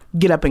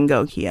 get up and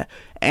go, Kia.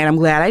 And I'm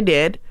glad I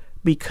did,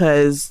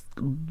 because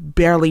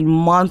barely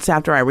months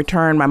after I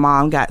returned, my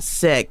mom got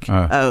sick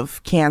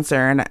of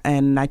cancer,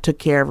 and I took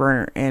care of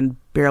her, and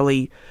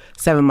barely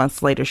 7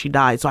 months later she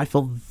died. So I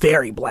feel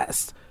very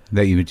blessed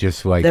that you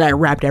just like that I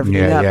wrapped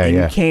everything up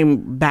and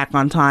came back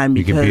on time,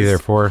 because you could be there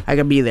for her. I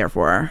could be there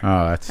for her.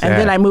 Oh, that's sad.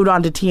 And then I moved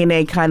on to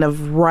TNA kind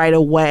of right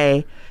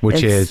away,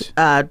 which is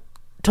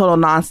total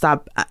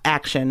nonstop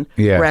action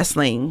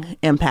wrestling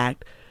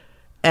Impact,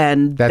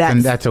 and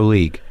that's a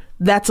league.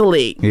 That's a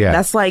league. Yeah,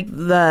 that's like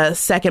the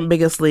second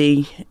biggest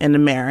league in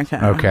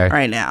America. Okay,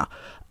 right now.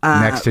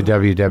 Next to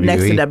WWE.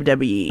 Next to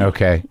WWE.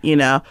 Okay.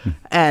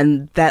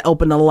 And that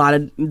opened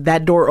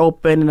that door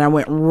opened, and I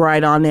went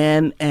right on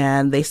in,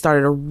 and they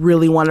started a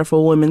really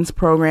wonderful women's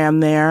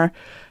program there,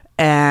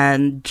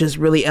 and just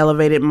really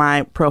elevated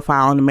my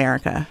profile in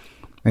America.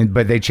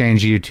 But they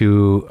changed you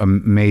to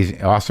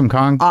Awesome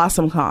Kong?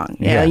 Awesome Kong.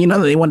 Yeah.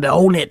 They wanted to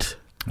own it.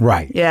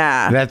 Right.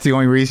 Yeah. That's the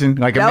only reason?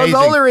 Like that Amazing,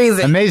 was the only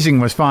reason. Amazing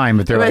was fine,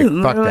 but they're like,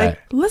 fuck that.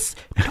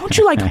 Don't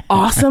you like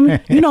Awesome?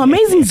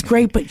 Amazing's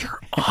great, but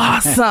you're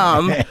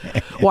awesome.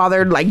 While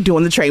they're like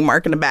doing the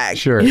trademark in the back.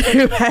 Sure. In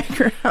the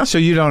background. So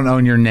you don't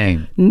own your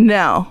name?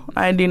 No,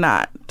 I do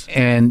not.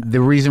 And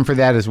the reason for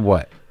that is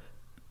what?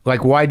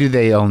 Like, why do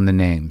they own the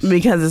names?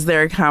 Because it's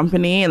their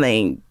company, and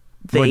they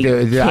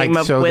came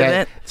up with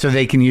it. So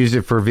they can use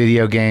it for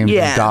video games,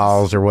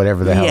 dolls, or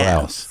whatever the hell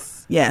else.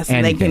 Yes,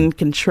 and they can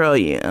control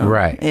you.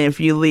 Right. And if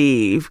you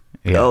leave,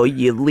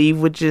 you leave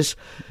with just...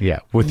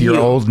 Yeah, with your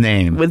old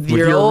name. With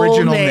your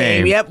original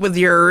name. Yep, with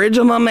your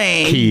original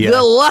name. Kia.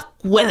 Good luck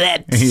with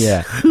it.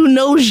 Yeah. Who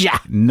knows ya?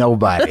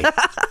 Nobody.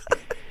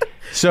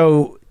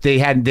 So they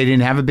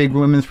didn't have a big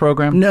women's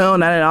program? No,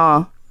 not at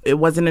all. It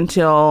wasn't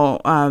until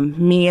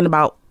me and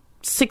about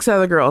 6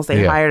 other girls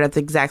they hired at the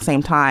exact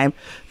same time.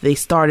 They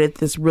started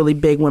this really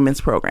big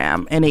women's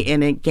program, and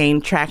it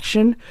gained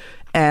traction.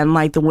 And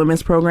like the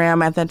women's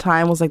program at that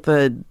time was like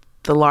the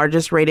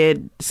largest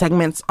rated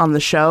segments on the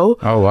show.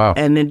 Oh, wow.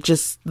 And it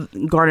just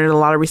garnered a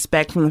lot of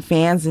respect from the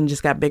fans and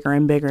just got bigger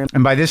and bigger.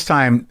 And by this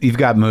time, you've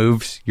got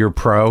moves. You're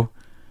pro.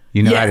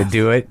 You know how to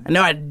do it. I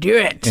know how to do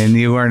it. And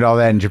you learned all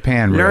that in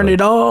Japan, really. Learned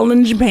it all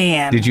in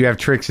Japan. Did you have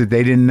tricks that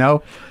they didn't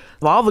know?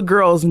 All the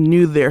girls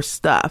knew their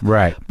stuff.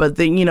 Right. But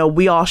then, you know,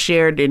 we all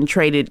shared and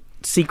traded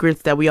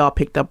secrets that we all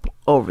picked up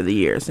over the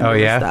years. And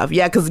stuff.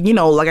 Yeah, because, you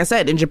know, like I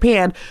said, in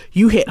Japan,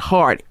 you hit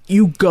hard.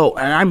 You go.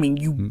 And I mean,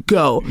 you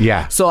go.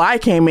 Yeah. So I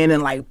came in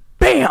and like,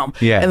 bam.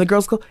 Yeah. And the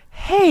girls go,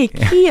 hey,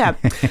 Kia,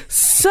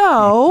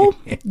 so,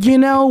 you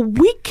know,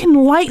 we can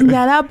lighten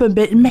that up a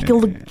bit and make it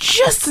look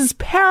just as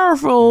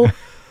powerful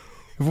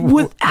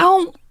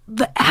without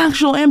the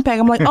actual impact.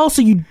 I'm like, oh,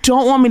 so you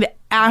don't want me to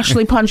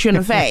actually punch you in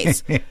the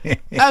face?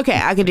 Okay,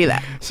 I can do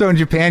that. So in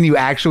Japan, you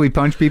actually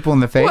punch people in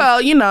the face?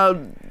 Well, you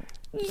know,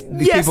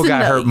 yes, people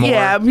got hurt more.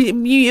 Yeah,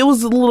 it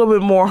was a little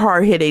bit more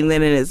hard hitting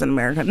than it is in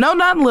America. No,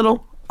 not a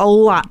little. A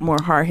lot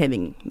more hard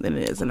hitting than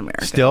it is in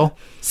America.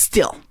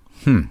 Still.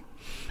 And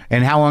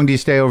how long do you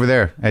stay over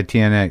there at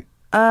TNA?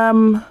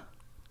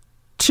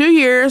 2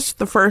 years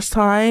the first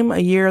time, a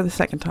year the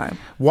second time.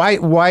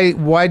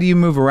 Why do you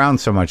move around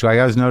so much? Like,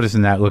 I was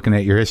noticing that looking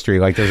at your history.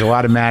 Like, there's a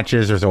lot of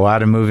matches, there's a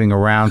lot of moving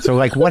around. So,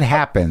 like, what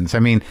happens? I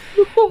mean,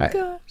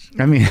 gosh.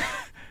 I mean,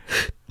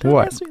 Don't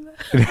what? ask me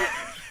that.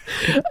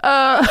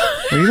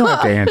 Well, you don't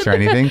have to answer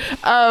anything.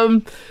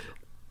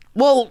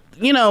 Well,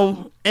 you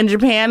know, in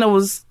Japan, it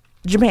was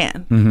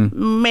Japan.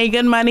 Mm-hmm. Made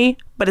good money,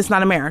 but it's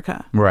not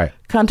America. Right.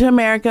 Come to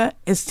America,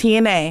 it's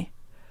TNA.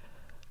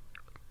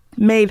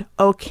 Made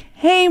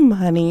okay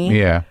money.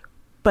 Yeah.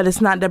 But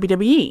it's not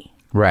WWE.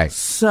 Right.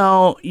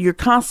 So you're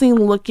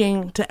constantly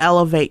looking to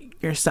elevate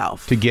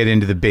yourself. To get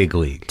into the big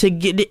league. To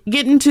get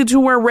into to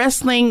where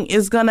wrestling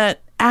is going to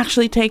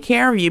actually take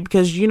care of you,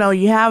 because, you know,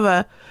 you have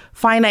a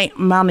finite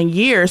amount of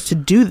years to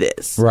do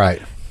this.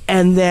 Right.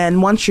 And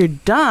then once you're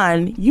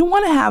done, you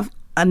want to have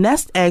a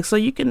nest egg so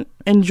you can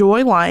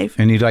enjoy life.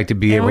 And you'd like to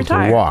be able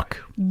retire. to walk.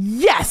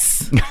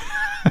 Yes.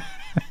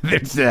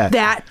 There's that.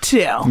 That too.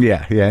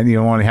 Yeah, and you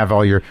don't want to have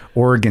all your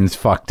organs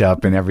fucked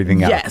up and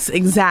everything else. Yes,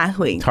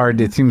 exactly. It's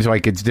hard. It seems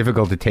like it's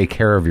difficult to take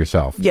care of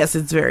yourself. Yes,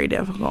 it's very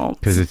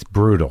difficult. Because it's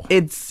brutal.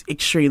 It's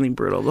extremely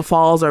brutal. The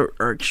falls are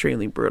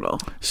extremely brutal.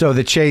 So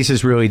the chase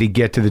is really to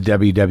get to the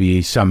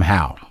WWE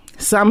somehow.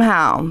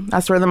 Somehow.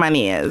 That's where the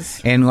money is.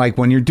 And like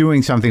when you're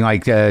doing something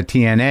like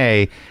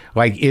TNA,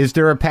 like is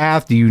there a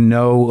path? Do you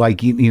know,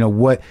 like, you know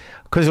what?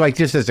 Because like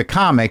just as a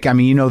comic, I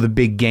mean, you know, the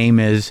big game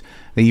is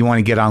that you want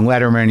to get on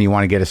Letterman, you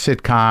want to get a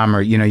sitcom,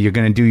 or, you know, you're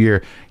going to do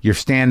your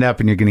stand-up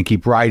and you're going to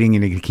keep writing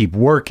and you're going to keep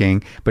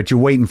working, but you're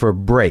waiting for a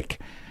break.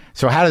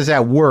 So how does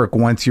that work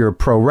once you're a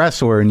pro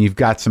wrestler and you've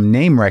got some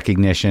name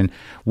recognition?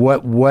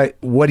 What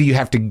do you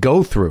have to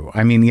go through?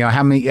 I mean, you know,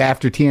 how many,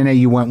 after TNA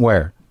you went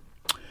where?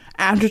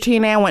 After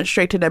TNA, I went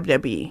straight to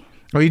WWE.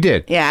 Oh, you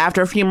did? Yeah,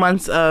 after a few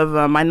months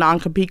of my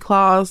non-compete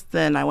clause,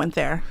 then I went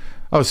there.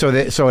 Oh, so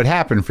it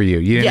happened for you.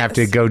 You didn't have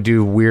to go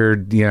do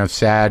weird, you know,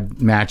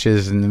 sad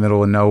matches in the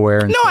middle of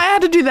nowhere. No, I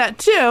had to do that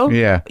too.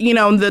 Yeah. You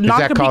know, the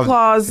non-compete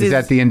clause is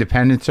that the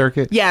independent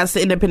circuit? Yes,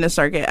 the independent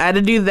circuit. I had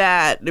to do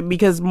that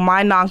because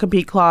my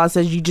non-compete clause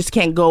says you just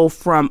can't go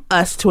from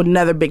us to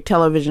another big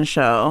television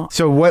show.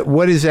 So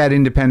what is that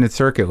independent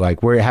circuit like?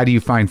 How do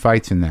you find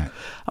fights in that?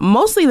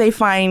 Mostly they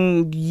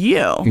find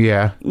you.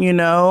 Yeah. You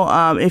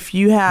know, if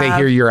you have... They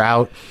hear you're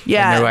out.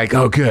 Yeah. And they're like,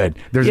 oh, good.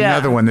 There's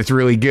another one that's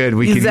really good.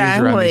 We can use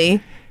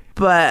around.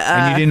 But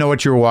and you didn't know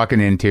what you were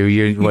walking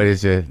into. What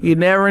is it? You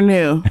never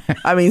knew.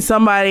 I mean,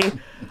 somebody,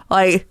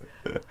 like,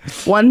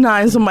 one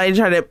time somebody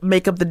tried to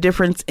make up the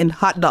difference in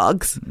hot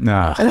dogs.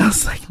 No. And I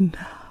was like, no.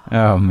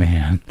 Oh,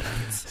 man.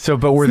 So,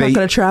 but were it's they not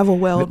going to travel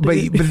well? But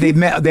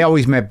they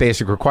always met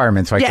basic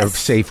requirements, like a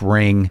safe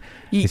ring,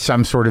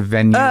 some sort of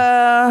venue.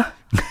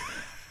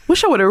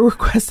 Wish I would have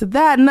requested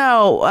that.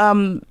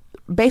 No.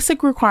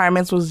 Basic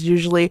requirements was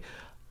usually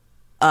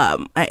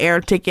an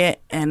air ticket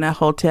and a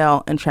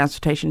hotel and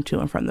transportation to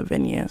and from the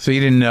venue. So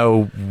you didn't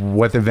know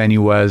what the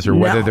venue was, or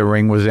whether the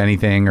ring was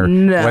anything, or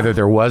whether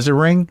there was a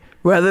ring?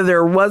 Whether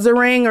there was a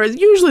ring, or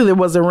usually there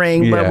was a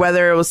ring, but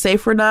whether it was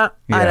safe or not,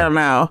 I don't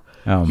know.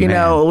 Oh, you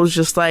know, it was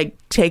just like,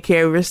 take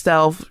care of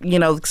yourself. You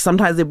know,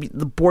 sometimes the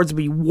boards would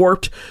be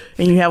warped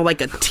and you have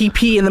like a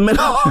TP in the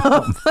middle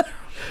of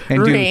the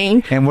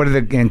ring.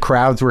 And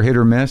crowds were hit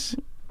or miss?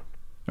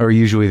 Or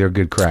usually they're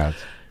good crowds?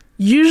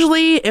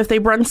 Usually, if they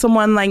brought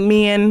someone like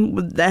me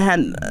in that had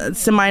a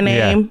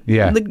semi-name,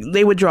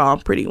 they would draw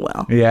pretty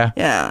well. Yeah?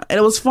 Yeah. And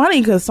it was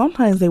funny because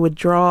sometimes they would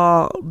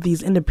draw,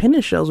 these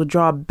independent shows would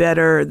draw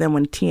better than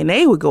when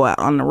TNA would go out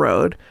on the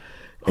road.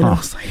 And I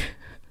was like,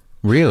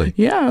 Really?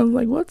 Yeah, I was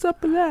like, what's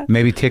up with that?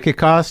 Maybe ticket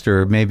cost,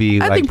 or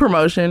maybe I think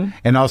promotion.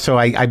 And also,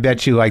 I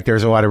bet you like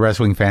there's a lot of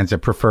wrestling fans that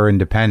prefer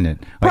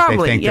independent. Like Probably,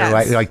 they think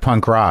yes. they're like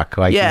punk rock.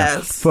 Like,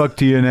 yes. Fuck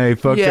TNA,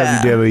 fuck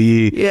Yeah.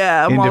 WWE.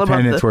 Yeah, I'm all about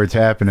Independent's where it's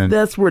happening.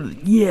 That's where,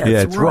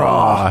 it's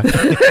raw.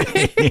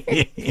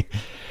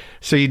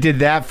 So you did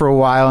that for a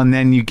while, and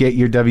then you get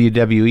your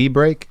WWE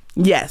break?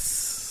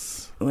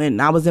 Yes. When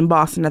I was in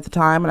Boston at the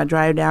time, and I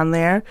drive down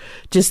there,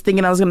 just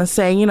thinking I was going to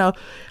say, hi,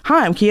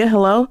 I'm Kia,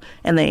 hello.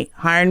 And they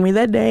hired me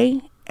that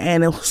day,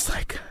 and it was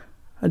like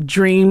a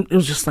dream. It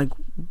was just like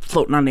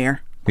floating on the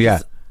air. Yeah.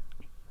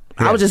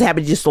 I was just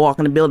happy just to walk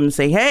in the building and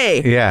say,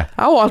 hey, yeah,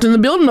 I walked in the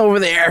building over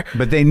there.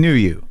 But they knew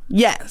you.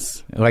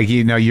 Yes. Like,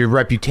 your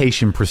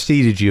reputation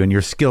preceded you and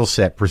your skill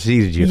set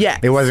preceded you.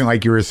 Yes. It wasn't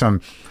like you were some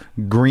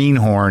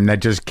greenhorn that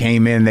just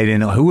came in. They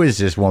didn't know, who is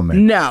this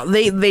woman? No,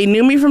 they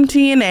knew me from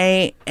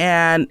TNA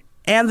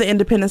and the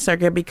independent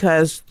circuit,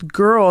 because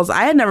girls,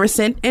 I had never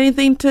sent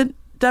anything to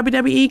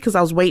WWE because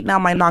I was waiting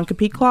on my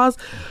non-compete clause.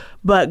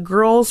 But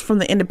girls from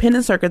the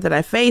independent circuit that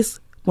I faced,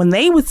 when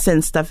they would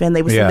send stuff in,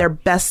 they would send their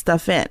best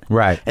stuff in.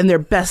 Right. And their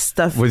best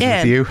stuff was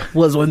with you?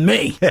 Was with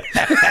me.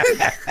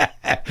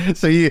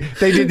 So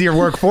they did your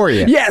work for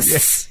you.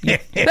 Yes.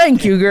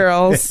 Thank you,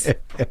 girls.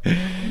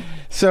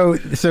 So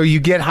you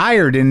get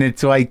hired, and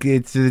it's like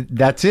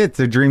that's it. It's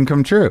a dream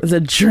come true. It's a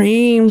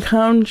dream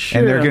come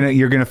true. And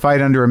you're gonna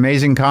fight under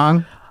Amazing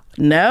Kong.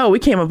 No, we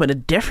came up with a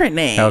different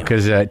name. Oh,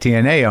 because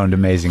TNA owned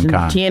Amazing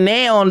Kong.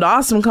 TNA owned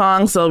Awesome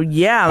Kong. So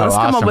yeah, let's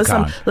come up with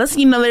Kong. some. Let's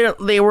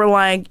they were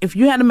like, if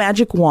you had a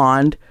magic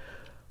wand,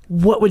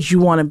 what would you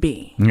want to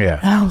be? Yeah.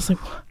 And I was like,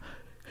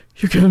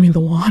 you're giving me the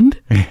wand?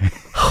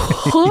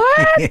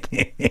 What?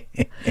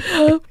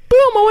 Boom!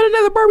 I want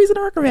another Barbies and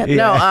Archivette.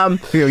 Yeah.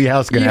 No, your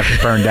house is gonna have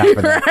to burn down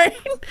for that. Right?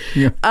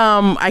 Yeah.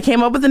 I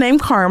came up with the name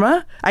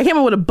Karma. I came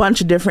up with a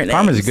bunch of different names.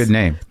 Karma's a good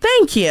name.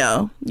 Thank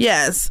you.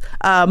 Yes.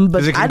 But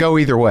Because it can go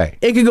either way.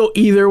 It could go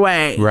either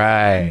way.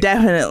 Right.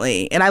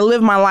 Definitely. And I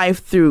live my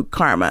life through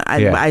karma.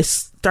 I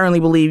sternly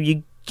believe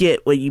you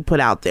get what you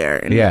put out there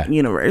in the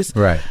universe.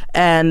 Right.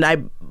 And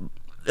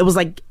it was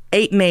like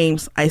 8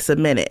 names I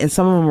submitted, and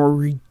some of them were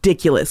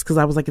ridiculous because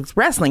I was like, it's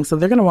wrestling, so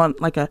they're gonna want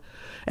and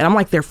I'm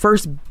like their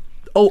first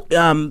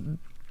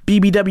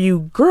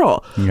BBW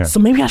girl, so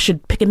maybe I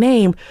should pick a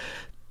name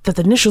that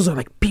the initials are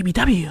like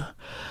BBW.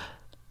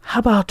 How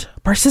about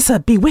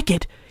Barcissa Be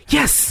Wicked?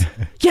 Yes,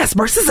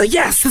 Barcissa.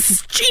 Yes, this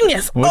is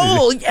genius.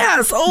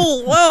 Yes.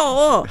 Oh,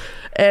 whoa.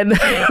 And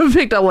I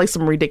picked up like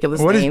some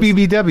ridiculous What names. What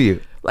is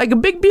BBW? Like a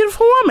big,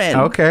 beautiful woman.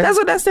 Okay. That's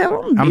what that stands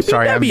for. I'm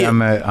sorry,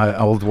 I'm an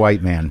old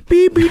white man.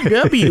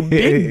 BBW,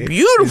 big,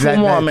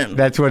 beautiful woman.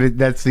 That's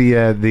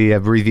the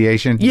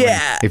abbreviation?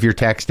 Yeah. If you're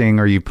texting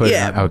or you put...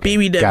 okay.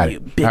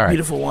 BBW, big,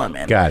 beautiful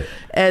woman. Got it.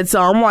 And so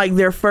I'm like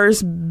their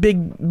first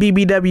big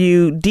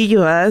BBW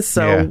diva,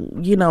 so,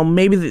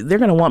 maybe they're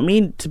going to want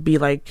me to be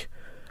like,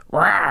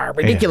 rah,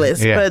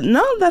 ridiculous. Yeah. But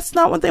no, that's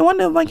not what they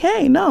wanted. I'm like,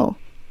 hey, no.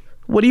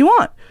 What do you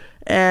want?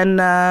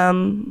 And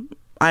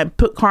I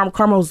put Karma.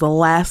 Karma was the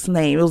last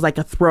name. It was like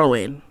a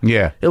throw-in.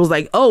 Yeah. It was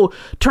like,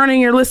 turn in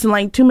your list in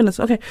like 2 minutes.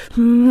 Okay.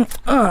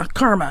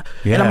 Karma.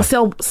 Yeah. And I'm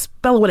going to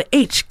spell it with an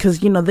H because,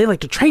 they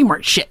like to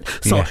trademark shit.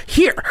 So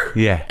here.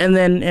 Yeah.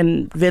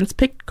 And Vince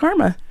picked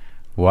Karma.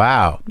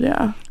 Wow.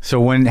 Yeah.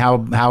 So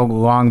how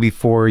long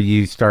before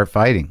you start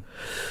fighting?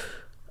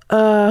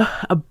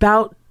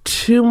 About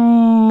 2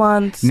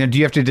 months. Now, do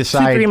you have to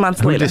decide 3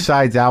 months who later.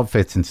 decides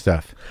outfits and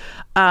stuff?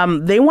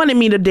 They wanted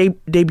me to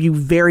debut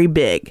very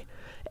big.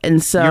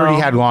 And so you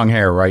already had long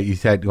hair, right? You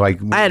said I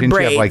had didn't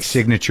braids. You have like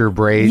signature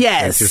braids?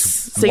 Yes, just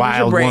signature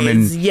wild braids.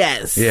 Woman.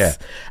 Yes. Yeah.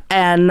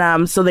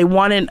 And so they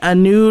wanted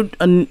not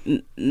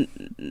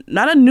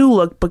a new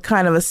look, but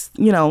kind of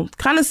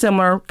kind of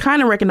similar,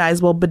 kind of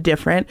recognizable, but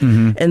different.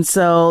 Mm-hmm. And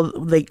so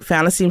they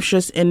found a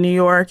seamstress in New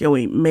York, and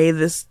we made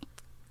this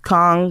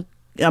Karma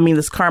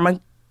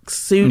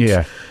suit.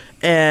 Yeah.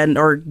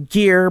 Or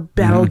gear,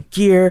 battle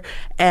gear,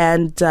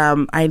 and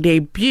I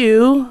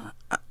debut,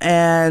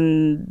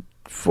 and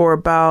for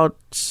about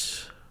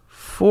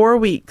 4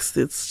 weeks,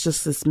 it's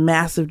just this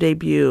massive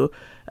debut.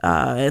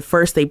 At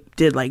first, they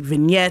did like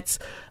vignettes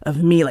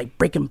of me like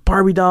breaking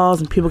Barbie dolls,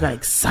 and people got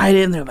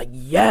excited, and they're like,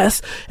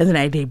 "Yes!" And then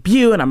I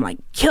debut, and I'm like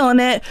killing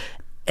it,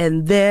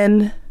 and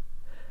then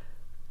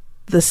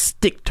the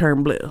stick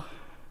turned blue.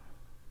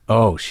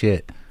 Oh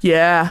shit!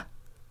 Yeah.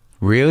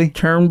 Really?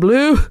 Turned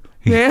blue.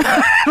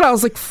 Yeah. And I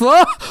was like,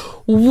 fuck,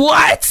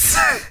 what?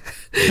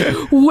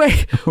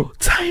 Wait,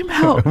 time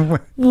out.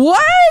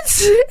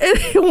 What? And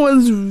it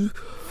was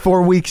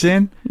 4 weeks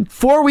in?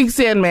 4 weeks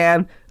in,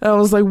 man. And I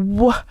was like,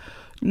 what?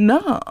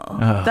 No.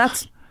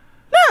 That's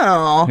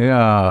no.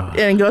 Yeah.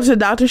 And go to the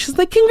doctor. She's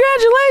like,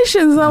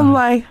 congratulations. I'm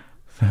like,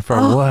 for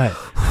what?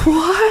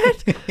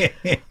 What?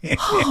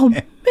 Oh,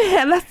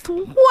 man, that's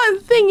one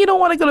thing you don't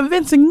want to go to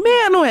Vince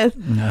McMahon with.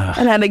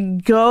 And I had to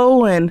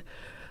go and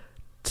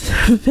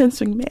to Vince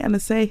McMahon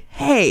and say,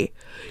 hey,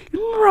 you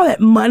remember all that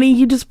money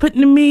you just put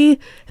into me?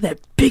 That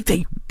big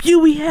debut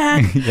we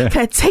had? Yeah.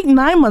 Can I take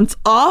 9 months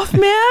off,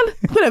 man?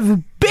 I'm going to have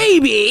a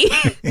baby.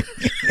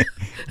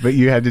 But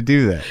you had to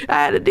do that. I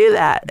had to do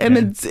that. And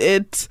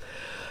it's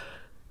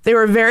they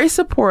were very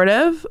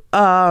supportive.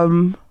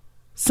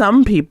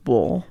 Some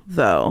people,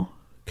 though,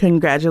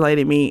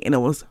 congratulated me, and it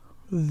was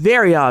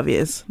very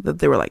obvious that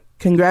they were like,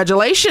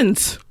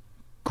 congratulations.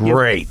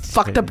 Great. You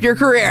fucked up your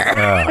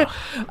career.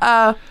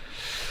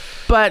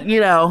 But,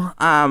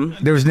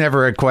 there was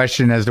never a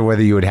question as to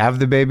whether you would have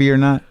the baby or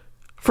not?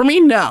 For me,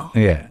 no.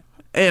 Yeah.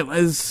 It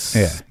was...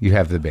 Yeah, you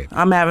have the baby.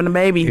 I'm having a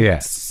baby. Yeah.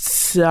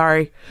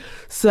 Sorry.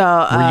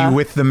 So... Were you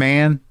with the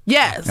man?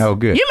 Yes. Oh,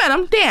 good. You met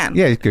him, Dan.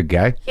 Yeah, he's a good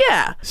guy.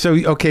 Yeah. So,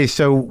 okay,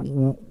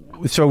 so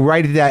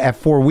right at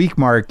 4-week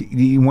mark,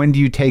 when do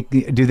you take...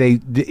 does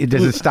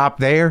it stop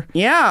there?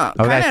 Yeah.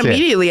 Oh, kind of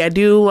immediately. I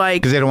do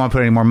like... Because they don't want to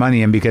put any more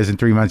money in because in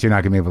 3 months you're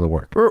not going to be able to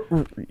work.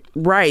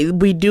 Right.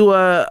 We do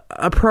a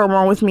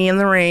promo with me in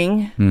the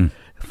ring.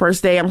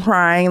 First day I'm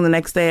crying, and the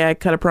next day I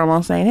cut a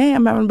promo saying, hey,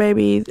 I'm having a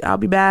baby. I'll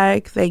be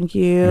back. Thank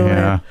you.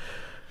 Yeah.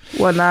 And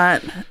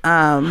whatnot.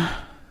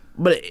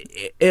 But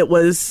it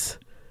was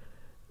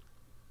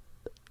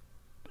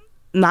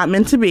not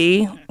meant to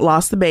be.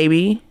 Lost the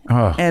baby.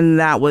 Oh. And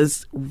that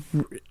was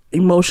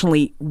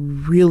emotionally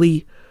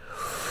really,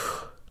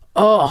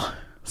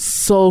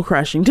 soul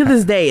crushing. To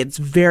this day, it's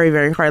very,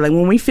 very hard. Like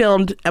when we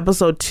filmed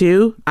episode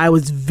 2, I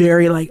was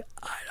very like,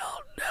 I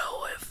don't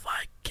know if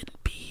I can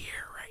be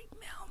here right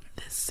now.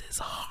 This is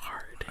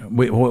hard.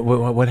 Wait,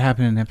 what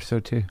happened in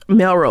episode 2?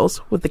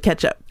 Melrose with the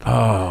ketchup.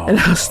 Oh. And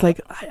I was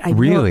like, I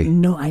really?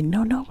 I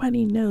know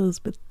nobody knows,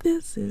 but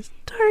this is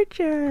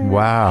torture.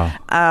 Wow.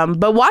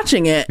 But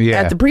watching it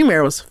at the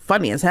premiere was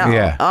funny as hell.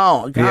 Yeah.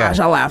 Oh gosh,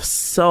 I laughed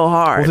so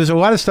hard. Well, there's a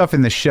lot of stuff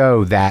in the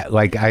show that,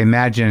 like, I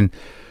imagine,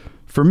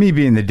 for me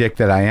being the dick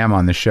that I am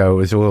on the show,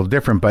 is a little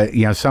different. But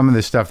some of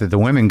the stuff that the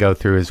women go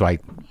through is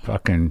like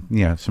fucking,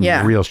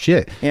 some real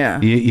shit. Yeah.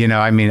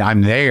 I mean,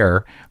 I'm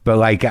there, but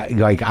like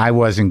I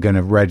wasn't going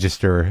to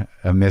register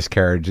a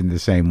miscarriage in the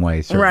same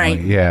way. Certainly.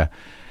 Right. Yeah.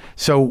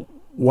 So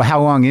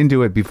how long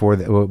into it before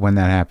when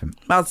that happened?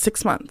 About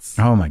 6 months.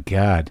 Oh my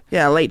God.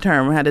 Yeah, late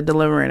term. I had to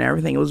deliver and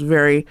everything. It was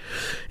it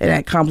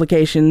had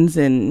complications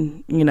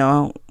and,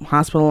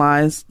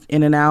 hospitalized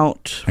in and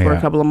out for a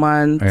couple of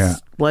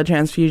months, blood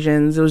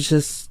transfusions. It was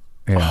just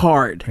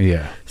hard.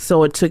 Yeah.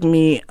 So it took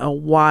me a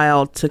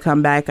while to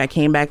come back. I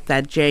came back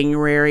that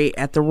January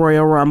at the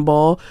Royal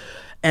Rumble,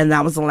 and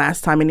that was the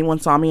last time anyone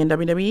saw me in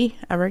WWE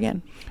ever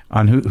again.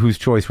 On whose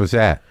choice was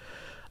that?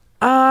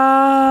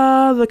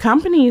 The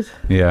companies.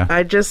 Yeah.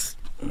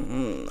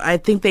 I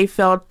think they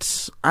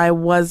felt I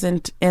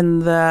wasn't in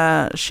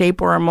the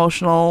shape or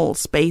emotional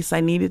space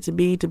I needed to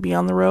be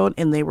on the road,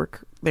 and they were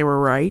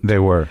right. They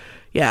were.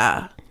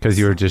 Yeah. Because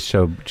you were just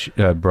so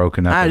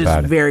broken up about it. I was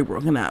just very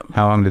broken up.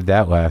 How long did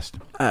that last?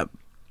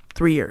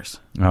 3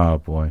 years. Oh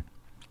boy.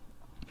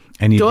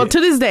 And to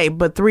this day,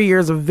 but 3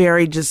 years of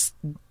very just,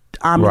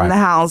 I'm in the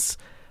house,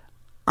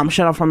 I'm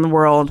shut off from the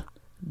world,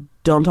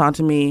 don't talk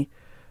to me.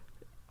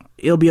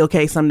 It'll be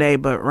okay someday,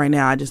 but right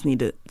now I just need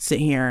to sit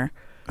here.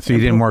 So you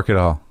didn't work at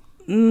all?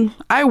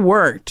 I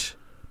worked,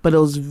 but I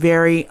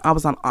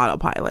was on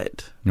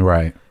autopilot.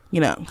 Right.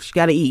 You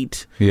got to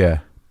eat.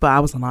 Yeah. But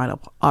I was on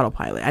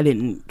autopilot. I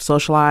didn't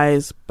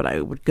socialize, but I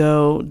would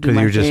go do my thing. Because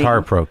you were just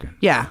heartbroken.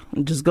 Yeah.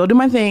 Just go do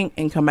my thing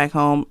and come back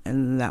home,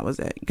 and that was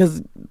it.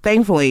 Because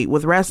thankfully,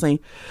 with wrestling,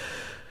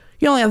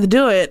 you only have to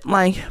do it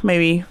like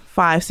maybe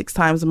 5-6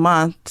 times a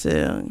month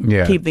to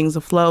keep things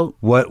afloat.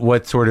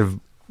 What sort of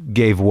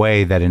gave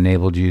way that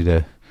enabled you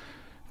to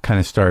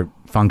kind of start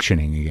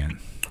functioning again?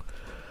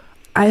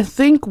 I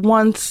think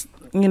once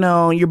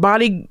your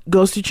body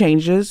goes through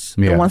changes,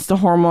 and once the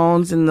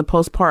hormones and the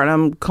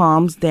postpartum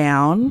calms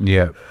down,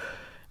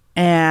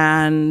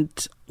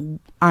 and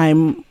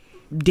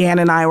Dan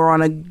and I were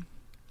on a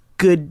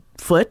good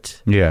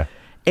foot,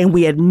 and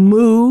we had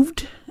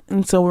moved,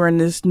 and so we're in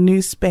this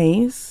new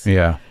space,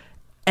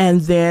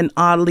 and then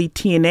oddly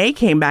TNA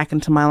came back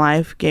into my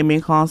life, gave me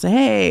a call and said,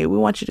 hey, we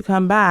want you to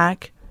come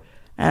back.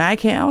 And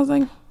I was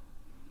like,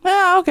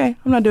 well, okay,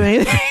 I'm not doing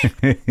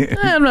anything.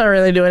 I'm not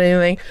really doing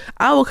anything.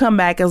 I will come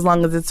back as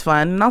long as it's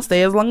fun, and I'll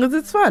stay as long as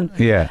it's fun.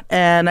 Yeah.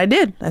 And I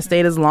did. I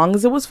stayed as long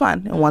as it was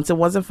fun. And once it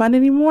wasn't fun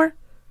anymore,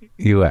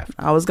 you left.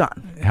 I was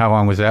gone. How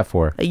long was that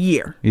for? A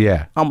year.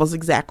 Yeah. Almost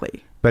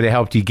exactly. But it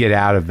helped you get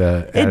out of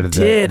the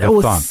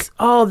funk.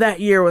 Oh,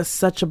 that year was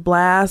such a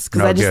blast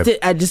because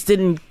I just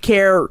didn't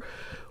care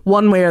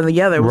one way or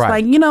the other. It was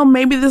like,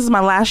 maybe this is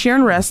my last year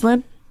in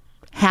wrestling.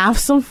 Have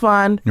some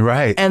fun,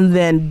 right? And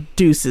then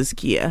deuces,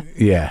 Kia.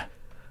 Yeah,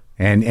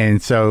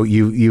 and so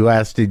you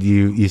lasted.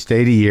 You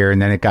stayed a year, and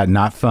then it got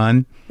not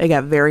fun. It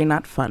got very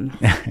not fun.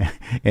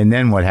 And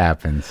then what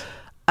happens?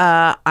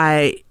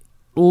 I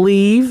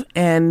leave,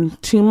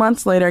 and 2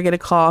 months later, I get a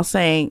call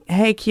saying,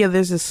 "Hey, Kia,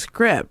 there's a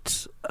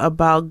script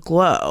about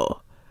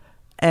Glow,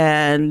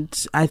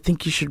 and I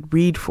think you should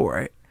read for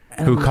it."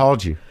 And Who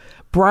called you?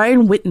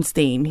 Brian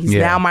Wittenstein. He's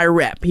now my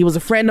rep. He was a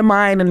friend of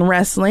mine in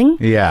wrestling.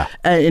 Yeah.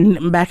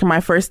 Back in my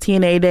first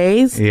TNA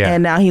days. Yeah.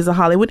 And now he's a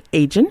Hollywood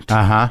agent.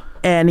 Uh-huh.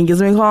 And he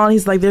gives me a call and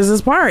he's like, there's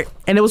this part.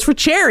 And it was for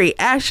Cherry,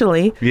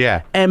 actually.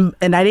 Yeah. And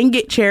I didn't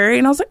get Cherry.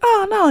 And I was like,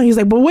 oh, no. And he's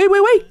like, but wait.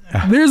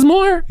 There's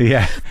more.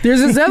 Yeah.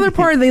 There's this other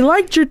part. They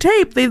liked your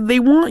tape. They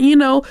want,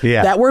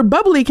 that word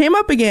bubbly came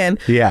up again.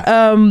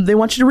 Yeah. They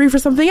want you to read for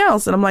something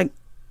else. And I'm like,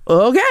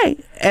 okay.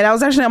 And I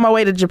was actually on my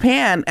way to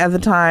Japan at the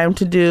time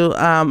to do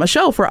a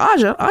show for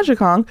Aja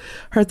Kong,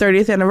 her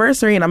 30th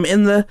anniversary. And I'm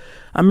in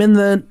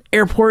the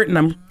airport and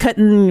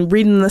I'm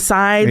reading the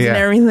sides and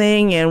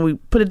everything. And we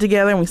put it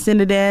together and we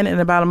send it in. And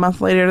about a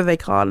month later, they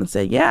called and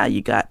said, yeah,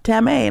 you got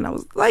Tamee. And I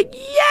was like,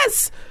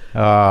 yes.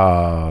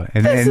 Oh,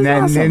 and then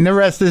awesome. And the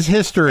rest is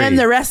history. And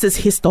the rest is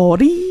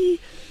history.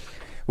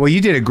 Well,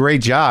 you did a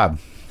great job.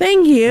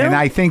 Thank you. And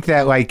I think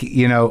that,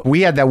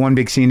 we had that one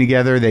big scene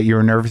together that you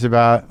were nervous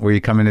about where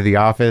you come into the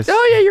office.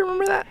 Oh, yeah, you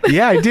remember that?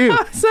 Yeah, I do.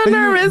 I'm so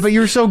nervous. But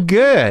you were so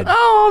good.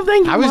 Oh,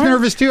 thank you. I was Mark.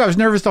 nervous, too. I was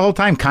nervous the whole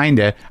time, kind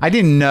of. I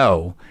didn't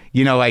know.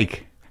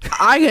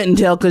 I couldn't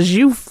tell because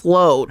you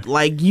flowed.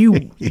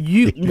 You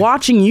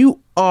watching you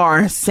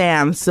are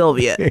Sam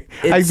Sylvia.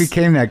 I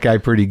became that guy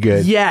pretty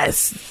good.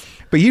 Yes.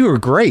 But you were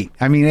great.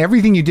 I mean,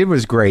 everything you did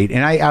was great.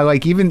 And I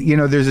like even,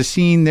 there's a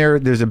scene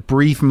there's a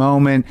brief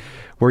moment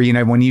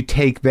where, when you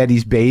take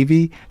Betty's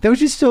baby, that was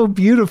just so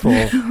beautiful.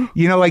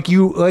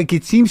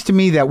 It seems to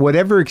me that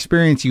whatever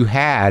experience you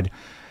had,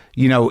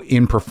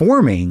 in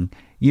performing,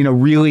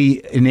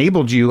 really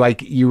enabled you.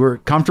 You were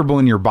comfortable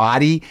in your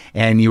body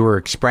and you were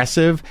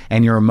expressive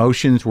and your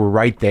emotions were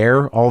right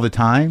there all the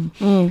time.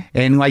 And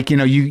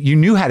you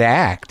knew how to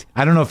act.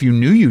 I don't know if you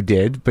knew you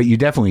did, but you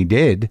definitely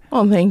did.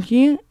 Oh, thank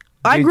you.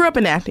 I grew up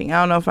in acting.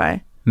 I don't know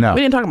if No.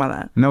 We didn't talk about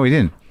that. No, we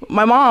didn't.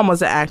 My mom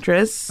was an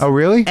actress. Oh,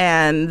 really?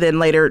 And then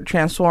later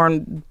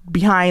transformed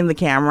behind the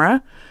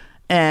camera.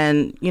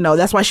 And,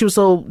 that's why she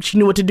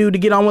knew what to do to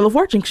get on Wheel of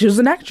Fortune, because she was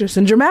an actress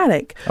and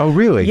dramatic. Oh,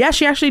 really? Yeah,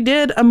 she actually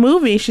did a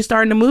movie. She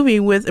starred in a movie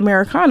with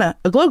Americana,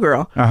 a Glow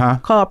Girl,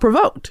 called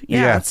Provoked.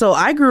 Yeah. So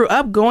I grew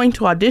up going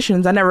to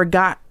auditions. I never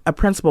got a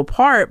principal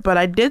part, but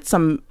I did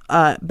some,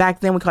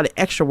 back then we called it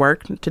extra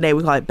work. Today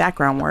we call it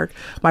background work.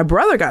 My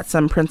brother got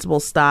some principal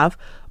stuff.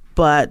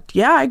 But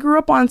yeah, I grew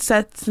up on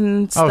sets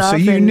and stuff. Oh, so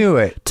you knew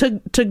it.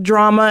 Took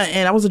drama,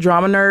 and I was a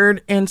drama nerd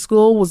in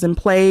school, was in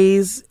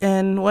plays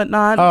and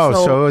whatnot.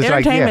 Oh, so it was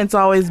entertainment's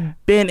always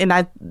been, and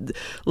I,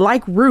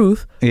 like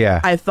Ruth,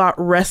 I thought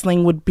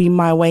wrestling would be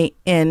my way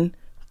in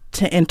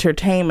to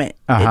entertainment.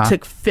 It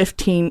took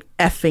 15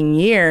 effing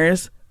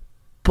years,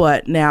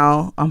 but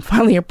now I'm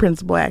finally a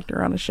principal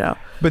actor on a show.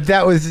 But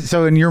that was,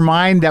 so in your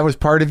mind, that was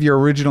part of your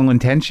original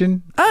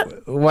intention? I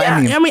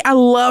mean, I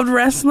loved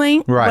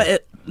wrestling. Right.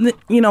 But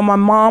my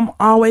mom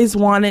always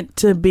wanted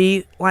to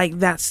be like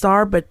that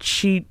star, but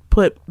she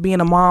put being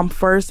a mom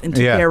first and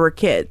took care of her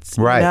kids.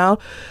 Right.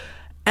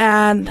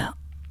 And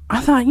I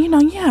thought,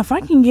 if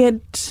I can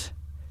get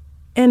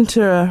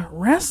into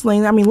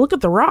wrestling, I mean, look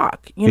at The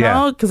Rock,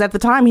 because at the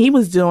time he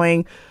was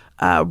doing,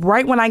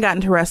 right when I got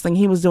into wrestling,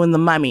 he was doing The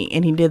Mummy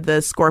and he did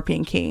the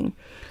Scorpion King.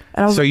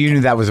 And so you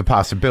knew that was a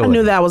possibility. I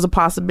knew that was a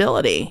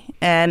possibility.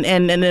 And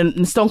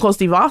then Stone Cold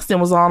Steve Austin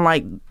was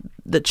on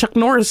the Chuck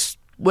Norris,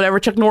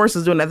 whatever Chuck Norris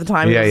was doing at the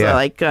time.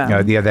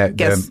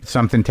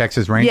 Something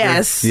Texas Ranger.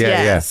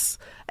 Yes.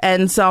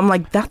 And so I'm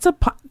like, that's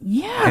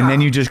And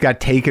then you just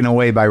got taken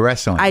away by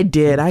wrestling. I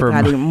did. I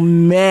got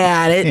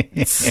mad.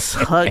 It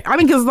sucked. I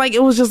mean, because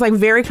it was just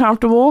very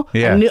comfortable.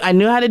 Yeah. I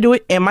knew how to do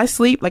it in my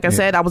sleep. Like I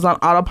said, I was on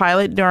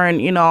autopilot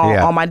during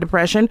all my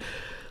depression.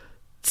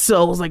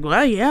 So I was like,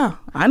 well, yeah,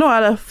 I know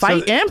how to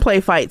fight and play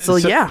fights. So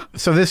yeah.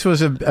 So this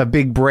was a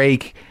big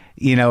break.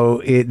 You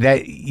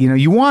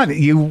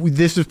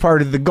this was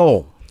part of the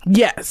goal.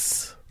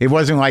 Yes. It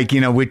wasn't like,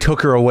 we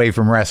took her away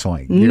from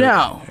wrestling.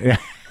 No.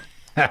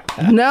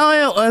 No,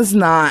 it was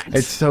not.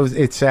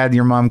 It's sad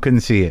your mom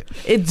couldn't see it.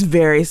 It's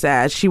very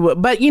sad. She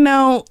would, but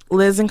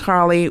Liz and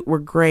Carly were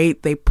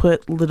great. They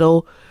put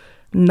little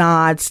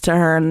nods to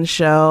her in the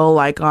show,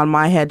 on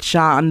my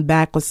headshot on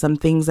back with some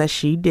things that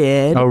she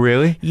did. Oh,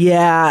 really?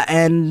 Yeah,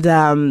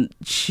 and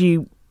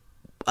she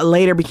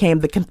later became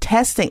the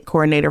contestant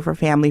coordinator for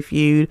Family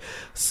Feud.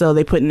 So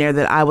they put in there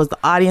that I was the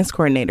audience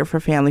coordinator for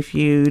Family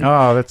Feud.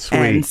 Oh, that's sweet.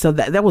 And so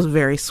that was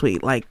very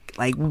sweet. Like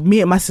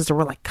me and my sister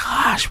were like,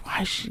 gosh,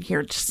 why is she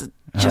here just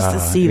to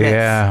see this?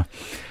 Yeah.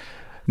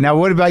 Now,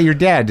 what about your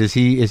dad? Is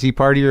he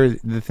part of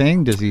the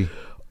thing? Does he?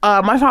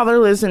 My father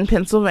lives in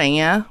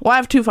Pennsylvania. Well, I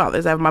have two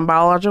fathers. I have my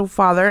biological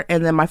father,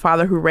 and then my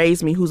father who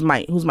raised me, who's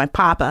my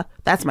papa.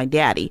 That's my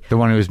daddy. The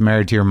one who was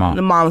married to your mom.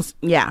 The mom's,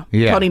 yeah.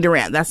 Tony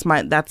Durant. That's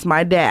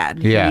my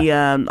dad.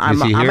 Yeah.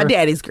 I'm a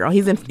daddy's girl.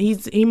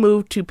 He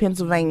moved to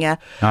Pennsylvania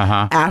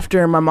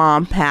after my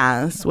mom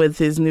passed with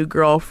his new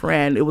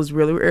girlfriend. It was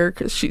really weird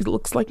because she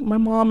looks like my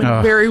mom in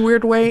a very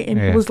weird way,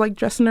 and he was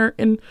dressing her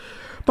in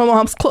my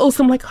mom's clothes.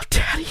 I'm like, oh,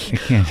 daddy.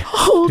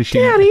 Oh,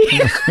 daddy.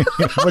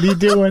 What are you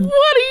doing?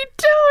 What are you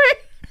doing?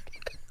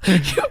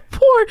 You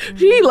poor.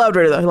 He loved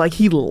her though. Like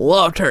he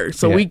loved her.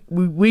 So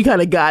we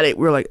kind of got it.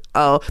 We were like,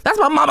 oh, that's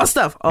my mama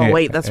stuff. Oh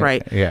wait, that's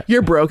right. Yeah.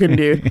 You're broken,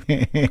 dude.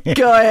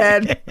 Go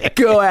ahead.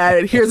 Go at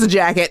it. Here's a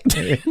jacket.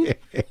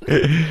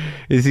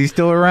 Is he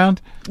still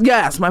around?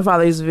 Yes, my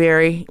father's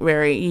very,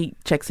 very. He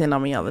checks in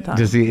on me all the time.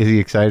 Is he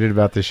excited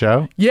about the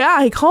show?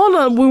 Yeah, he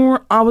called when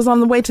I was on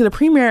the way to the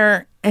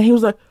premiere, and he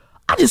was like,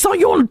 "I just saw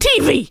you on the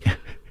TV."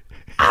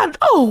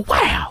 Oh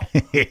wow!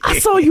 I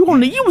saw you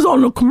you was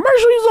on the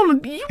commercial.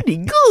 You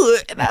did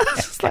good. And I was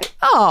just like,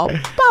 oh,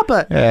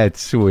 Papa.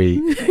 That's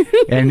sweet.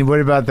 And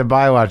what about the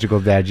biological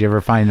dad? Did you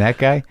ever find that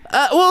guy?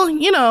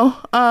 Well,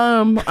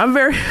 I'm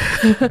very.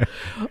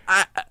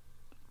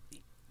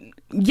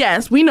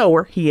 Yes, we know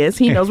where he is.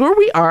 He knows where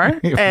we are,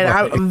 and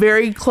right. I'm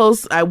very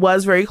close. I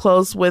was very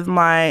close with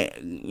my,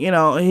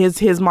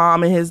 his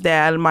mom and his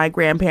dad and my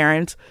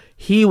grandparents.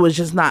 He was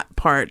just not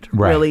part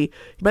really,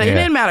 but it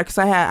didn't matter because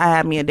I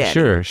had me a dad.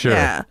 Sure.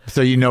 Yeah.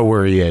 So you know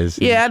where he is.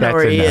 Yeah, I know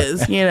where he is.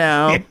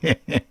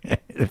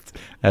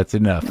 That's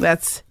enough.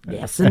 That's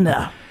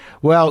enough.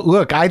 Well,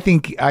 look, I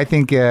think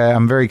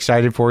I'm very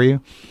excited for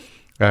you.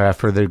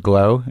 For the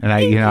Glow, and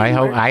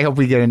I hope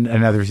we get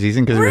another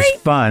season because it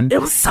was fun.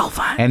 It was so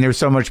fun, and there's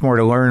so much more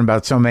to learn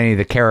about so many of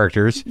the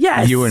characters.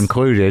 Yes, you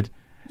included.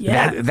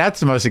 Yeah, that's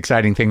the most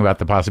exciting thing about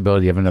the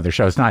possibility of another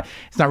show. It's not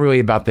really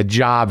about the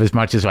job as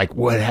much as like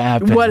what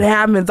happens. What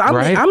happens?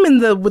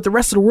 I'm with the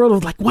rest of the world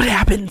of like what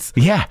happens.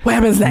 Yeah, what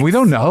happens next? We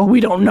don't know.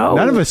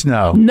 None of us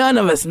know.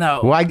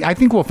 Well, I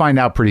think we'll find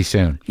out pretty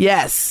soon.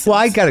 Yes. Well,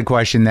 I got a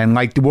question then.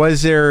 Like,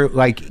 was there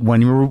like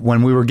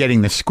when we were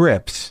getting the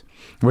scripts?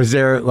 Was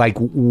there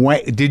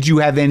did you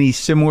have any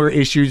similar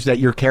issues that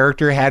your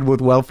character had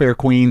with Welfare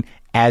Queen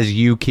as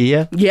you,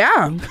 Kia?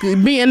 Yeah,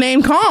 being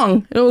named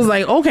Kong. It was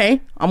like, okay,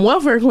 I'm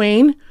Welfare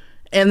Queen.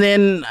 And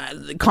then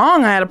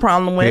Kong I had a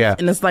problem with. Yeah.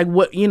 And it's like,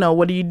 what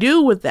do you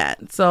do with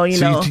that? So,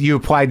 you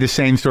applied the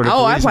same sort of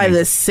I applied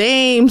the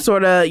same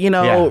sort of,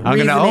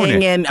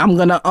 reasoning, and I'm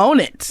going to own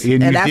it.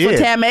 And that's what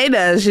Tamee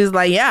does. She's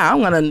like, yeah,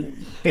 I'm going to...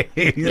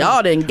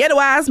 Y'all didn't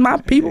ghettoize my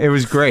people. It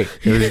was great.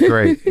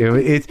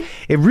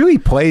 It really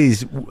plays.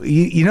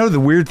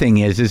 The weird thing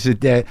is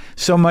that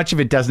so much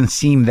of it doesn't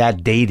seem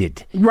that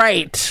dated.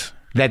 Right.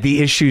 That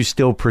the issues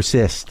still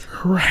persist.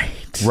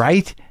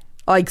 Right.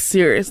 Like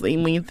seriously,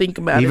 when you think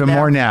about even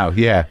more now.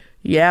 Yeah.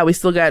 Yeah, we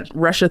still got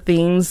Russia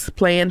themes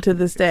playing to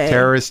this day.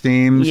 Terrorist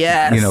themes.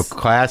 Yes.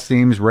 Class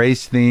themes,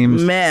 race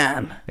themes.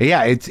 Man.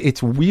 Yeah,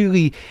 it's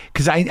really...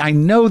 Because I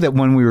know that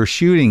when we were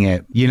shooting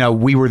it,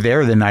 we were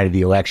there the night of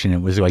the election.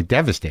 It was like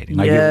devastating.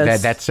 Like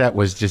that set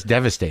was just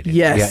devastating.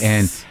 Yes.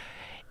 Yeah,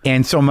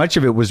 and so much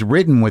of it was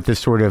written with this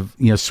sort of,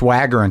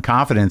 swagger and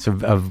confidence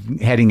of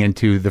heading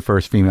into the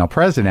first female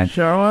president.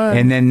 Sure was.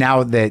 And then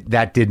now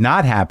that did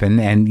not happen,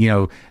 and,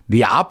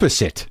 the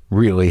opposite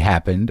really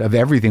happened of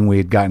everything we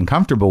had gotten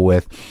comfortable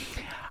with,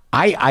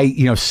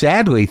 I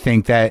sadly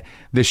think that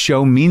the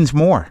show means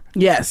more.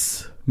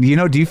 Yes. Do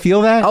you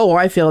feel that? Oh,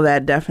 I feel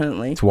that,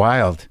 definitely. It's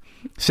wild.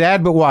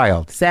 Sad but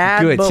wild.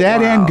 Good. But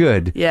sad wild. And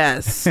good.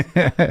 Yes.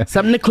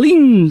 Something to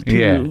cling to.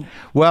 Yeah.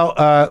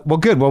 Well,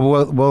 good.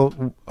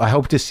 Well, I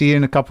hope to see you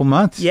in a couple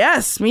months.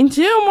 Yes, me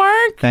too,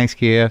 Mark. Thanks,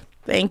 Kia.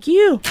 Thank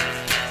you.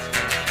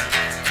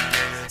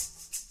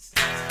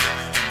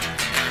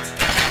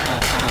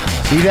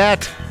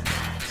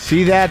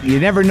 See that? You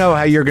never know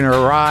how you're going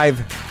to arrive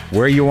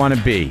where you want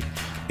to be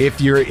if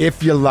you're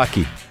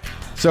lucky.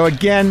 So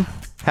again,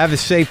 have a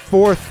safe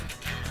 4th.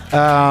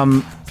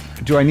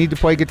 Do I need to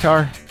play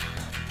guitar?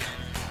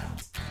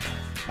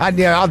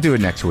 I'll do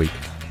it next week.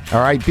 All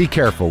right, be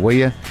careful, will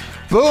you?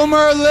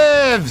 Boomer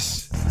lives!